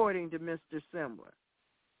 according to Mr. Simler.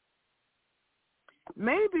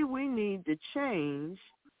 Maybe we need to change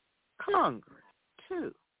Congress,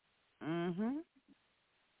 too.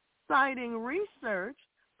 Citing research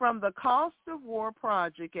from the Cost of War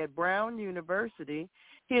project at Brown University,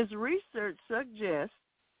 his research suggests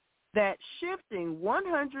that shifting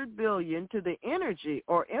 $100 billion to the energy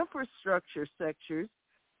or infrastructure sectors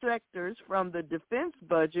from the defense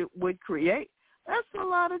budget would create, that's a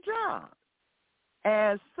lot of jobs.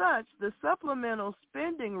 As such, the supplemental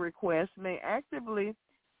spending request may actively,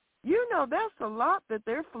 that's a lot that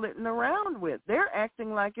they're flitting around with. They're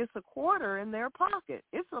acting like it's a quarter in their pocket.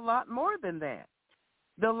 It's a lot more than that.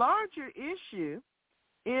 The larger issue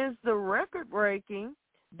is the record-breaking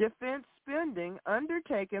defense spending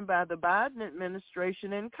undertaken by the Biden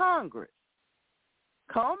administration and Congress,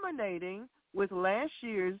 culminating with last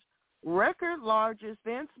year's record largest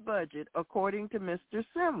defense budget, according to Mr.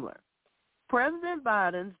 Simler. President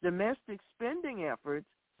Biden's domestic spending efforts,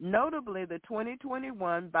 notably the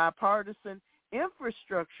 2021 bipartisan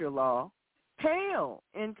infrastructure law, pale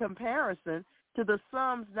in comparison to the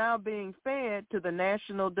sums now being fed to the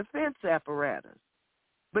national defense apparatus.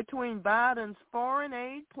 Between Biden's foreign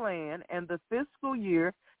aid plan and the fiscal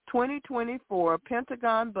year 2024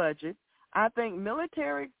 Pentagon budget, I think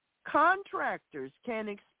military contractors can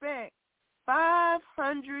expect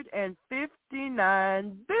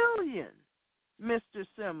 $559 billion, Mr.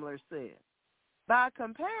 Simler said. By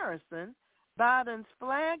comparison, Biden's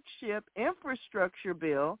flagship infrastructure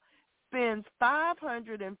bill spends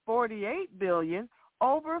 $548 billion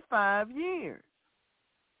over 5 years.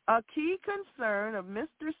 A key concern of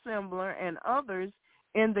Mr. Simler and others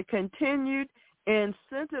in the continued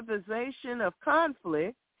incentivization of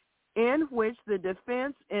conflict, in which the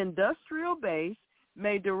defense industrial base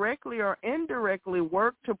may directly or indirectly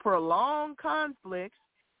work to prolong conflicts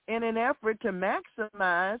in an effort to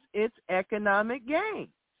maximize its economic gain.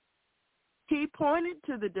 He pointed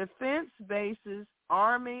to the defense base's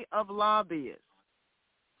army of lobbyists,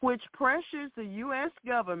 which pressures the U.S.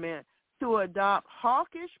 government to adopt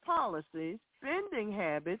hawkish policies, spending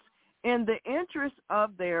habits in the interest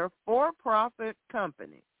of their for-profit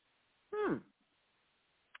companies.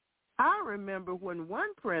 I remember when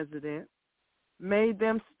one president made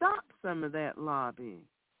them stop some of that lobbying.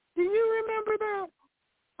 Do you remember that?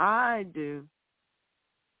 I do.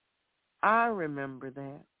 I remember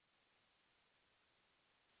that.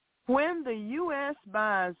 When the U.S.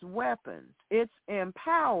 buys weapons, it's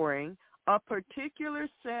empowering a particular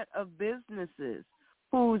set of businesses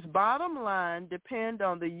whose bottom line depend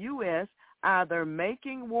on the U.S. either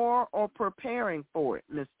making war or preparing for it,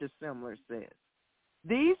 Mr. Simler says.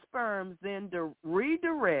 These firms then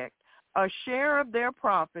redirect a share of their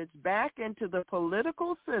profits back into the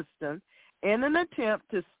political system in an attempt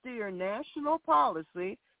to steer national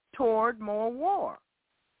policy toward more war.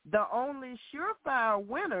 The only surefire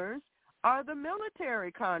winners are the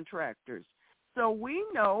military contractors, so we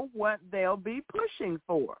know what they'll be pushing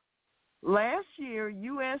for. Last year,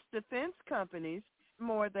 U.S. defense companies spent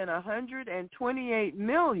more than $128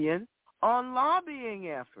 million on lobbying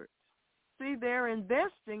efforts. See, they're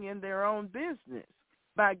investing in their own business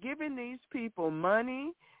by giving these people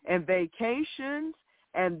money and vacations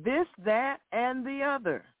and this, that, and the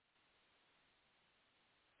other.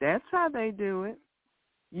 That's how they do it.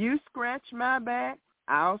 You scratch my back,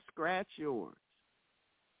 I'll scratch yours.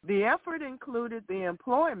 The effort included the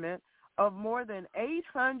employment of more than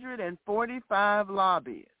 845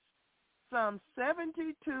 lobbyists, some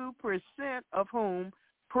 72% of whom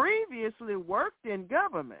previously worked in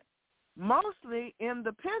government, mostly in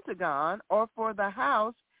the Pentagon or for the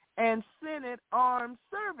House and Senate Armed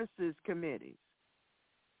Services Committees.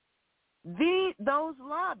 Those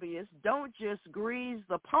lobbyists don't just grease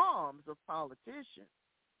the palms of politicians.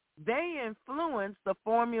 They influence the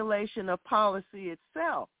formulation of policy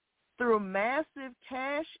itself through massive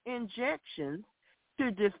cash injections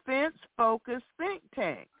to defense-focused think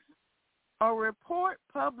tanks. A report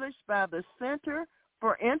published by the Center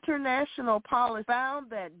for International Policy found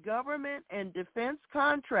that government and defense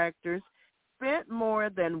contractors spent more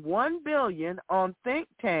than $1 billion on think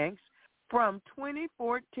tanks from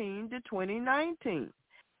 2014 to 2019.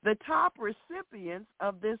 The top recipients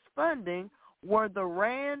of this funding were the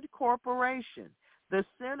Rand Corporation, the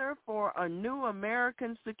Center for a New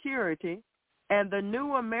American Security, and the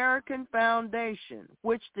New American Foundation,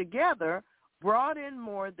 which together brought in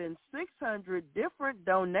more than 600 different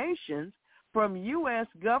donations from U.S.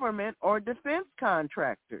 government or defense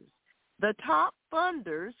contractors. The top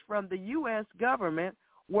funders from the U.S. government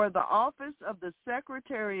were the Office of the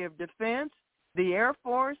Secretary of Defense, the Air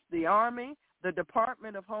Force, the Army, the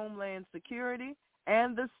Department of Homeland Security,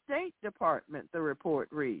 and the State Department, the report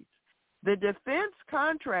reads. The defense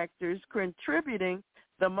contractors contributing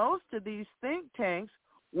the most to these think tanks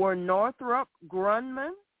were Northrop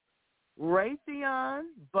Grumman, Raytheon,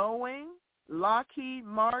 Boeing, Lockheed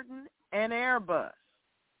Martin, and Airbus.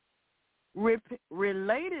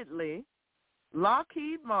 Relatedly,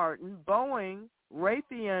 Lockheed Martin, Boeing,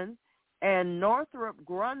 Raytheon, and Northrop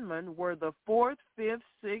Grumman were the 4th, 5th,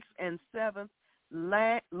 6th, and 7th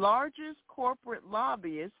largest corporate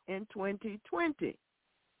lobbyists in 2020.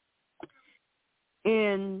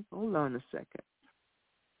 Hold on a second.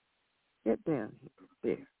 Get down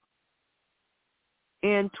here.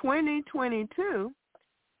 There. In 2022,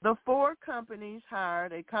 the four companies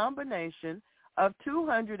hired a combination of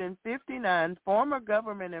 259 former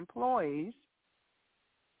government employees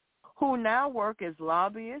who now work as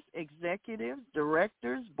lobbyists, executives,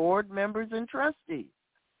 directors, board members, and trustees.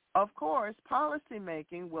 Of course,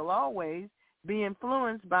 policymaking will always be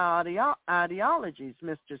influenced by ideologies,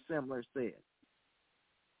 Mr. Simler said.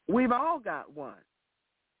 We've all got one.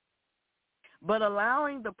 But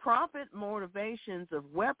allowing the profit motivations of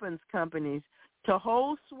weapons companies to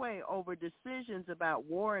hold sway over decisions about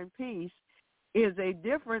war and peace is a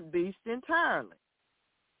different beast entirely.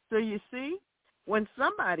 So you see, when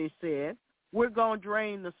somebody said, we're going to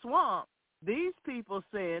drain the swamp, these people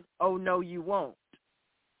said, oh, no, you won't.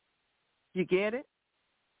 You get it?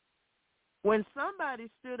 When somebody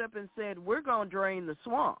stood up and said, we're going to drain the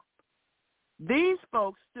swamp, these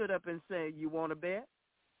folks stood up and said, you want to bet?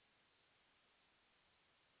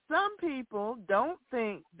 Some people don't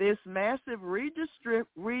think this massive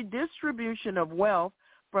redistribution of wealth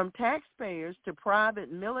from taxpayers to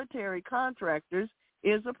private military contractors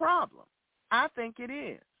is a problem. I think it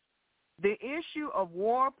is. The issue of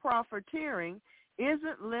war profiteering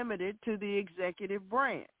isn't limited to the executive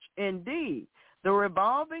branch. Indeed, the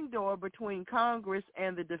revolving door between Congress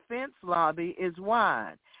and the defense lobby is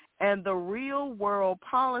wide, and the real-world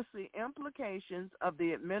policy implications of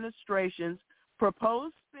the administration's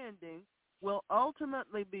proposed spending will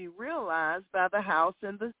ultimately be realized by the House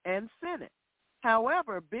and Senate.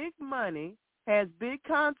 However, big money has big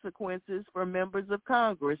consequences for members of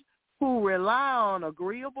Congress who rely on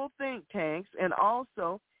agreeable think tanks and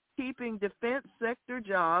also keeping defense sector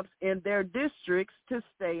jobs in their districts to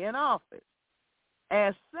stay in office.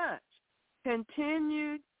 As such,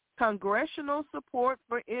 continued congressional support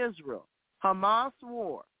for Israel, Hamas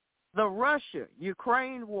war, the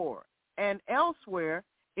Russia-Ukraine war, and elsewhere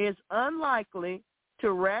is unlikely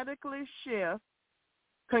to radically shift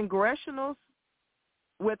congressional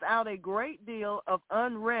without a great deal of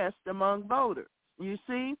unrest among voters. You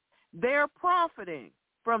see, they're profiting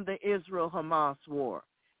from the Israel-Hamas war.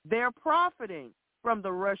 They're profiting from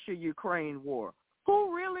the Russia-Ukraine war.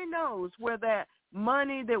 Who really knows where that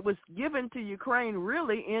money that was given to Ukraine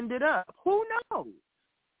really ended up? Who knows?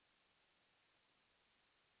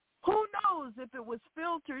 Who knows if it was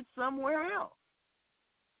filtered somewhere else?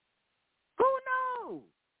 Who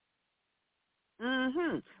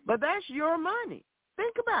knows? But that's your money.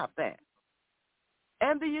 Think about that.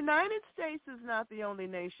 And the United States is not the only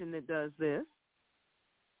nation that does this.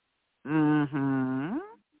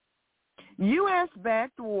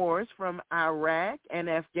 U.S.-backed wars from Iraq and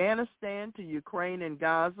Afghanistan to Ukraine and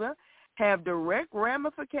Gaza have direct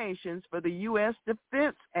ramifications for the U.S.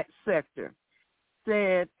 defense sector,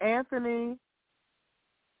 said Anthony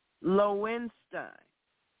Lowenstein.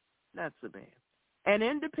 That's a man. An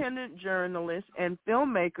independent journalist and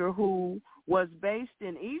filmmaker who was based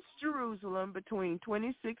in East Jerusalem between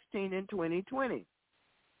 2016 and 2020.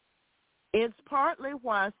 It's partly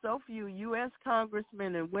why so few U.S.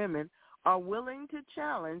 congressmen and women are willing to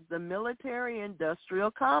challenge the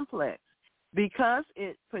military-industrial complex. because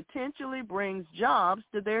it potentially brings jobs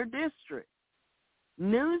to their district.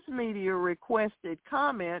 News media requested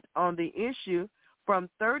comment on the issue from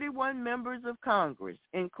 31 members of Congress,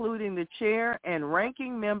 including the chair and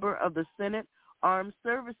ranking member of the Senate Armed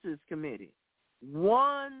Services Committee.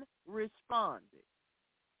 One responded.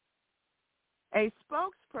 A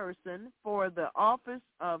spokesperson for the office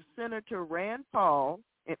of Senator Rand Paul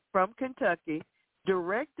from Kentucky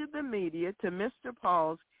directed the media to Mr.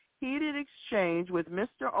 Paul's heated exchange with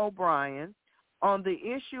Mr. O'Brien on the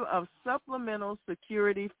issue of supplemental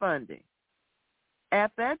security funding.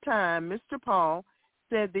 At that time, Mr. Paul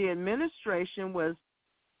said the administration was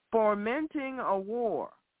fomenting a war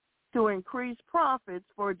to increase profits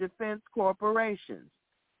for defense corporations.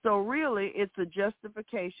 So really, it's a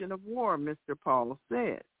justification of war, Mr. Paul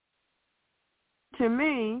said. To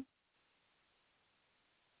me,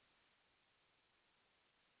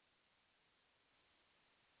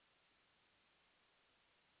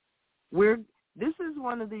 this is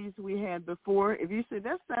one of these we had before. If you say,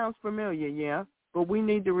 that sounds familiar, yeah, but we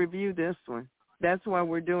need to review this one. That's why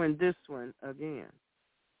we're doing this one again.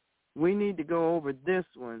 We need to go over this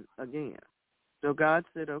one again. So God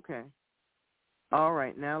said, okay. All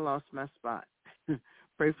right, now I lost my spot.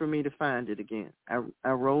 Pray for me to find it again.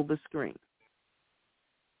 I rolled the screen.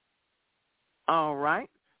 All right.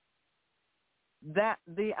 That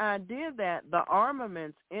the idea that the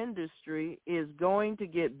armaments industry is going to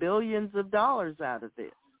get billions of dollars out of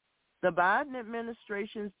this. The Biden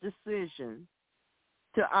administration's decision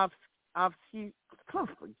to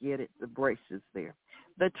forget it, the braces there.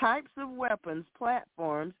 The types of weapons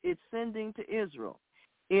platforms it's sending to Israel.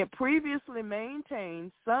 It previously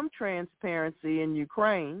maintained some transparency in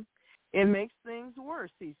Ukraine. It makes things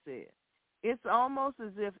worse, he said. It's almost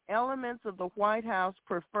as if elements of the White House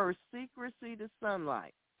prefer secrecy to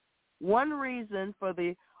sunlight. One reason for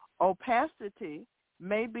the opacity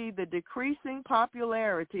may be the decreasing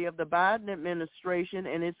popularity of the Biden administration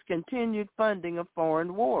and its continued funding of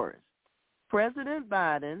foreign wars. President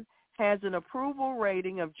Biden has an approval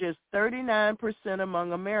rating of just 39%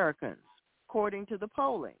 among Americans, according to the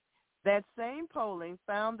polling. That same polling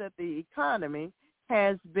found that the economy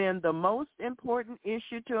has been the most important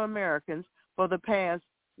issue to Americans for the past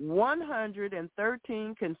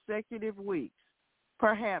 113 consecutive weeks,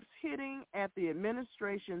 perhaps hitting at the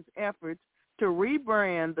administration's efforts to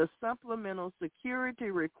rebrand the supplemental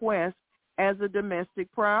security request as a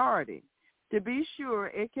domestic priority. To be sure,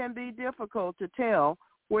 it can be difficult to tell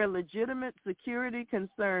where legitimate security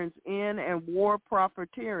concerns end and war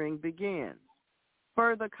profiteering begins.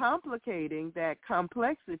 Further complicating that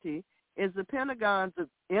complexity is the Pentagon's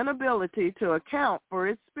inability to account for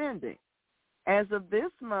its spending. As of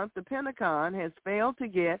this month, the Pentagon has failed to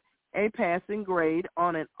get a passing grade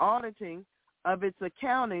on an auditing of its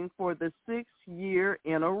accounting for the 6th year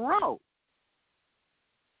in a row.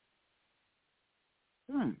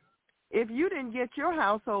 If you didn't get your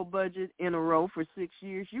household budget in a row for 6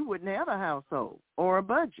 years, you wouldn't have a household or a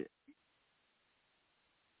budget.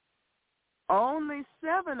 Only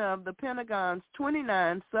 7 of the Pentagon's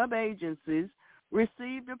 29 sub-agencies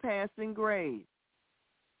received a passing grade,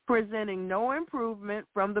 presenting no improvement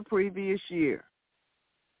from the previous year.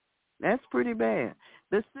 That's pretty bad.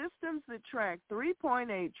 The systems that track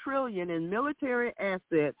 $3.8 trillion in military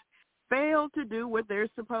assets failed to do what they're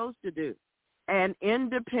supposed to do. An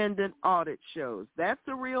independent audit shows that's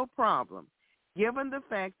a real problem, given the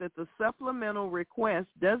fact that the supplemental request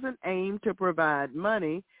doesn't aim to provide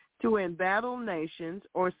money to embattled nations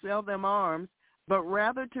or sell them arms, but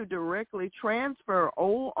rather to directly transfer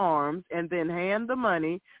old arms and then hand the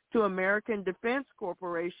money to American defense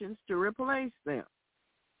corporations to replace them.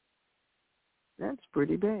 That's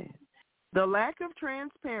pretty bad. The lack of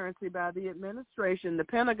transparency by the administration, the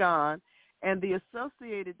Pentagon, and the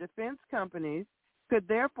associated defense companies could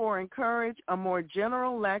therefore encourage a more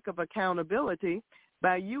general lack of accountability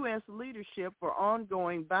by U.S. leadership for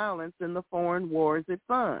ongoing violence in the foreign wars it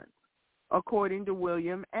funds, according to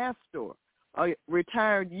William Astor, a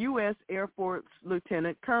retired U.S. Air Force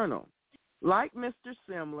lieutenant colonel. Like Mr.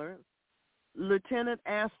 Simler, Lieutenant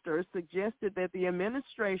Astor suggested that the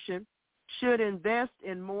administration should invest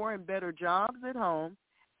in more and better jobs at home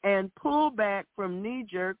and pull back from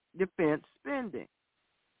knee-jerk defense spending,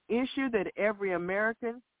 issue that every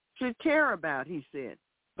American should care about, he said,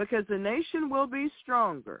 because the nation will be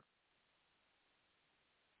stronger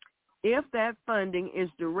if that funding is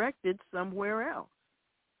directed somewhere else.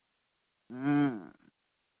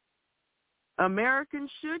 Americans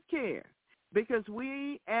should care because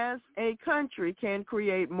we as a country can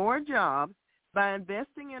create more jobs by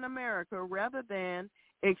investing in America rather than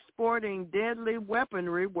exporting deadly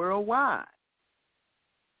weaponry worldwide.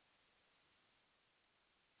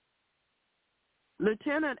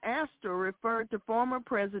 Lieutenant Astor referred to former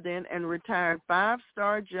President and retired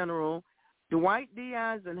five-star General Dwight D.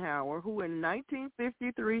 Eisenhower, who in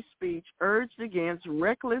 1953 speech urged against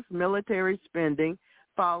reckless military spending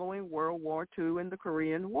following World War II and the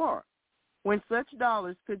Korean War, when such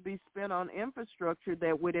dollars could be spent on infrastructure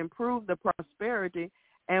that would improve the prosperity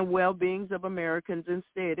and well-being of Americans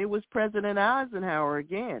instead. It was President Eisenhower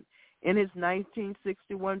again in his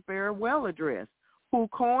 1961 farewell address who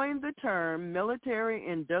coined the term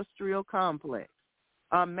military-industrial complex.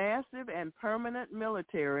 A massive and permanent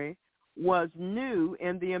military was new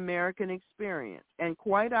in the American experience and,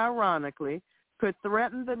 quite ironically, could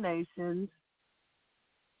threaten the nation's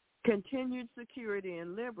continued security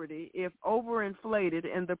and liberty if overinflated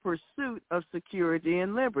in the pursuit of security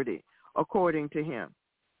and liberty, according to him.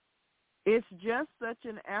 It's just such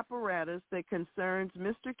an apparatus that concerns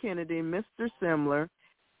Mr. Kennedy, Mr. Semler,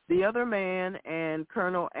 the other man, and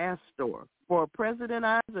Colonel Astor. For President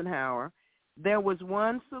Eisenhower, there was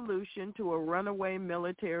one solution to a runaway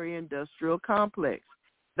military-industrial complex: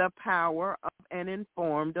 the power of an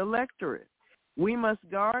informed electorate. We must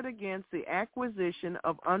guard against the acquisition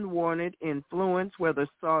of unwarranted influence, whether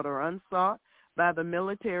sought or unsought, by the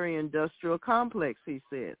military-industrial complex, he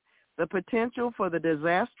said. The potential for the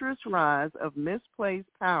disastrous rise of misplaced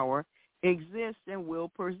power exists and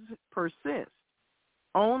will persist.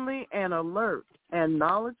 Only an alert and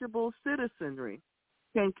knowledgeable citizenry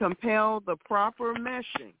can compel the proper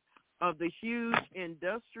meshing of the huge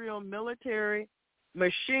industrial military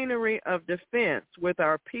machinery of defense with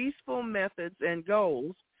our peaceful methods and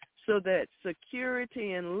goals so that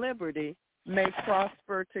security and liberty may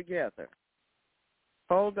prosper together.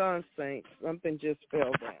 Hold on, Saints. Something just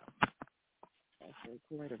fell down. Actually,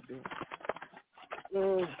 quite a bit.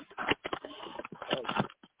 Okay.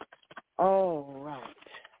 All right.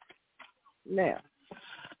 Now,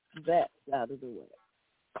 that's out of the way.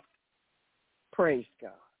 Praise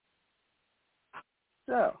God.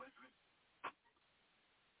 So,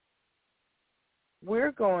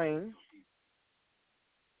 we're going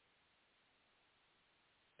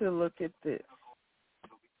to look at this.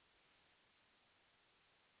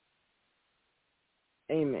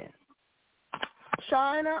 Amen.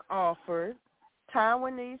 China offered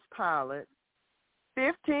Taiwanese pilot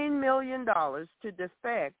 $15 million to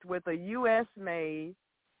defect with a U.S.-made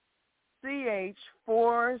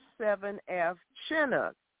CH-47F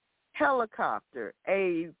Chinook helicopter.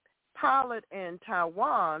 A pilot in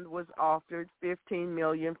Taiwan was offered $15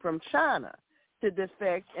 million from China to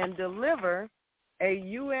defect and deliver a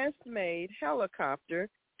U.S.-made helicopter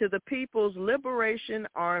to the People's Liberation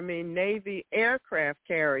Army Navy aircraft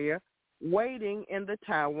carrier waiting in the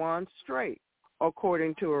Taiwan Strait,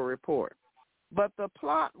 according to a report. But the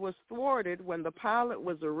plot was thwarted when the pilot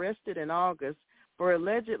was arrested in August for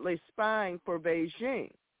allegedly spying for Beijing.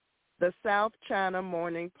 The South China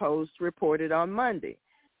Morning Post reported on Monday.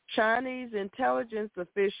 Chinese intelligence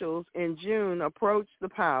officials in June approached the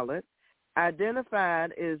pilot,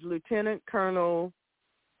 identified as Lieutenant Colonel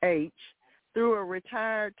H, through a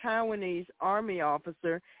retired Taiwanese Army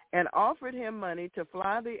officer and offered him money to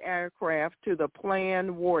fly the aircraft to the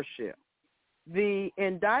planned warship. The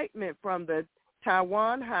indictment from the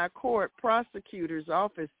Taiwan High Court prosecutor's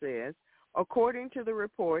office says, according to the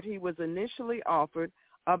report, he was initially offered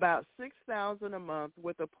about $6,000 a month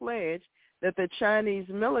with a pledge that the Chinese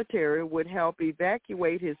military would help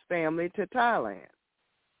evacuate his family to Thailand.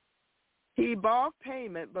 He balked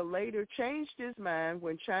payment but later changed his mind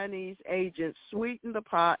when Chinese agents sweetened the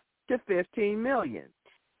pot to $15 million,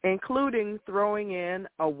 including throwing in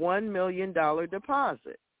a $1 million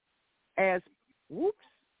deposit. As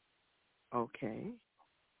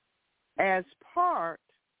part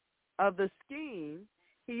of the scheme,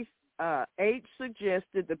 H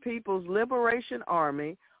suggested the People's Liberation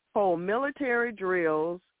Army hold military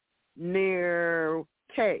drills near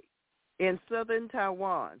K in southern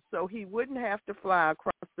Taiwan, so he wouldn't have to fly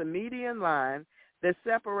across the median line that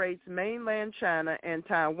separates mainland China and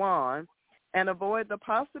Taiwan and avoid the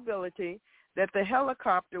possibility that the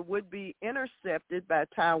helicopter would be intercepted by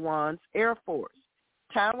Taiwan's Air Force.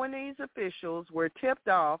 Taiwanese officials were tipped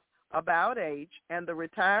off about H and the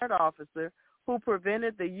retired officer who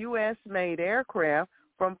prevented the U.S.-made aircraft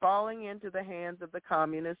from falling into the hands of the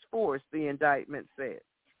Communist force, the indictment said.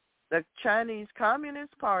 The Chinese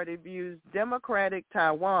Communist Party views democratic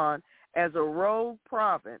Taiwan as a rogue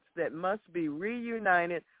province that must be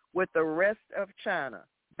reunited with the rest of China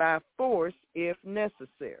by force if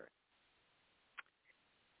necessary.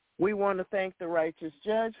 We want to thank the righteous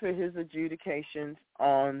judge for his adjudications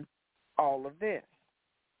on all of this.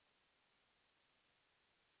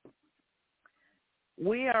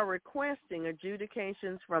 We are requesting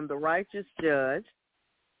adjudications from the righteous judge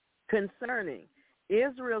concerning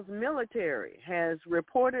Israel's military has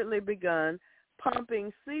reportedly begun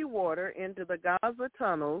pumping seawater into the Gaza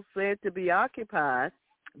tunnels said to be occupied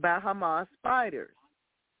by Hamas fighters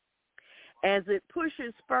as it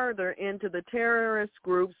pushes further into the terrorist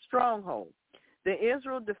group's stronghold. The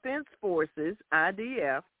Israel Defense Forces,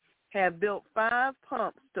 IDF, have built 5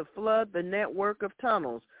 pumps to flood the network of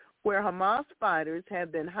tunnels where Hamas fighters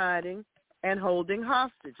have been hiding and holding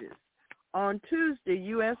hostages. On Tuesday,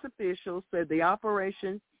 U.S. officials said the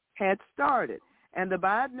operation had started, and the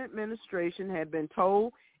Biden administration had been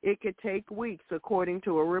told it could take weeks, according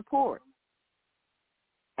to a report.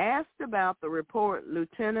 Asked about the report,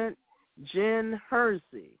 Lieutenant Jen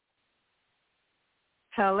Hersey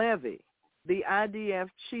Halevi, the IDF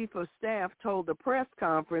chief of staff, told the press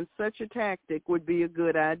conference such a tactic would be a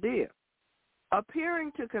good idea.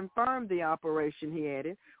 Appearing to confirm the operation, he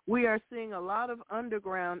added, we are seeing a lot of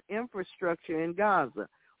underground infrastructure in Gaza.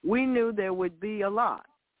 We knew there would be a lot.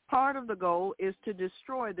 Part of the goal is to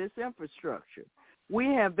destroy this infrastructure. We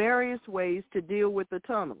have various ways to deal with the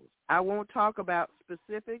tunnels. I won't talk about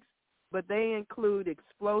specifics, but they include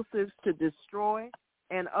explosives to destroy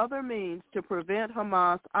and other means to prevent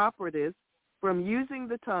Hamas operatives from using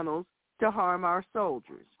the tunnels to harm our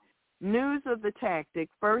soldiers. News of the tactic,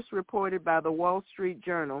 first reported by the Wall Street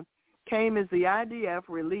Journal, came as the IDF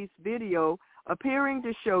released video appearing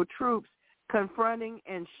to show troops confronting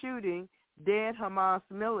and shooting dead Hamas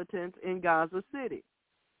militants in Gaza City.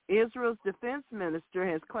 Israel's defense minister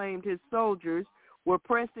has claimed his soldiers were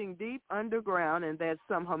pressing deep underground and that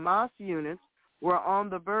some Hamas units were on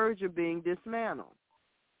the verge of being dismantled.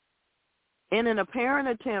 In an apparent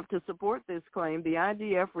attempt to support this claim, the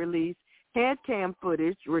IDF released head cam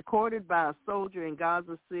footage recorded by a soldier in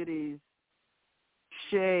Gaza City's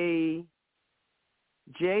Shey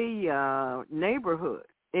neighborhood.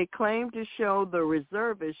 It claimed to show the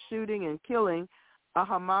reservist shooting and killing a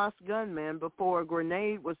Hamas gunman before a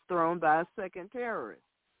grenade was thrown by a second terrorist.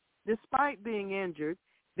 Despite being injured,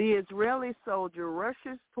 the Israeli soldier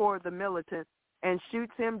rushes toward the militant and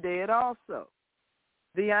shoots him dead also.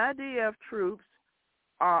 The IDF troops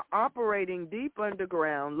are operating deep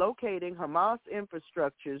underground, locating Hamas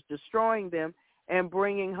infrastructures, destroying them, and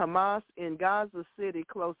bringing Hamas in Gaza City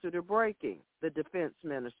closer to breaking, the defense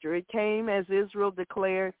minister. It came as Israel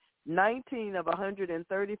declared 19 of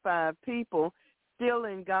 135 people still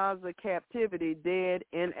in Gaza captivity dead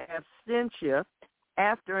in absentia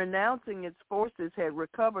after announcing its forces had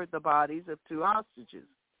recovered the bodies of 2 hostages.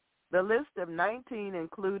 The list of 19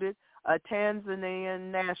 included a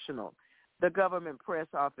Tanzanian national. The government press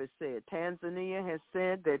office said Tanzania has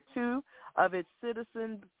said that 2 of its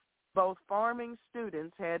citizens, both farming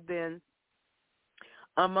students, had been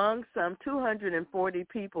among some 240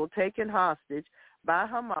 people taken hostage by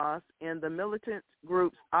Hamas in the militant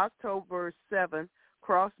group's October 7th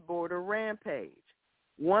cross-border rampage.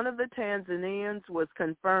 One of the Tanzanians was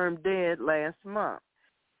confirmed dead last month.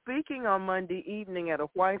 Speaking on Monday evening at a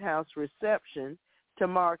White House reception to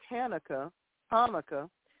mark Hanukkah,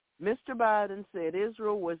 Mr. Biden said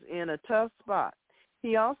Israel was in a tough spot.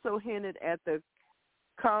 He also hinted at the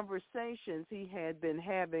conversations he had been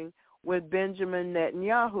having with Benjamin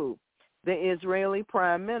Netanyahu, the Israeli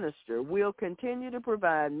prime minister. We'll continue to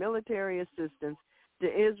provide military assistance to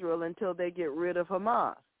Israel until they get rid of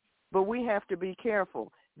Hamas. But we have to be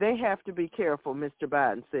careful. They have to be careful, Mr.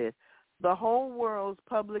 Biden said. The whole world's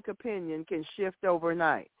public opinion can shift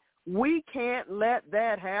overnight. We can't let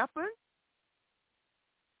that happen.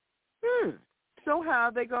 So how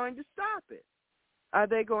are they going to stop it? Are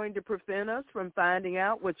they going to prevent us from finding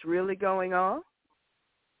out what's really going on?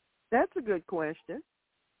 That's a good question.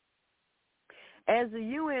 As the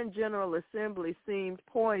UN General Assembly seemed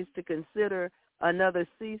poised to consider another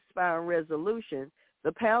ceasefire resolution,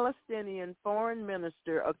 the Palestinian foreign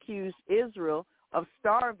minister accused Israel of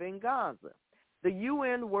starving Gaza. The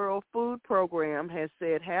UN World Food Program has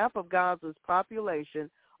said half of Gaza's population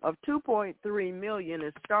of 2.3 million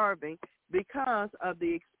is starving because of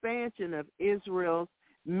the expansion of Israel's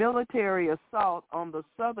military assault on the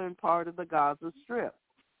southern part of the Gaza Strip.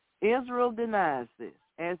 Israel denies this.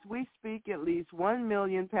 As we speak, at least 1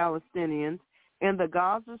 million Palestinians in the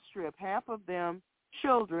Gaza Strip, half of them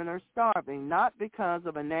children, are starving, not because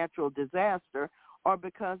of a natural disaster or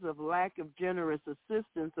because of lack of generous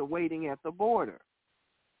assistance awaiting at the border.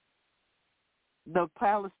 The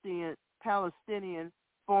Palestinian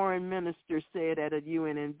foreign minister said at a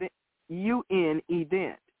UN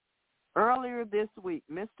event. Earlier this week,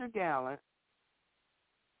 Mr. Gallant,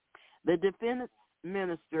 the defense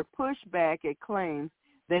minister, pushed back at claims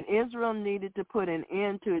that Israel needed to put an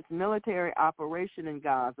end to its military operation in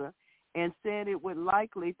Gaza and said it would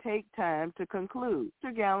likely take time to conclude.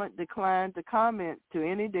 Mr. Gallant declined to comment to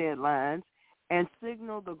any deadlines and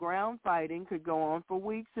signaled the ground fighting could go on for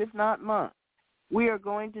weeks, if not months. We are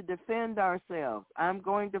going to defend ourselves. I'm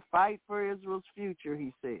going to fight for Israel's future,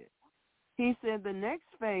 he said. He said the next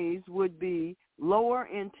phase would be lower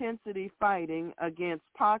intensity fighting against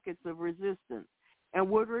pockets of resistance and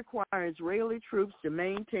would require Israeli troops to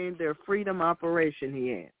maintain their freedom operation,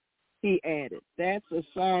 he added. That's a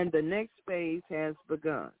sign the next phase has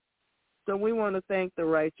begun. So we want to thank the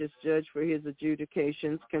righteous judge for his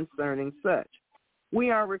adjudications concerning such. We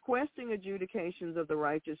are requesting adjudications of the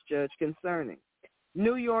righteous judge concerning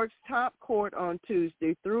New York's top court on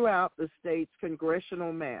Tuesday threw out the state's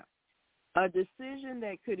congressional map, a decision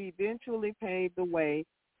that could eventually pave the way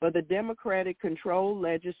for the Democratic-controlled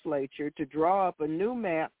legislature to draw up a new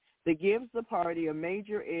map that gives the party a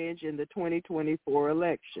major edge in the 2024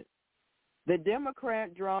 election. The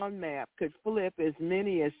Democrat-drawn map could flip as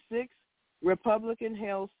many as 6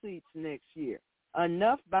 Republican-held seats next year,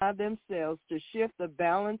 enough by themselves to shift the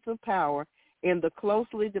balance of power in the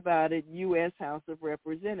closely divided U.S. House of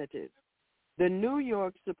Representatives. The New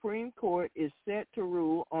York Supreme Court is set to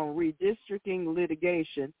rule on redistricting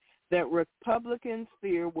litigation that Republicans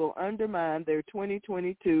fear will undermine their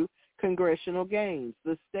 2022 congressional gains.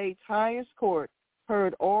 The state's highest court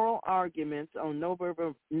heard oral arguments on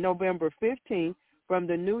November 15 from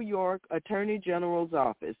the New York Attorney General's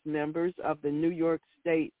office, members of the New York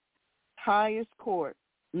State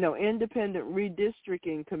Independent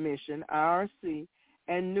Redistricting Commission, IRC,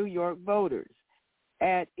 and New York voters.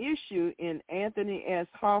 At issue in Anthony S.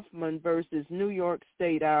 Hoffman versus New York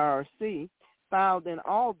State IRC, filed in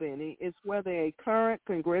Albany, is whether a current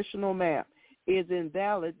congressional map is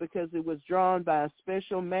invalid because it was drawn by a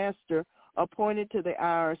special master appointed to the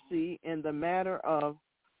IRC in the matter of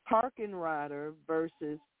Harkenrider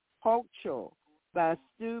versus Hochul by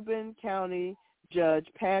Steuben County Judge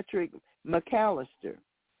Patrick McAllister,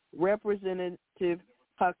 Representative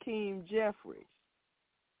Hakeem Jeffries,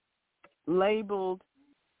 labeled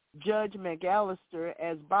Judge McAllister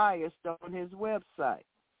as biased on his website.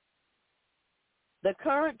 The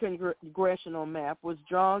current congressional map was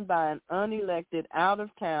drawn by an unelected,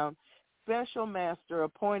 out-of-town special master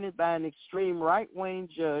appointed by an extreme right-wing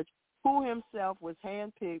judge who himself was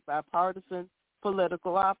handpicked by partisan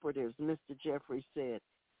political operatives, Mr. Jeffries said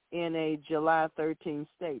in a July 13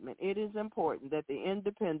 statement. It is important that the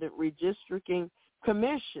Independent Redistricting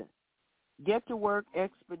Commission get to work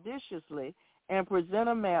expeditiously and present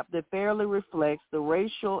a map that fairly reflects the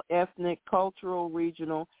racial, ethnic, cultural,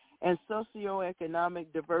 regional, and socioeconomic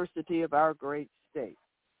diversity of our great state.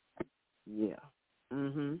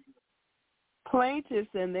 Plaintiffs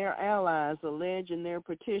and their allies allege in their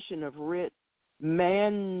petition of writ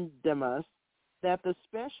mandamus that the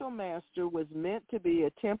special master was meant to be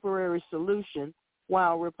a temporary solution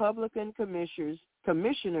while Republican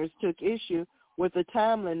commissioners took issue with the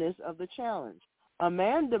timeliness of the challenge. A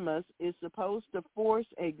mandamus is supposed to force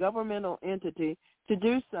a governmental entity to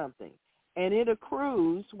do something, and it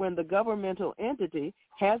accrues when the governmental entity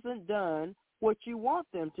hasn't done what you want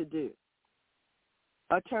them to do.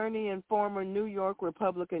 Attorney and former New York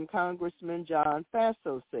Republican Congressman John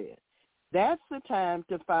Faso said, that's the time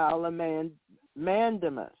to file a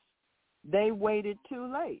mandamus. They waited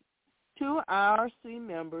too late. 2 IRC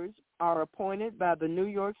members are appointed by the New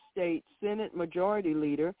York State Senate Majority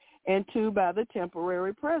Leader and 2 by the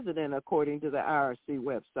temporary president, according to the IRC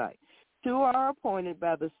website. 2 are appointed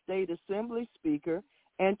by the State Assembly Speaker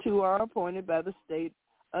and 2 are appointed by the State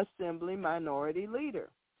Assembly Minority Leader.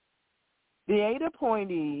 The 8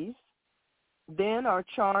 appointees then are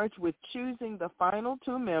charged with choosing the final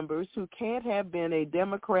 2 members who can't have been a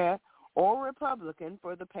Democrat or Republican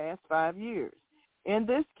for the past 5 years. In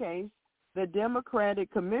this case, the Democratic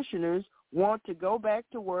commissioners want to go back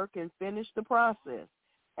to work and finish the process,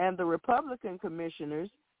 and the Republican commissioners,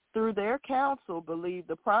 through their counsel, believe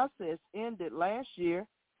the process ended last year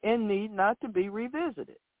and need not to be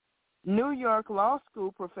revisited. New York Law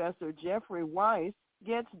School professor Jeffrey Weiss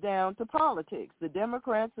gets down to politics. The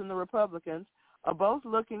Democrats and the Republicans are both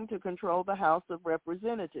looking to control the House of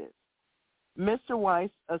Representatives. Mr. Weiss,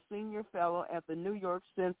 a senior fellow at the New York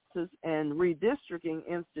Census and Redistricting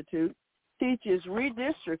Institute, teaches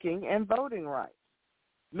redistricting and voting rights.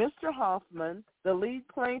 Mr. Hoffman, the lead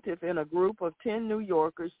plaintiff in a group of 10 New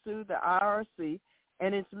Yorkers, sued the IRC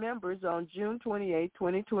and its members on June 28,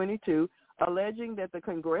 2022, alleging that the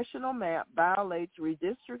congressional map violates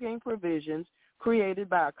redistricting provisions created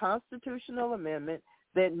by a constitutional amendment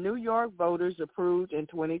that New York voters approved in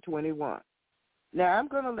 2021. Now, I'm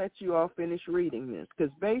going to let you all finish reading this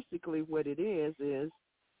because basically what it is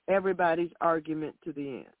everybody's argument to the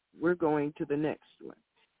end. We're going to the next one.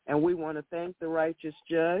 And we want to thank the righteous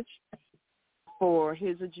judge for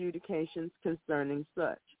his adjudications concerning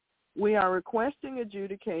such. We are requesting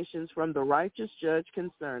adjudications from the righteous judge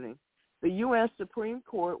concerning the U.S. Supreme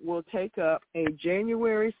Court will take up a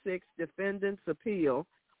January 6th defendant's appeal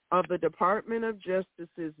of the Department of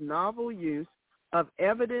Justice's novel use of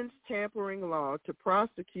evidence tampering law to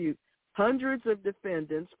prosecute hundreds of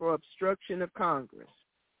defendants for obstruction of Congress.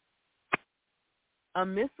 A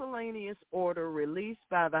miscellaneous order released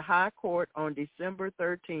by the High Court on December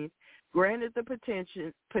 13th granted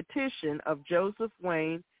the petition of Joseph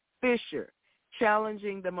Wayne Fisher,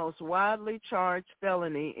 challenging the most widely charged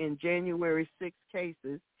felony in January 6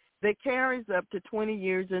 cases that carries up to 20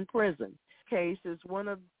 years in prison. This case is one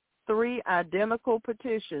of 3 identical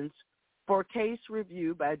petitions for case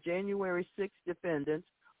review by January 6 defendants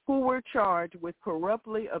who were charged with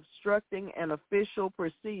corruptly obstructing an official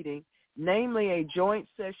proceeding, namely a joint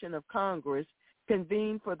session of Congress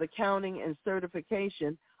convened for the counting and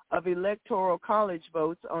certification of electoral college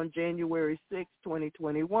votes on January 6,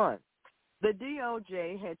 2021. The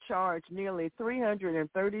DOJ had charged nearly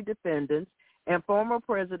 330 defendants and former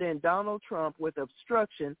President Donald Trump with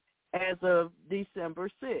obstruction as of December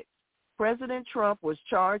 6. President Trump was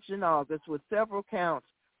charged in August with several counts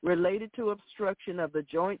related to obstruction of the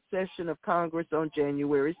joint session of Congress on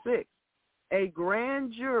January 6. A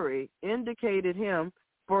grand jury indicated him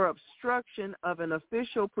for obstruction of an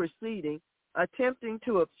official proceeding, attempting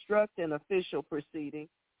to obstruct an official proceeding,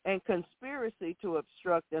 and conspiracy to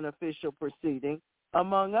obstruct an official proceeding,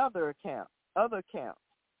 among other counts.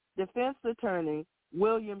 Defense attorney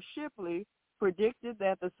William Shipley predicted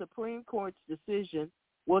that the Supreme Court's decision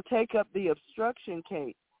will take up the obstruction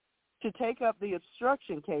case. To take up the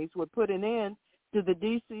obstruction case would put an end to the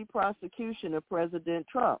D.C. prosecution of President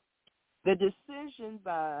Trump. The decision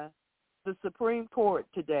by the Supreme Court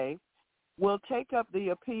today will take up the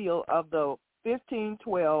appeal of the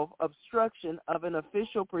 1512 obstruction of an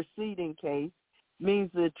official proceeding case,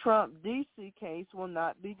 means the Trump D.C. case will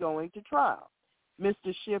not be going to trial.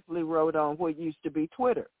 Mr. Shipley wrote on what used to be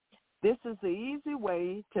Twitter. This is the easy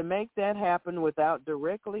way to make that happen without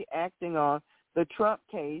directly acting on the Trump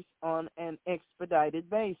case on an expedited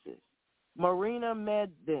basis. Marina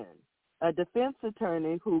Medvin, a defense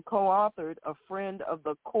attorney who co-authored a friend of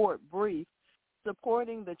the court brief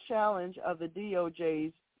supporting the challenge of the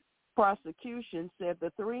DOJ's prosecution, said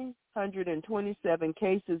the 327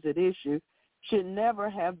 cases at issue should never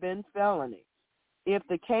have been felonies. If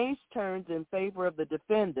the case turns in favor of the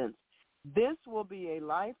defendants, this will be a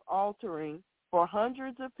life-altering for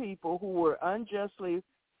hundreds of people who were unjustly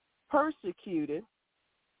persecuted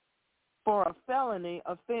for a felony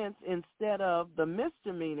offense instead of the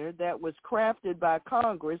misdemeanor that was crafted by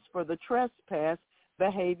Congress for the trespass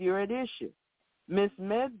behavior at issue. Ms.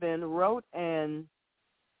 Medvin wrote on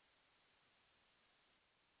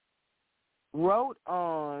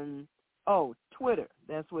Twitter,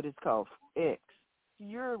 that's what it's called, X.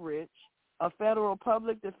 Urich, a federal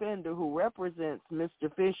public defender who represents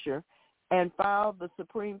Mr. Fisher, and filed the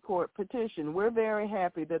Supreme Court petition. We're very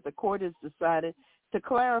happy that the court has decided to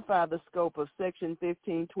clarify the scope of Section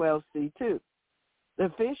 1512C2.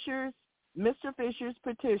 Mr. Fisher's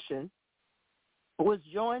petition was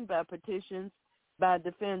joined by petitions by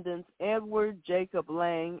defendants Edward Jacob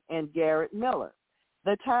Lang and Garrett Miller.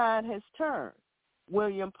 The tide has turned.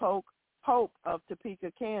 William Pope of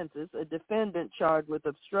Topeka, Kansas, a defendant charged with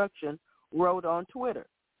obstruction, wrote on Twitter,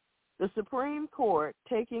 "The Supreme Court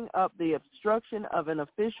taking up the obstruction of an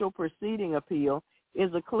official proceeding appeal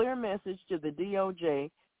is a clear message to the DOJ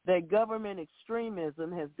that government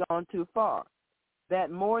extremism has gone too far, that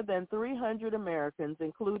more than 300 Americans,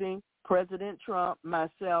 including President Trump,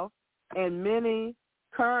 myself, and many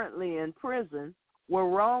currently in prison, were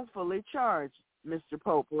wrongfully charged," Mr.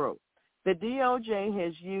 Pope wrote. The DOJ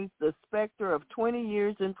has used the specter of 20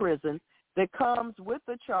 years in prison that comes with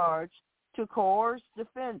the charge to coerce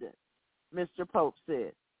defendants, Mr. Pope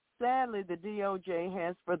said. Sadly, the DOJ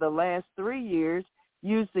has for the last 3 years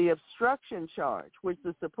used the obstruction charge, which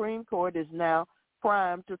the Supreme Court is now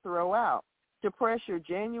primed to throw out, to pressure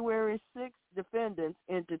January 6 defendants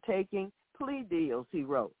into taking plea deals, he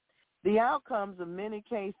wrote. The outcomes of many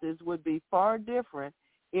cases would be far different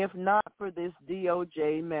if not for this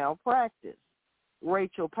DOJ malpractice.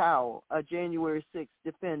 Rachel Powell, a January 6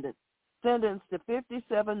 defendant, sentenced to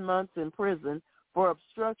 57 months in prison for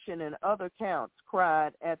obstruction and other counts,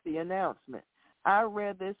 cried at the announcement. "I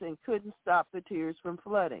read this and couldn't stop the tears from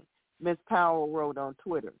flooding," Ms. Powell wrote on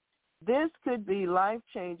Twitter. "This could be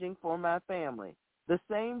life-changing for my family. The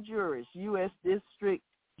same jurist, U.S. District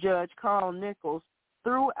Judge Carl Nichols,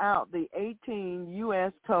 threw out the 18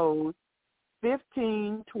 U.S. Code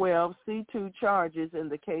 1512 C2 charges in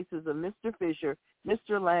the cases of Mr. Fisher,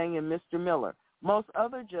 Mr. Lang, and Mr. Miller. Most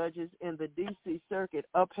other judges in the D.C. Circuit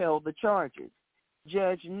upheld the charges.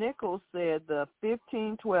 Judge Nichols said the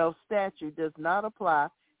 1512 statute does not apply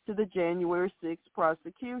to the January 6th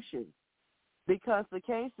prosecution because the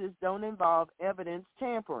cases don't involve evidence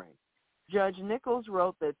tampering. Judge Nichols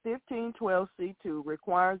wrote that 1512 C2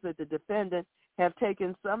 requires that the defendant have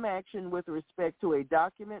taken some action with respect to a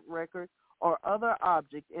document, record, or other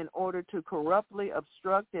object in order to corruptly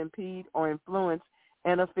obstruct, impede, or influence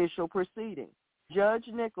an official proceeding. Judge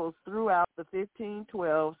Nichols threw out the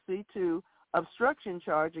 1512 C2 obstruction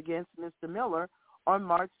charge against Mr. Miller on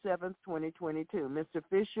March 7, 2022, Mr.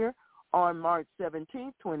 Fisher on March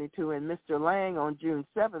 17, 2022, and Mr. Lang on June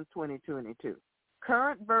 7, 2022.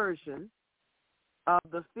 Current version of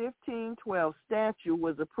the 1512 statute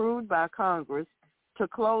was approved by Congress to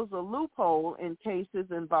close a loophole in cases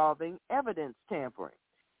involving evidence tampering.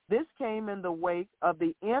 This came in the wake of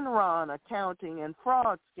the Enron accounting and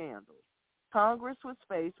fraud scandals. Congress was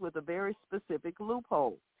faced with a very specific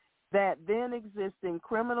loophole that then existing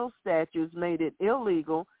criminal statutes made it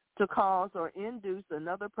illegal to cause or induce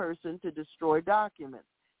another person to destroy documents,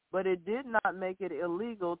 but it did not make it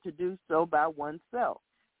illegal to do so by oneself.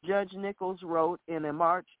 Judge Nichols wrote in a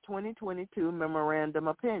March 2022 memorandum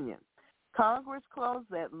opinion. Congress closed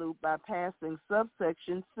that loop by passing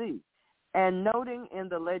subsection C and noting in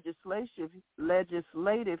the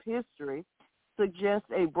legislative history suggests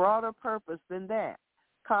a broader purpose than that.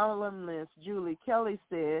 Columnist Julie Kelly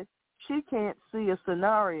said she can't see a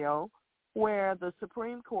scenario where the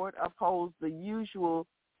Supreme Court upholds the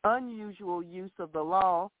unusual use of the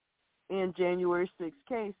law in January 6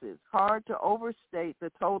 cases. Hard to overstate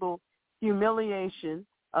the total humiliation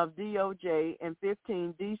of DOJ and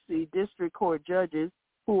 15 D.C. District Court judges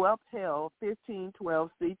who upheld 1512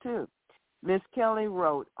 C2. Ms. Kelly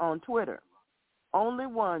wrote on Twitter, only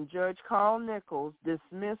one, Judge Carl Nichols,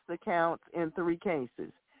 dismissed the counts in 3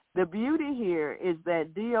 cases. The beauty here is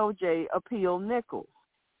that DOJ appealed Nichols.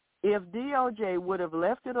 If DOJ would have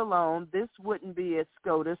left it alone, this wouldn't be at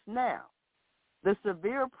SCOTUS now. The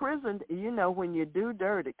severe prison, when you do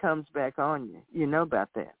dirt, it comes back on you. You know about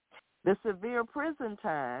that. The severe prison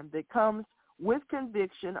time that comes with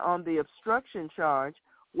conviction on the obstruction charge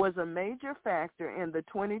was a major factor in the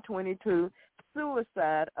 2022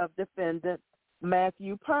 suicide of defendant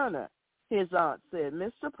Matthew Perot. His aunt said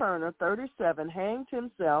Mr. Perot, 37, hanged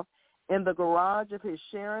himself in the garage of his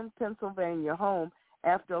Sharon, Pennsylvania home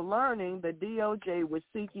after learning the DOJ would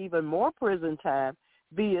seek even more prison time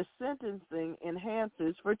via sentencing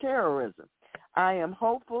enhancers for terrorism. I am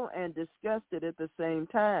hopeful and disgusted at the same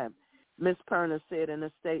time, Ms. Perna said in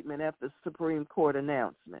a statement after the Supreme Court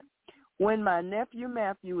announcement. When my nephew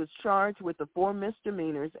Matthew was charged with the 4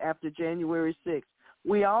 misdemeanors after January 6th,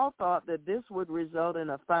 we all thought that this would result in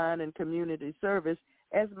a fine and community service,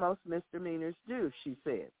 as most misdemeanors do, she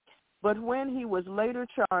said. But when he was later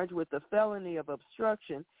charged with the felony of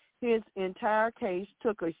obstruction, his entire case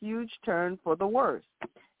took a huge turn for the worse.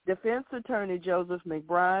 Defense attorney Joseph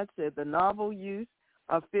McBride said the novel use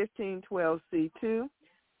of 1512C2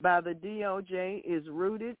 by the DOJ is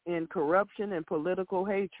rooted in corruption and political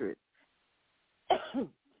hatred.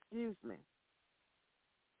 Excuse me.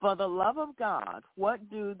 For the love of God, what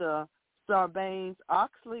do the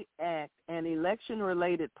Sarbanes-Oxley Act and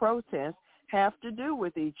election-related protests have to do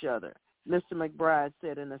with each other? Mr. McBride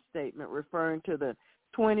said in a statement referring to the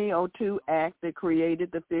 2002 Act that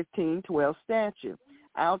created the 1512 statute.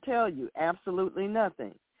 I'll tell you, absolutely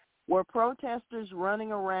nothing. Were protesters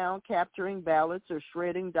running around capturing ballots or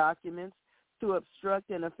shredding documents to obstruct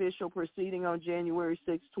an official proceeding on January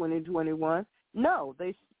 6, 2021? No,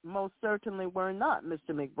 they most certainly were not,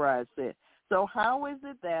 Mr. McBride said. So how is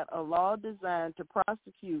it that a law designed to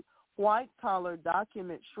prosecute white-collar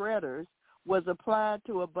document shredders was applied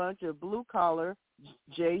to a bunch of blue-collar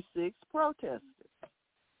J6 protesters?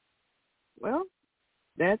 Well,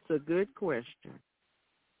 that's a good question.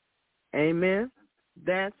 Amen?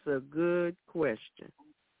 That's a good question.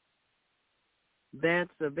 That's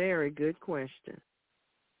a very good question.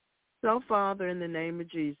 So, Father, in the name of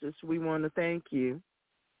Jesus, we want to thank you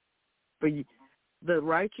for the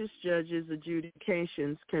righteous judge's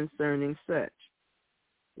adjudications concerning such.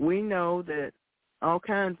 We know that all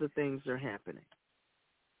kinds of things are happening,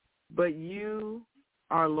 but you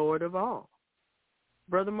are Lord of all.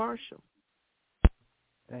 Brother Marshall.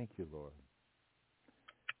 Thank you, Lord.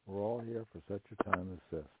 We're all here for such a time as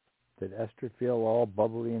this. Did Esther feel all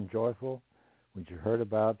bubbly and joyful when she heard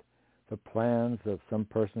about the plans of some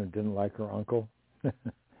person who didn't like her uncle,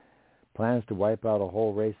 plans to wipe out a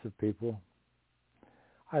whole race of people.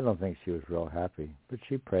 I don't think she was real happy, but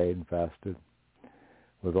she prayed and fasted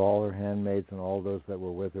with all her handmaids and all those that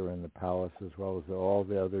were with her in the palace, as well as all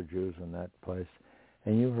the other Jews in that place.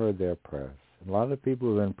 And you heard their prayers. A lot of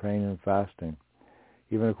people have been praying and fasting.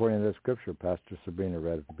 Even according to the scripture Pastor Sabrina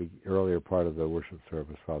read at the earlier part of the worship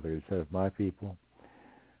service, Father, he said, if my people,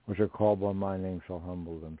 which are called by my name, shall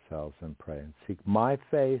humble themselves and pray and seek my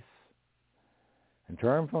face and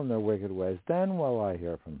turn from their wicked ways, then will I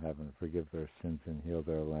hear from heaven, forgive their sins and heal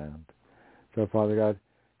their land. So, Father God,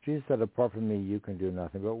 Jesus said, apart from me, you can do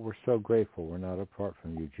nothing. But we're so grateful we're not apart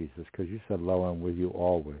from you, Jesus, because you said, lo, I'm with you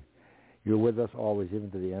always. You're with us always,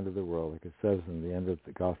 even to the end of the world, like it says in the end of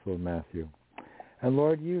the Gospel of Matthew. And,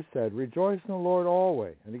 Lord, you said, rejoice in the Lord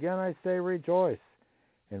always. And again I say rejoice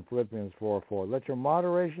in Philippians 4:4. Let your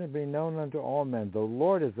moderation be known unto all men. The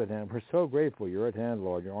Lord is at hand. We're so grateful you're at hand,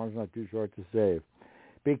 Lord. Your arm's not too short to save.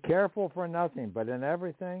 Be careful for nothing, but in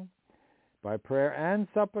everything, by prayer and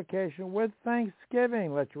supplication with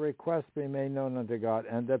thanksgiving, let your requests be made known unto God,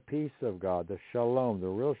 and the peace of God, the shalom, the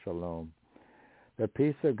real shalom, the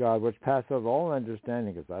peace of God which passeth all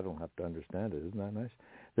understanding, because I don't have to understand it. Isn't that nice?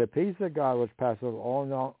 The peace of God which passeth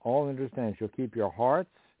all understanding shall keep your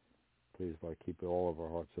hearts, please, Lord, keep all of our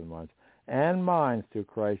hearts and minds, and minds through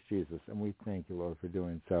Christ Jesus. And we thank you, Lord, for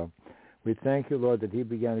doing so. We thank you, Lord, that he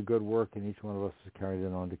began a good work and each one of us has carried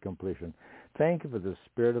it on to completion. Thank you for the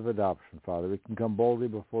spirit of adoption, Father. We can come boldly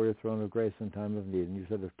before your throne of grace in time of need. And you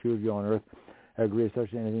said, if two of you on earth agree,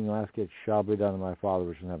 especially anything you ask, it shall be done in my Father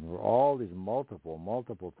which is in heaven. For all these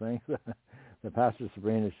multiple things that Pastor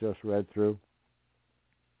Sabrina has just read through.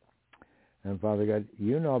 And Father God,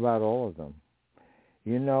 you know about all of them.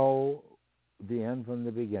 You know the end from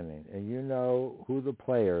the beginning. And you know who the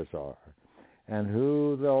players are. And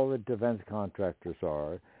who all the defense contractors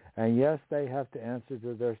are. And yes, they have to answer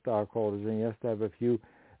to their stockholders. And yes, they have a few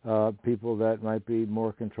people that might be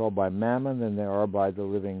more controlled by mammon than they are by the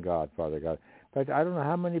living God, Father God. In fact, I don't know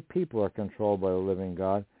how many people are controlled by the living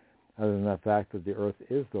God, other than the fact that the earth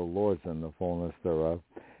is the Lord's and the fullness thereof.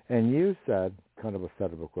 And you said, in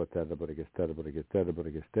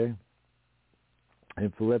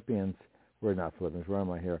Philippians, where am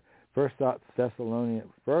I here? First Thessalonians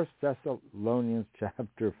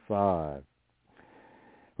chapter 5.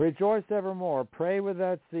 Rejoice evermore, pray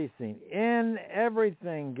without ceasing. In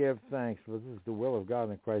everything give thanks, for this is the will of God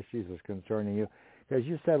in Christ Jesus concerning you. Because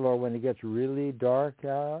you said, Lord, when it gets really dark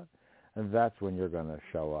out, and that's when you're going to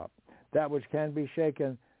show up. That which can be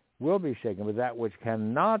shaken will be shaken, but that which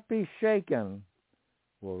cannot be shaken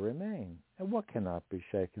will remain. And what cannot be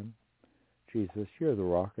shaken? Jesus, you're the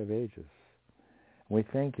rock of ages. We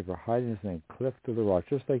thank you for hiding us in a cliff to the rock,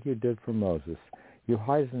 just like you did for Moses. You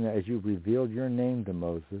hide us in there as you revealed your name to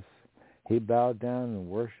Moses. He bowed down and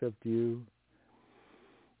worshipped you.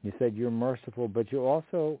 You said you're merciful, but you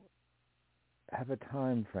also have a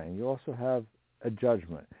time frame. You also have a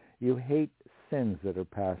judgment. You hate sins that are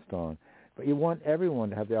passed on. But you want everyone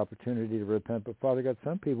to have the opportunity to repent. But, Father God,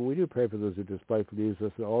 some people, we do pray for those who despitefully use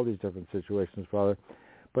us in all these different situations, Father.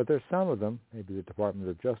 But there's some of them, maybe the Department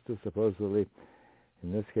of Justice, supposedly,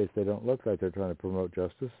 in this case, they don't look like they're trying to promote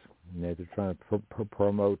justice. They're trying to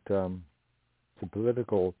promote some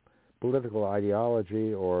political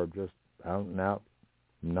ideology or just out and out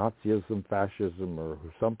Nazism, fascism, or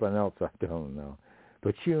something else. I don't know.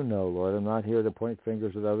 But you know, Lord, I'm not here to point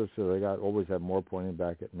fingers at others, so they always have more pointing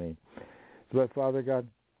back at me. But, Father God,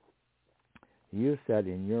 you said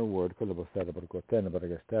in your word,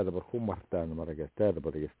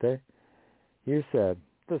 you said,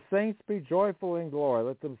 the saints be joyful in glory.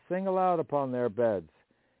 Let them sing aloud upon their beds.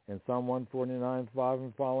 In Psalm 149:5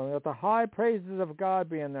 and following, let the high praises of God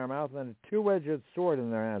be in their mouth and a two-edged sword in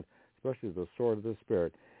their hand, especially the sword of the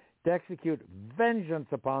Spirit, to execute vengeance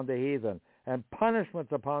upon the heathen and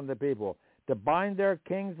punishments upon the people, to bind their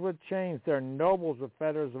kings with chains, their nobles with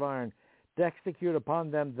fetters of iron, to execute upon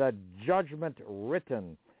them the judgment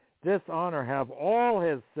written. This honor have all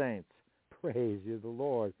his saints. Praise you, the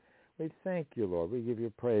Lord. We thank you, Lord. We give you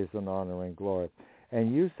praise and honor and glory.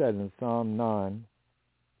 And you said in Psalm 9,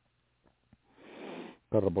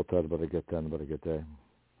 verse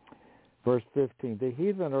 15, the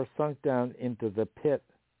heathen are sunk down into the pit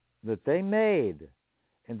that they made,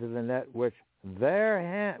 into the net which in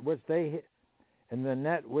the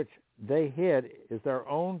net which they hid is their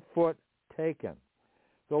own foot taken.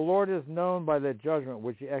 The Lord is known by the judgment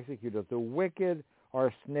which he executeth. The wicked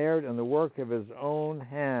are snared in the work of his own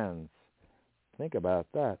hands. Think about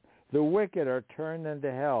that. The wicked are turned into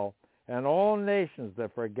hell, and all nations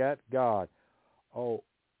that forget God. Oh,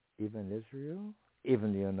 even Israel,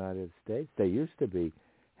 even the United States. They used to be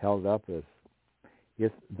held up as,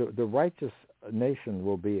 if the righteous nation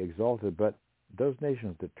will be exalted, but those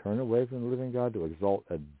nations that turn away from the living God to exalt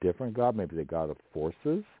a different God, maybe the God of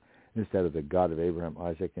forces, instead of the God of Abraham,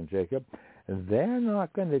 Isaac, and Jacob, they're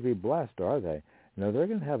not going to be blessed, are they? No, they're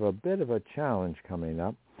going to have a bit of a challenge coming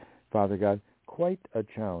up, Father God, quite a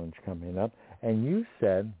challenge coming up. And you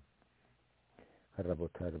said, oh,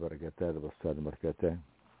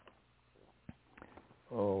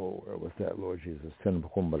 where was that, Lord Jesus? I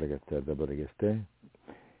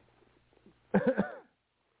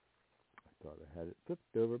thought I had it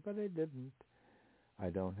flipped over, but I didn't. I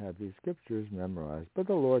don't have these scriptures memorized, but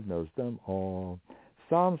the Lord knows them all.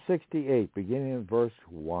 Psalm 68, beginning in verse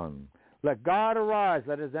 1. Let God arise,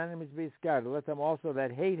 let his enemies be scattered. Let them also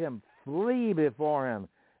that hate him flee before him.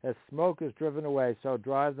 As smoke is driven away, so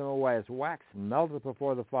drive them away. As wax melteth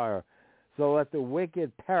before the fire, so let the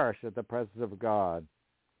wicked perish at the presence of God.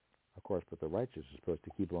 Of course, but the righteous are supposed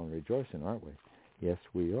to keep on rejoicing, aren't we? Yes,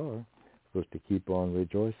 we are supposed to keep on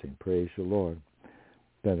rejoicing. Praise the Lord.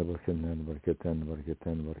 And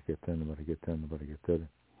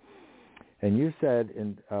you said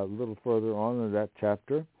in a little further on in that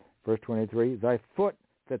chapter, verse 23,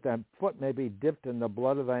 that thy foot may be dipped in the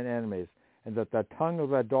blood of thine enemies, and that the tongue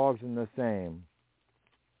of thy dogs in the same.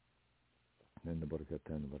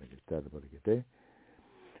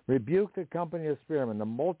 Rebuke the company of spearmen, the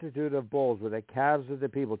multitude of bulls with the calves of the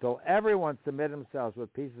people, till everyone submit themselves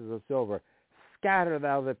with pieces of silver. Scatter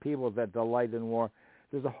thou the people that delight in war.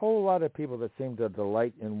 There's a whole lot of people that seem to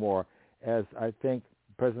delight in war, as I think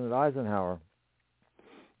President Eisenhower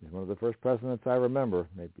is one of the first presidents I remember.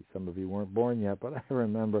 Maybe some of you weren't born yet, but I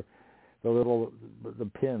remember the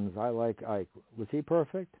pins. I like Ike. Was he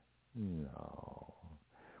perfect? No.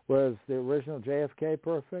 Was the original JFK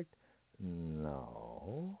perfect?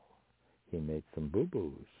 No. He made some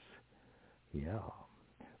boo-boos. Yeah.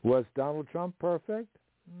 Was Donald Trump perfect?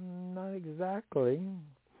 Not exactly.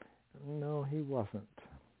 No, he wasn't.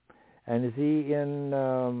 And is he in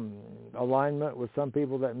alignment with some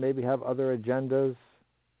people that maybe have other agendas?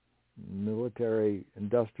 Military,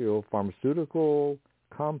 industrial, pharmaceutical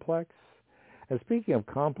complex? And speaking of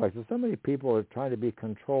complexes, so many people are trying to be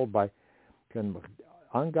controlled by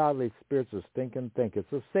ungodly spirits of stinking thinking.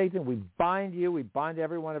 So Satan, we bind you, we bind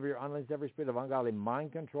every one of your underlings, every spirit of ungodly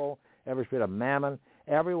mind control, every spirit of mammon,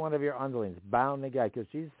 every one of your underlings, bound together. Because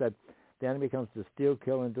Jesus said, the enemy comes to steal,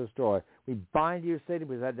 kill, and destroy. We bind you, Satan,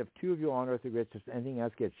 because if two of you on earth agree, just anything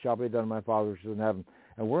else gets shall be done in my Father which is in heaven.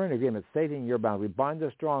 And we're in agreement. Satan, you're bound. We bind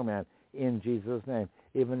the strong man in Jesus' name,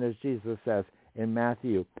 even as Jesus says in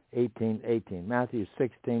Matthew 18:18, Matthew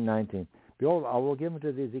 16:19. Behold, I will give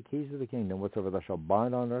unto thee the keys of the kingdom. Whatsoever thou shalt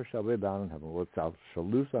bind on earth shall be bound in heaven. What thou shalt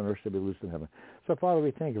loose on earth shall be loosed in heaven. So, Father, we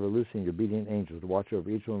thank you for loosing your obedient angels to watch over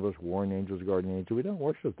each one of us, warring angels, guardian angels. We don't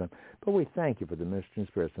worship them, but we thank you for the ministering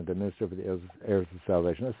spirits and to minister for the heirs of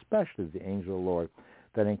salvation, especially the angel of the Lord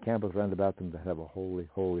that encampeth round about them that have a holy,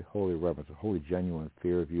 holy, holy reverence, a holy, genuine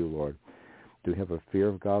fear of you, Lord. Do we have a fear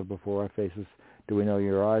of God before our faces? Do we know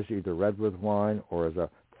your eyes are either red with wine or as a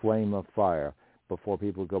flame of fire before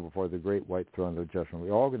people go before the great white throne of judgment?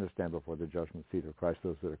 We're all going to stand before the judgment seat of Christ,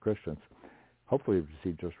 those that are Christians. Hopefully we've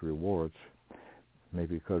received just rewards.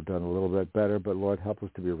 Maybe we could have done a little bit better, but Lord, help us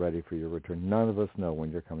to be ready for your return. None of us know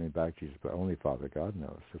when you're coming back, Jesus, but only Father God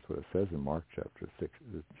knows. That's what it says in Mark chapter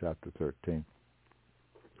 13.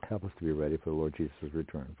 Help us to be ready for the Lord Jesus'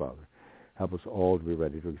 return, Father. Help us all to be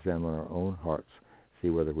ready to examine our own hearts, see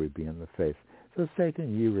whether we be in the faith. So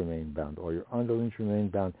Satan, you remain bound. All your underlings remain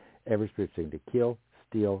bound. Every spirit seeking to kill,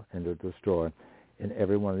 steal, and to destroy in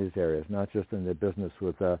every one of these areas, not just in the business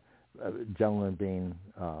with a gentleman being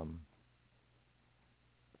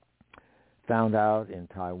found out in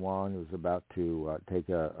Taiwan who was about to take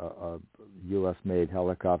a U.S.-made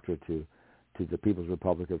helicopter to the People's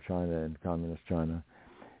Republic of China and Communist China.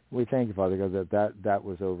 We thank you, Father God, that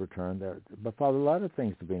was overturned. But, Father, a lot of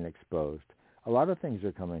things are being exposed. A lot of things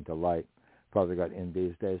are coming to light, Father God, in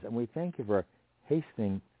these days. And we thank you for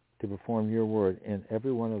hastening to perform your word in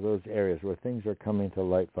every one of those areas where things are coming to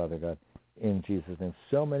light, Father God, in Jesus. In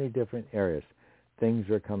so many different areas, things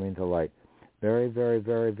are coming to light very, very,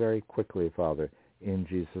 very, very quickly, Father, in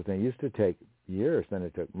Jesus. And it used to take years, then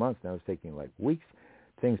it took months, now it's taking like weeks,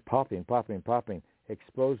 things popping,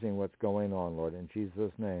 exposing what's going on, Lord, in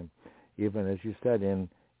Jesus' name. Even as you said in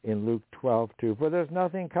Luke 12:2, for there's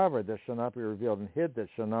nothing covered that shall not be revealed, and hid that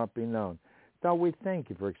shall not be known. Now we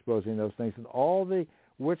thank you for exposing those things and all the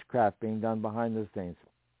witchcraft being done behind the scenes.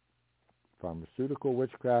 Pharmaceutical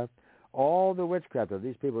witchcraft, all the witchcraft of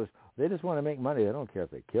these people. They just want to make money. They don't care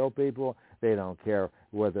if they kill people. They don't care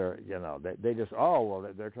whether, they just,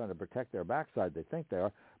 they're trying to protect their backside. They think they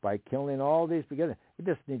are by killing all these beginners. We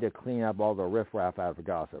just need to clean up all the riffraff out of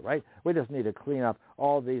Gaza, right? We just need to clean up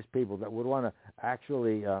all these people that would want to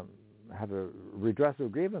actually have a redress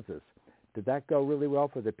of grievances. Did that go really well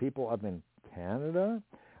for the people up in Canada?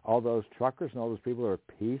 All those truckers and all those people who are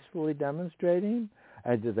peacefully demonstrating?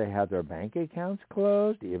 And did they have their bank accounts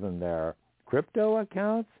closed, even their crypto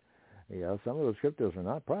accounts? Some of those cryptos are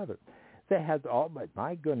not private. They had but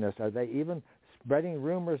my goodness, are they even spreading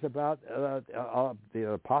rumors about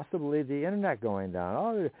possibly the internet going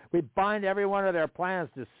down? We bind every one of their plans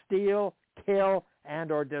to steal, kill,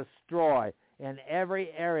 and or destroy in every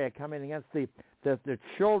area, coming against the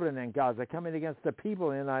children in Gaza, coming against the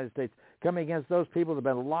people in the United States, coming against those people that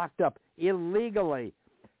have been locked up illegally,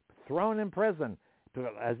 thrown in prison,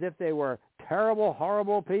 as if they were terrible,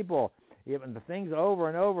 horrible people. Even the things over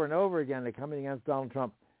and over and over again, they're coming against Donald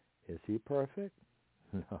Trump. Is he perfect?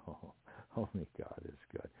 No. Only God is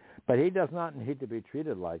good. But he does not need to be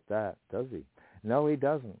treated like that, does he? No, he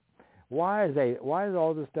doesn't. Why is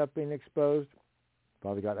all this stuff being exposed?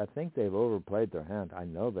 Father God, I think they've overplayed their hand. I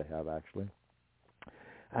know they have, actually.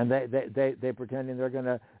 And they pretending they're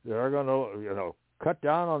gonna cut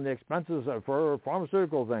down on the expenses for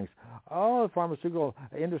pharmaceutical things. Oh, the pharmaceutical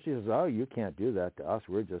industry says, you can't do that to us.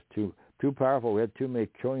 We're just too powerful. We have too many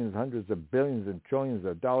trillions, hundreds of billions and trillions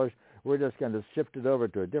of dollars. We're just going to shift it over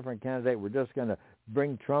to a different candidate. We're just going to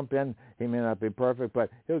bring Trump in. He may not be perfect, but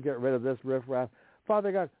he'll get rid of this riffraff.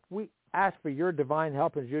 Father God, we ask for your divine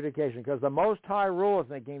help and adjudication, because the Most High ruleth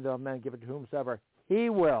in the kingdom of men, give it to whomsoever he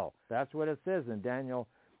will. That's what it says in Daniel,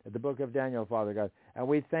 the book of Daniel, Father God. And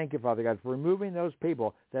we thank you, Father God, for removing those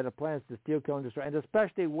people that have plans to steal, kill, and destroy, and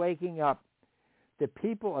especially waking up the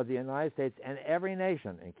people of the United States and every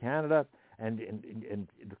nation in Canada and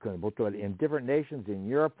in different nations in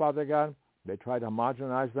Europe, Father God. They try to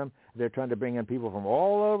homogenize them. They're trying to bring in people from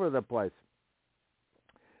all over the place,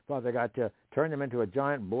 Father God, to turn them into a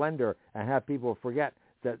giant blender and have people forget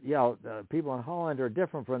that, the people in Holland are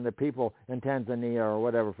different from the people in Tanzania or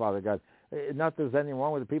whatever, Father God. Not that there's anything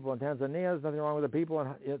wrong with the people in Tanzania. There's nothing wrong with the people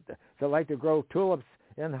that like to grow tulips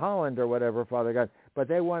in Holland or whatever, Father God. But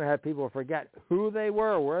they want to have people forget who they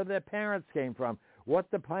were, where their parents came from, what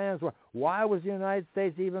the plans were. Why was the United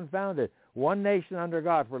States even founded? One nation under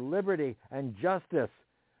God for liberty and justice.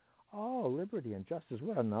 Oh, liberty and justice.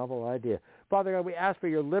 What a novel idea. Father God, we ask for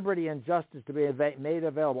your liberty and justice to be made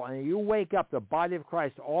available. And you wake up the body of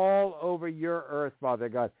Christ all over your earth, Father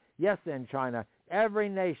God. Yes, in China, every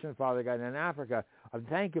nation, Father God, in Africa.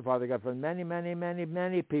 Thank you, Father God, for many, many, many,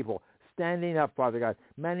 many people standing up, Father God.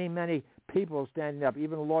 Many, many people standing up,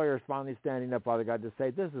 even lawyers finally standing up, Father God, to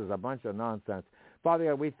say this is a bunch of nonsense. Father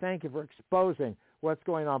God, we thank you for exposing what's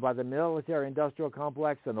going on by the military-industrial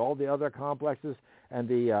complex and all the other complexes, and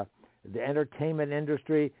the entertainment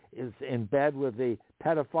industry is in bed with the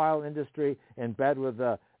pedophile industry, in bed with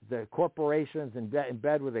the corporations, in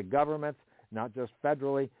bed with the governments, not just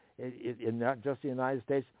federally, in not just the United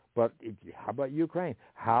States, but how about Ukraine?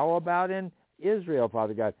 How about in Israel,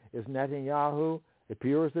 Father God? Is Netanyahu as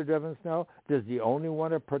pure as the driven snow? Does he only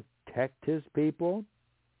want to protect his people?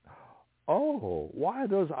 Oh, why are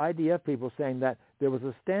those IDF people saying that there was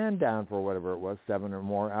a stand down for whatever it was, 7 or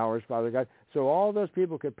more hours, Father God, so all those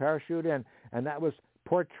people could parachute in, and that was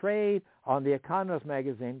portrayed on the Economist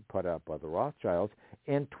magazine, put out by the Rothschilds,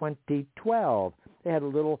 in 2012. They had a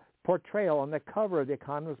little portrayal on the cover of the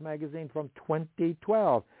Economist magazine from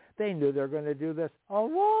 2012. They knew they were going to do this a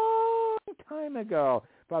long time ago.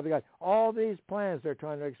 Father God, all these plans they're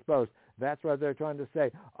trying to expose. That's why they're trying to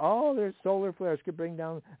say, there's solar flares could bring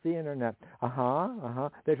down the internet.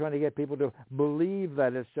 They're trying to get people to believe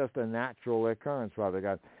that it's just a natural occurrence, Father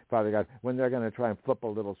God, when they're going to try and flip a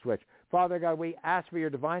little switch. Father God, we ask for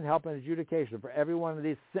your divine help and adjudication for every one of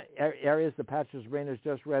these areas the Pastor Sabrina has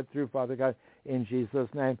just read through, Father God, in Jesus'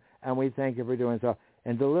 name. And we thank you for doing so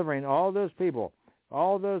and delivering all those people,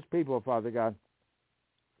 Father God,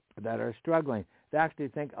 that are struggling. They actually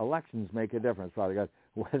think elections make a difference, Father God,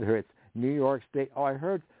 whether it's New York State. I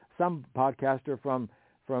heard some podcaster from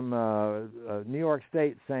New York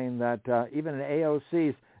State saying that even in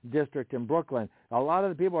AOC's district in Brooklyn, a lot of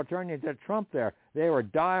the people are turning to Trump there. They were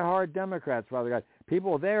diehard Democrats, Father God.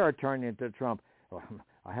 People there are turning to Trump. Well,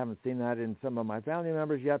 I haven't seen that in some of my family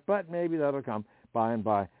members yet, but maybe that'll come by and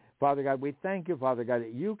by. Father God, we thank you, Father God,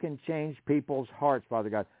 that you can change people's hearts, Father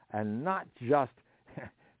God, and not just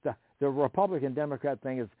the Republican-Democrat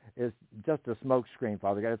thing is just a smoke screen,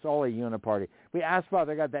 Father God. It's all a uniparty. We ask,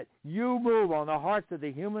 Father God, that you move on the hearts of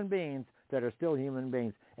the human beings that are still human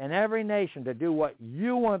beings, in every nation to do what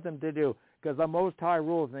you want them to do, because the Most High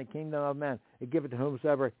rules in the kingdom of men, and give it to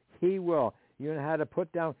whomsoever he will. You know how to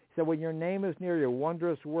put down. He said, when your name is near, your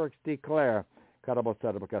wondrous works declare. Where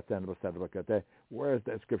is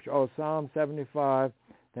that scripture? Oh, Psalm 75.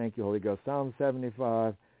 Thank you, Holy Ghost. Psalm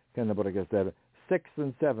 75, 6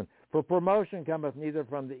 and 7. For promotion cometh neither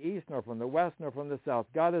from the east, nor from the west, nor from the south.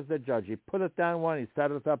 God is the judge. He putteth down one, he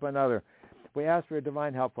setteth up another. We ask for your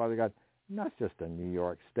divine help, Father God, not just in New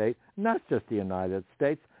York State, not just the United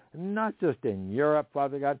States, not just in Europe,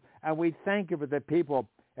 Father God. And we thank you for the people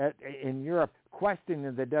in Europe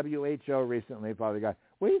questioning the WHO recently, Father God.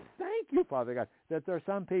 We thank you, Father God, that there are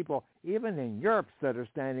some people, even in Europe, that are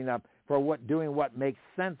standing up for doing what makes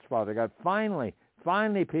sense, Father God. Finally,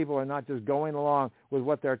 people are not just going along with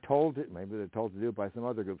what they're told to. Maybe they're told to do by some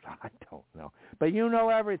other groups. I don't know. But you know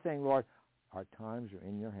everything, Lord. Our times are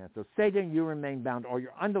in your hands. So Satan, you remain bound, or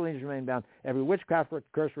your underlings remain bound. Every witchcraft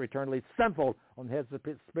curse eternally sinful on the heads of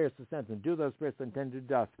the spirits of sense, and do those spirits intend to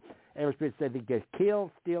dust. Every spirit said they get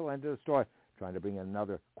kill, steal, and destroy. Trying to bring in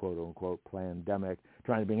another quote-unquote pandemic.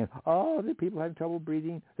 Trying to bring in, the people having trouble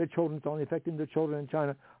breathing. The children's only affecting the children in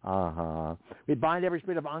China. We bind every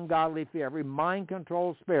spirit of ungodly fear, every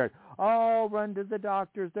mind-controlled spirit. Oh, run to the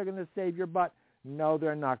doctors. They're going to save your butt. No,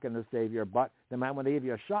 they're not going to save your butt. They might want to give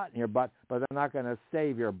you a shot in your butt, but they're not going to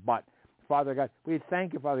save your butt. Father God, we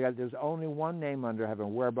thank you, Father God. There's only one name under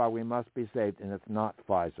heaven whereby we must be saved, and it's not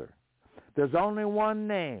Pfizer. There's only one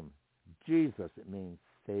name, Jesus. It means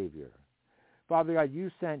Savior. Father God, you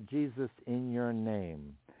sent Jesus in your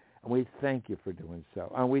name, and we thank you for doing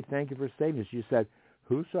so. And we thank you for saving us. You said,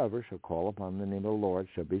 whosoever shall call upon the name of the Lord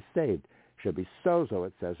shall be saved. Shall be sozo,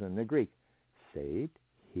 it says in the Greek. Saved,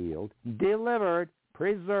 healed, delivered,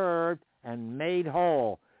 preserved, and made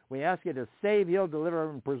whole. We ask you to save, heal, deliver,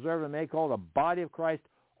 and preserve, and make whole the body of Christ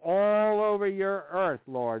all over your earth,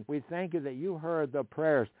 Lord. We thank you that you heard the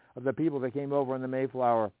prayers of the people that came over in the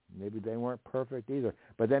Mayflower. Maybe they weren't perfect either,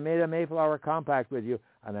 but they made a Mayflower compact with you,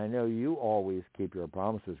 and I know you always keep your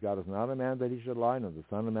promises. God is not a man that he should lie, nor the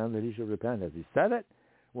son of man that he should repent. Has he said it?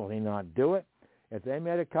 Will he not do it? If they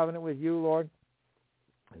made a covenant with you, Lord,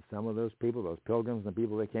 and some of those people, those pilgrims and the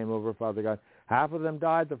people that came over, Father God, half of them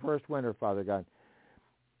died the first winter, Father God.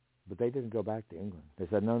 But they didn't go back to England. They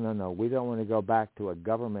said, no, we don't want to go back to a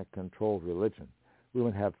government-controlled religion. We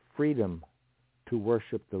want to have freedom to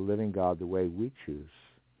worship the living God the way we choose.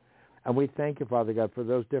 And we thank you, Father God, for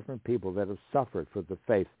those different people that have suffered for the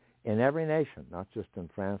faith in every nation, not just in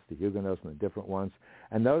France, the Huguenots and the different ones,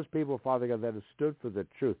 and those people, Father God, that have stood for the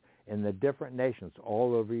truth in the different nations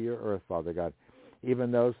all over your earth, Father God.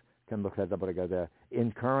 Even those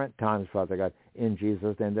in current times, Father God, in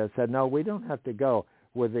Jesus' name, that said, no, we don't have to go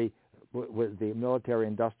with the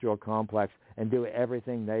military-industrial complex and do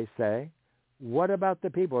everything they say. What about the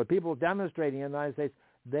people? The people demonstrating in the United States,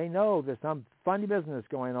 they know there's some funny business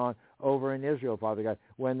going on over in Israel, Father God,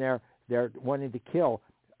 when they're wanting to kill,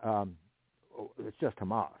 it's just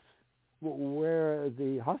Hamas. Where are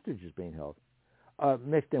the hostages being held?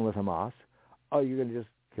 Mixed in with Hamas. Oh, you're going to just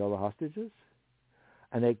kill the hostages?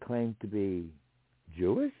 And they claim to be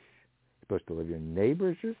Jewish? You're supposed to love your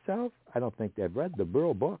neighbors yourself? I don't think they've read the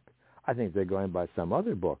Burl book. I think they're going by some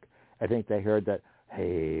other book. I think they heard that,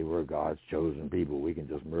 hey, we're God's chosen people. We can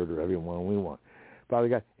just murder everyone we want. Father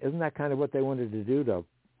God, isn't that kind of what they wanted to do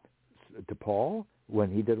to Paul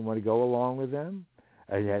when he didn't want to go along with them?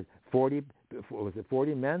 He had 40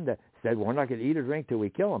 men that said, we're not going to eat or drink till we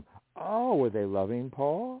kill him. Oh, were they loving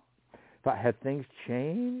Paul? Had things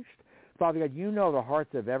changed? Father God, you know the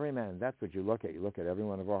hearts of every man. That's what you look at. You look at every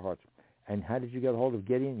one of our hearts. And how did you get a hold of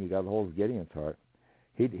Gideon? You got a hold of Gideon's heart.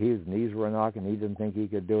 His knees were knocking. He didn't think he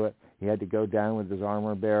could do it. He had to go down with his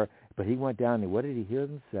armor bearer. But he went down, and what did he hear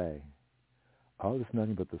them say? Oh, there's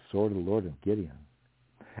nothing but the sword of the Lord of Gideon.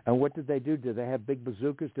 And what did they do? Did they have big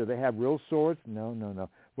bazookas? Did they have real swords? No.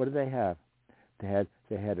 What did they have? They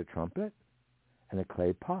had a trumpet and a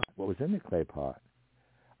clay pot. What was in the clay pot?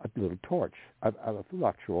 A little torch, a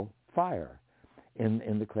actual fire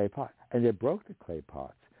in the clay pot. And they broke the clay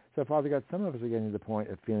pots. So, Father God, some of us are getting to the point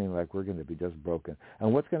of feeling like we're going to be just broken.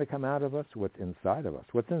 And what's going to come out of us? What's inside of us?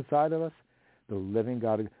 What's inside of us? The living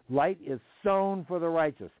God. Light is sown for the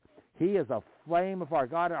righteous. He is a flame of fire.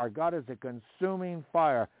 Our God is a consuming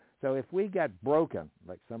fire. So if we get broken,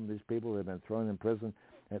 like some of these people that have been thrown in prison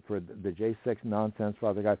for the J6 nonsense,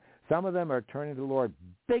 Father God, some of them are turning to the Lord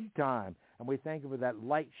big time. And we thank you for that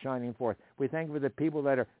light shining forth. We thank you for the people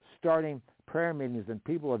that are starting prayer meetings and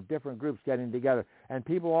people of different groups getting together. And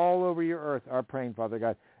people all over your earth are praying, Father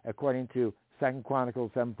God, according to 2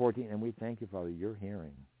 Chronicles 7:14. And we thank you, Father, you're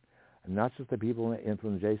hearing. and not just the people in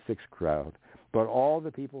from the J6 crowd, but all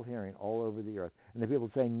the people hearing all over the earth. And the people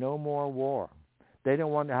saying, no more war. They didn't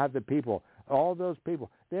want to have the people, all those people,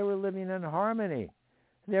 they were living in harmony.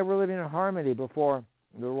 They were living in harmony before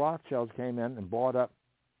the Rothschilds came in and bought up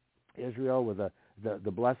Israel with the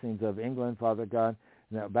blessings of England, Father God.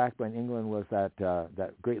 Now, back when England was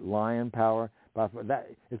that great lion power,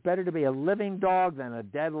 it's better to be a living dog than a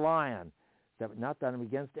dead lion. Not that I'm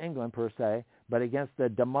against England per se, but against the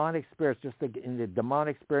demonic spirits, in the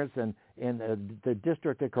demonic spirits and in the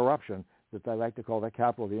district of corruption that I like to call the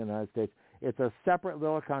capital of the United States. It's a separate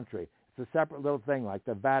little country. It's a separate little thing like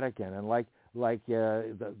the Vatican and like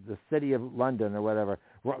the city of London or whatever,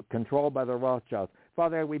 controlled by the Rothschilds.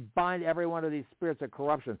 Father, we bind every one of these spirits of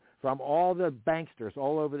corruption from all the banksters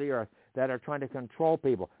all over the earth that are trying to control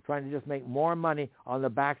people, trying to just make more money on the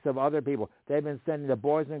backs of other people. They've been sending the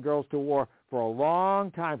boys and girls to war for a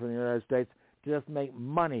long time from the United States to just make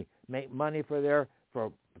money for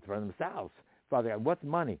themselves. Father God, what's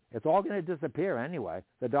money? It's all going to disappear anyway.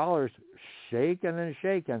 The dollar's shaken and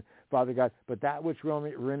shaken, Father God, but that which will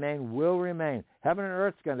remain will remain. Heaven and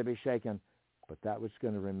earth's going to be shaken, but that which is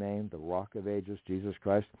going to remain, the rock of ages, Jesus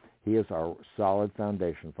Christ, he is our solid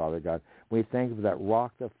foundation, Father God. We thank you for that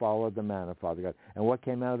rock that followed the manna, Father God. And what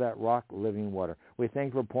came out of that rock? Living water. We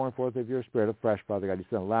thank you for pouring forth of your spirit afresh, Father God. You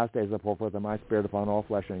said in the last days I'll pour forth of my spirit upon all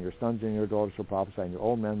flesh, and your sons and your daughters shall prophesy, and your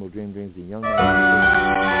old men will dream dreams, and young men will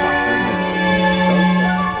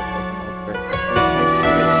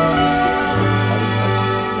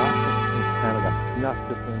not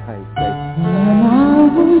just in the United States. When I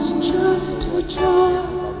was just a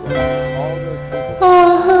child, I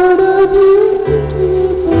heard a beautiful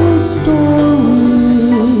story.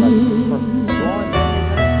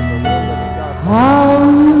 How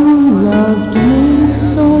you loved me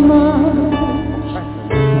so much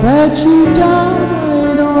that you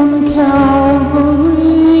died on Calvary.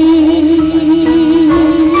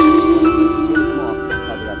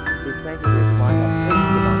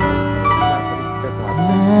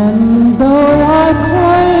 And though I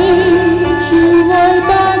claimed you way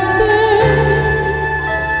back then,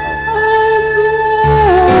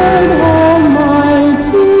 I've read all my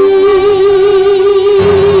plea.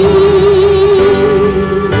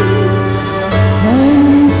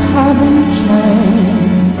 Things haven't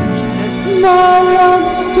changed, my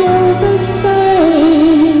love's still the same.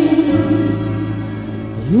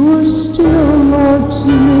 You're still Lord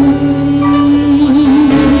to me.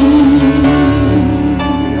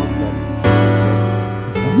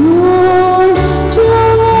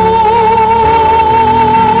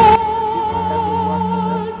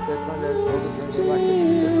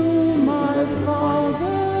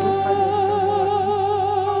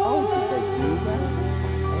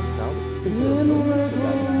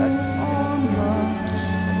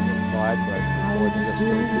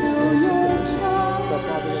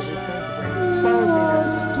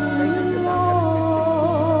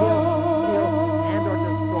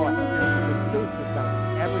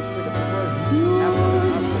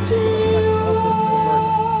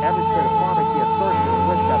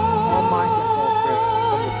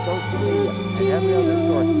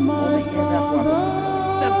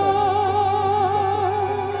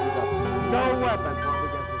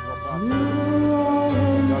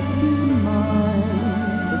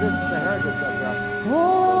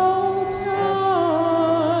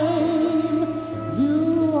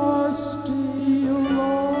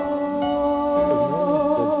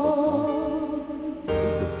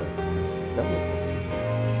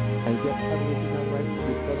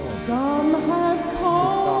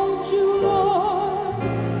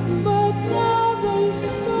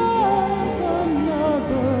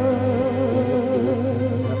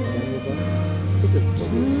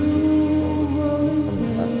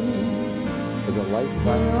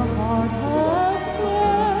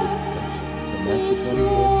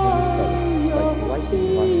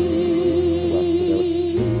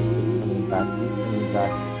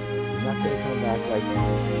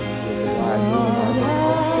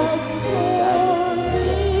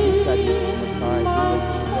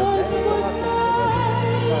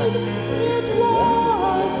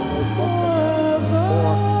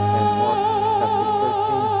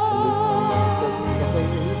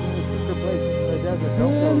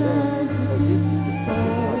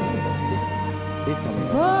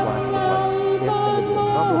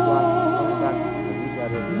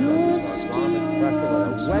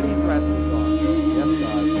 Wedding dresses on. Yes,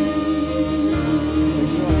 God.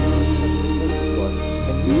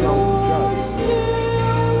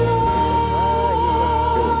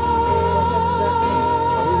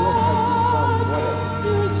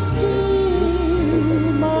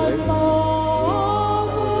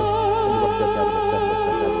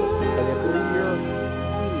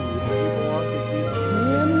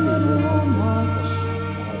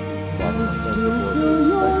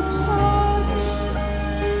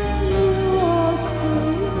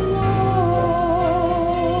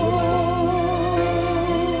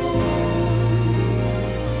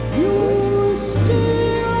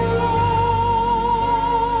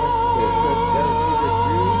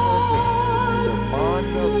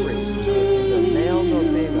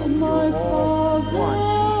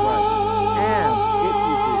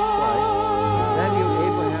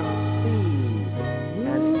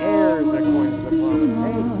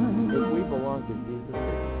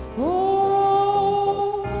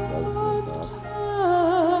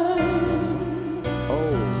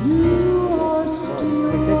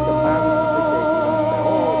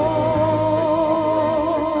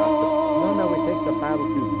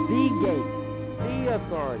 gate, the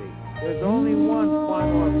authority. There's only one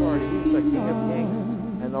final authority. He's the King of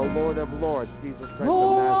Kings and the Lord of Lords, Jesus Christ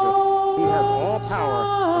of Nazareth. He has all power in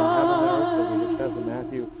heaven and earth, as it says in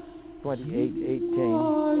Matthew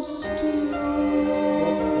 28:18.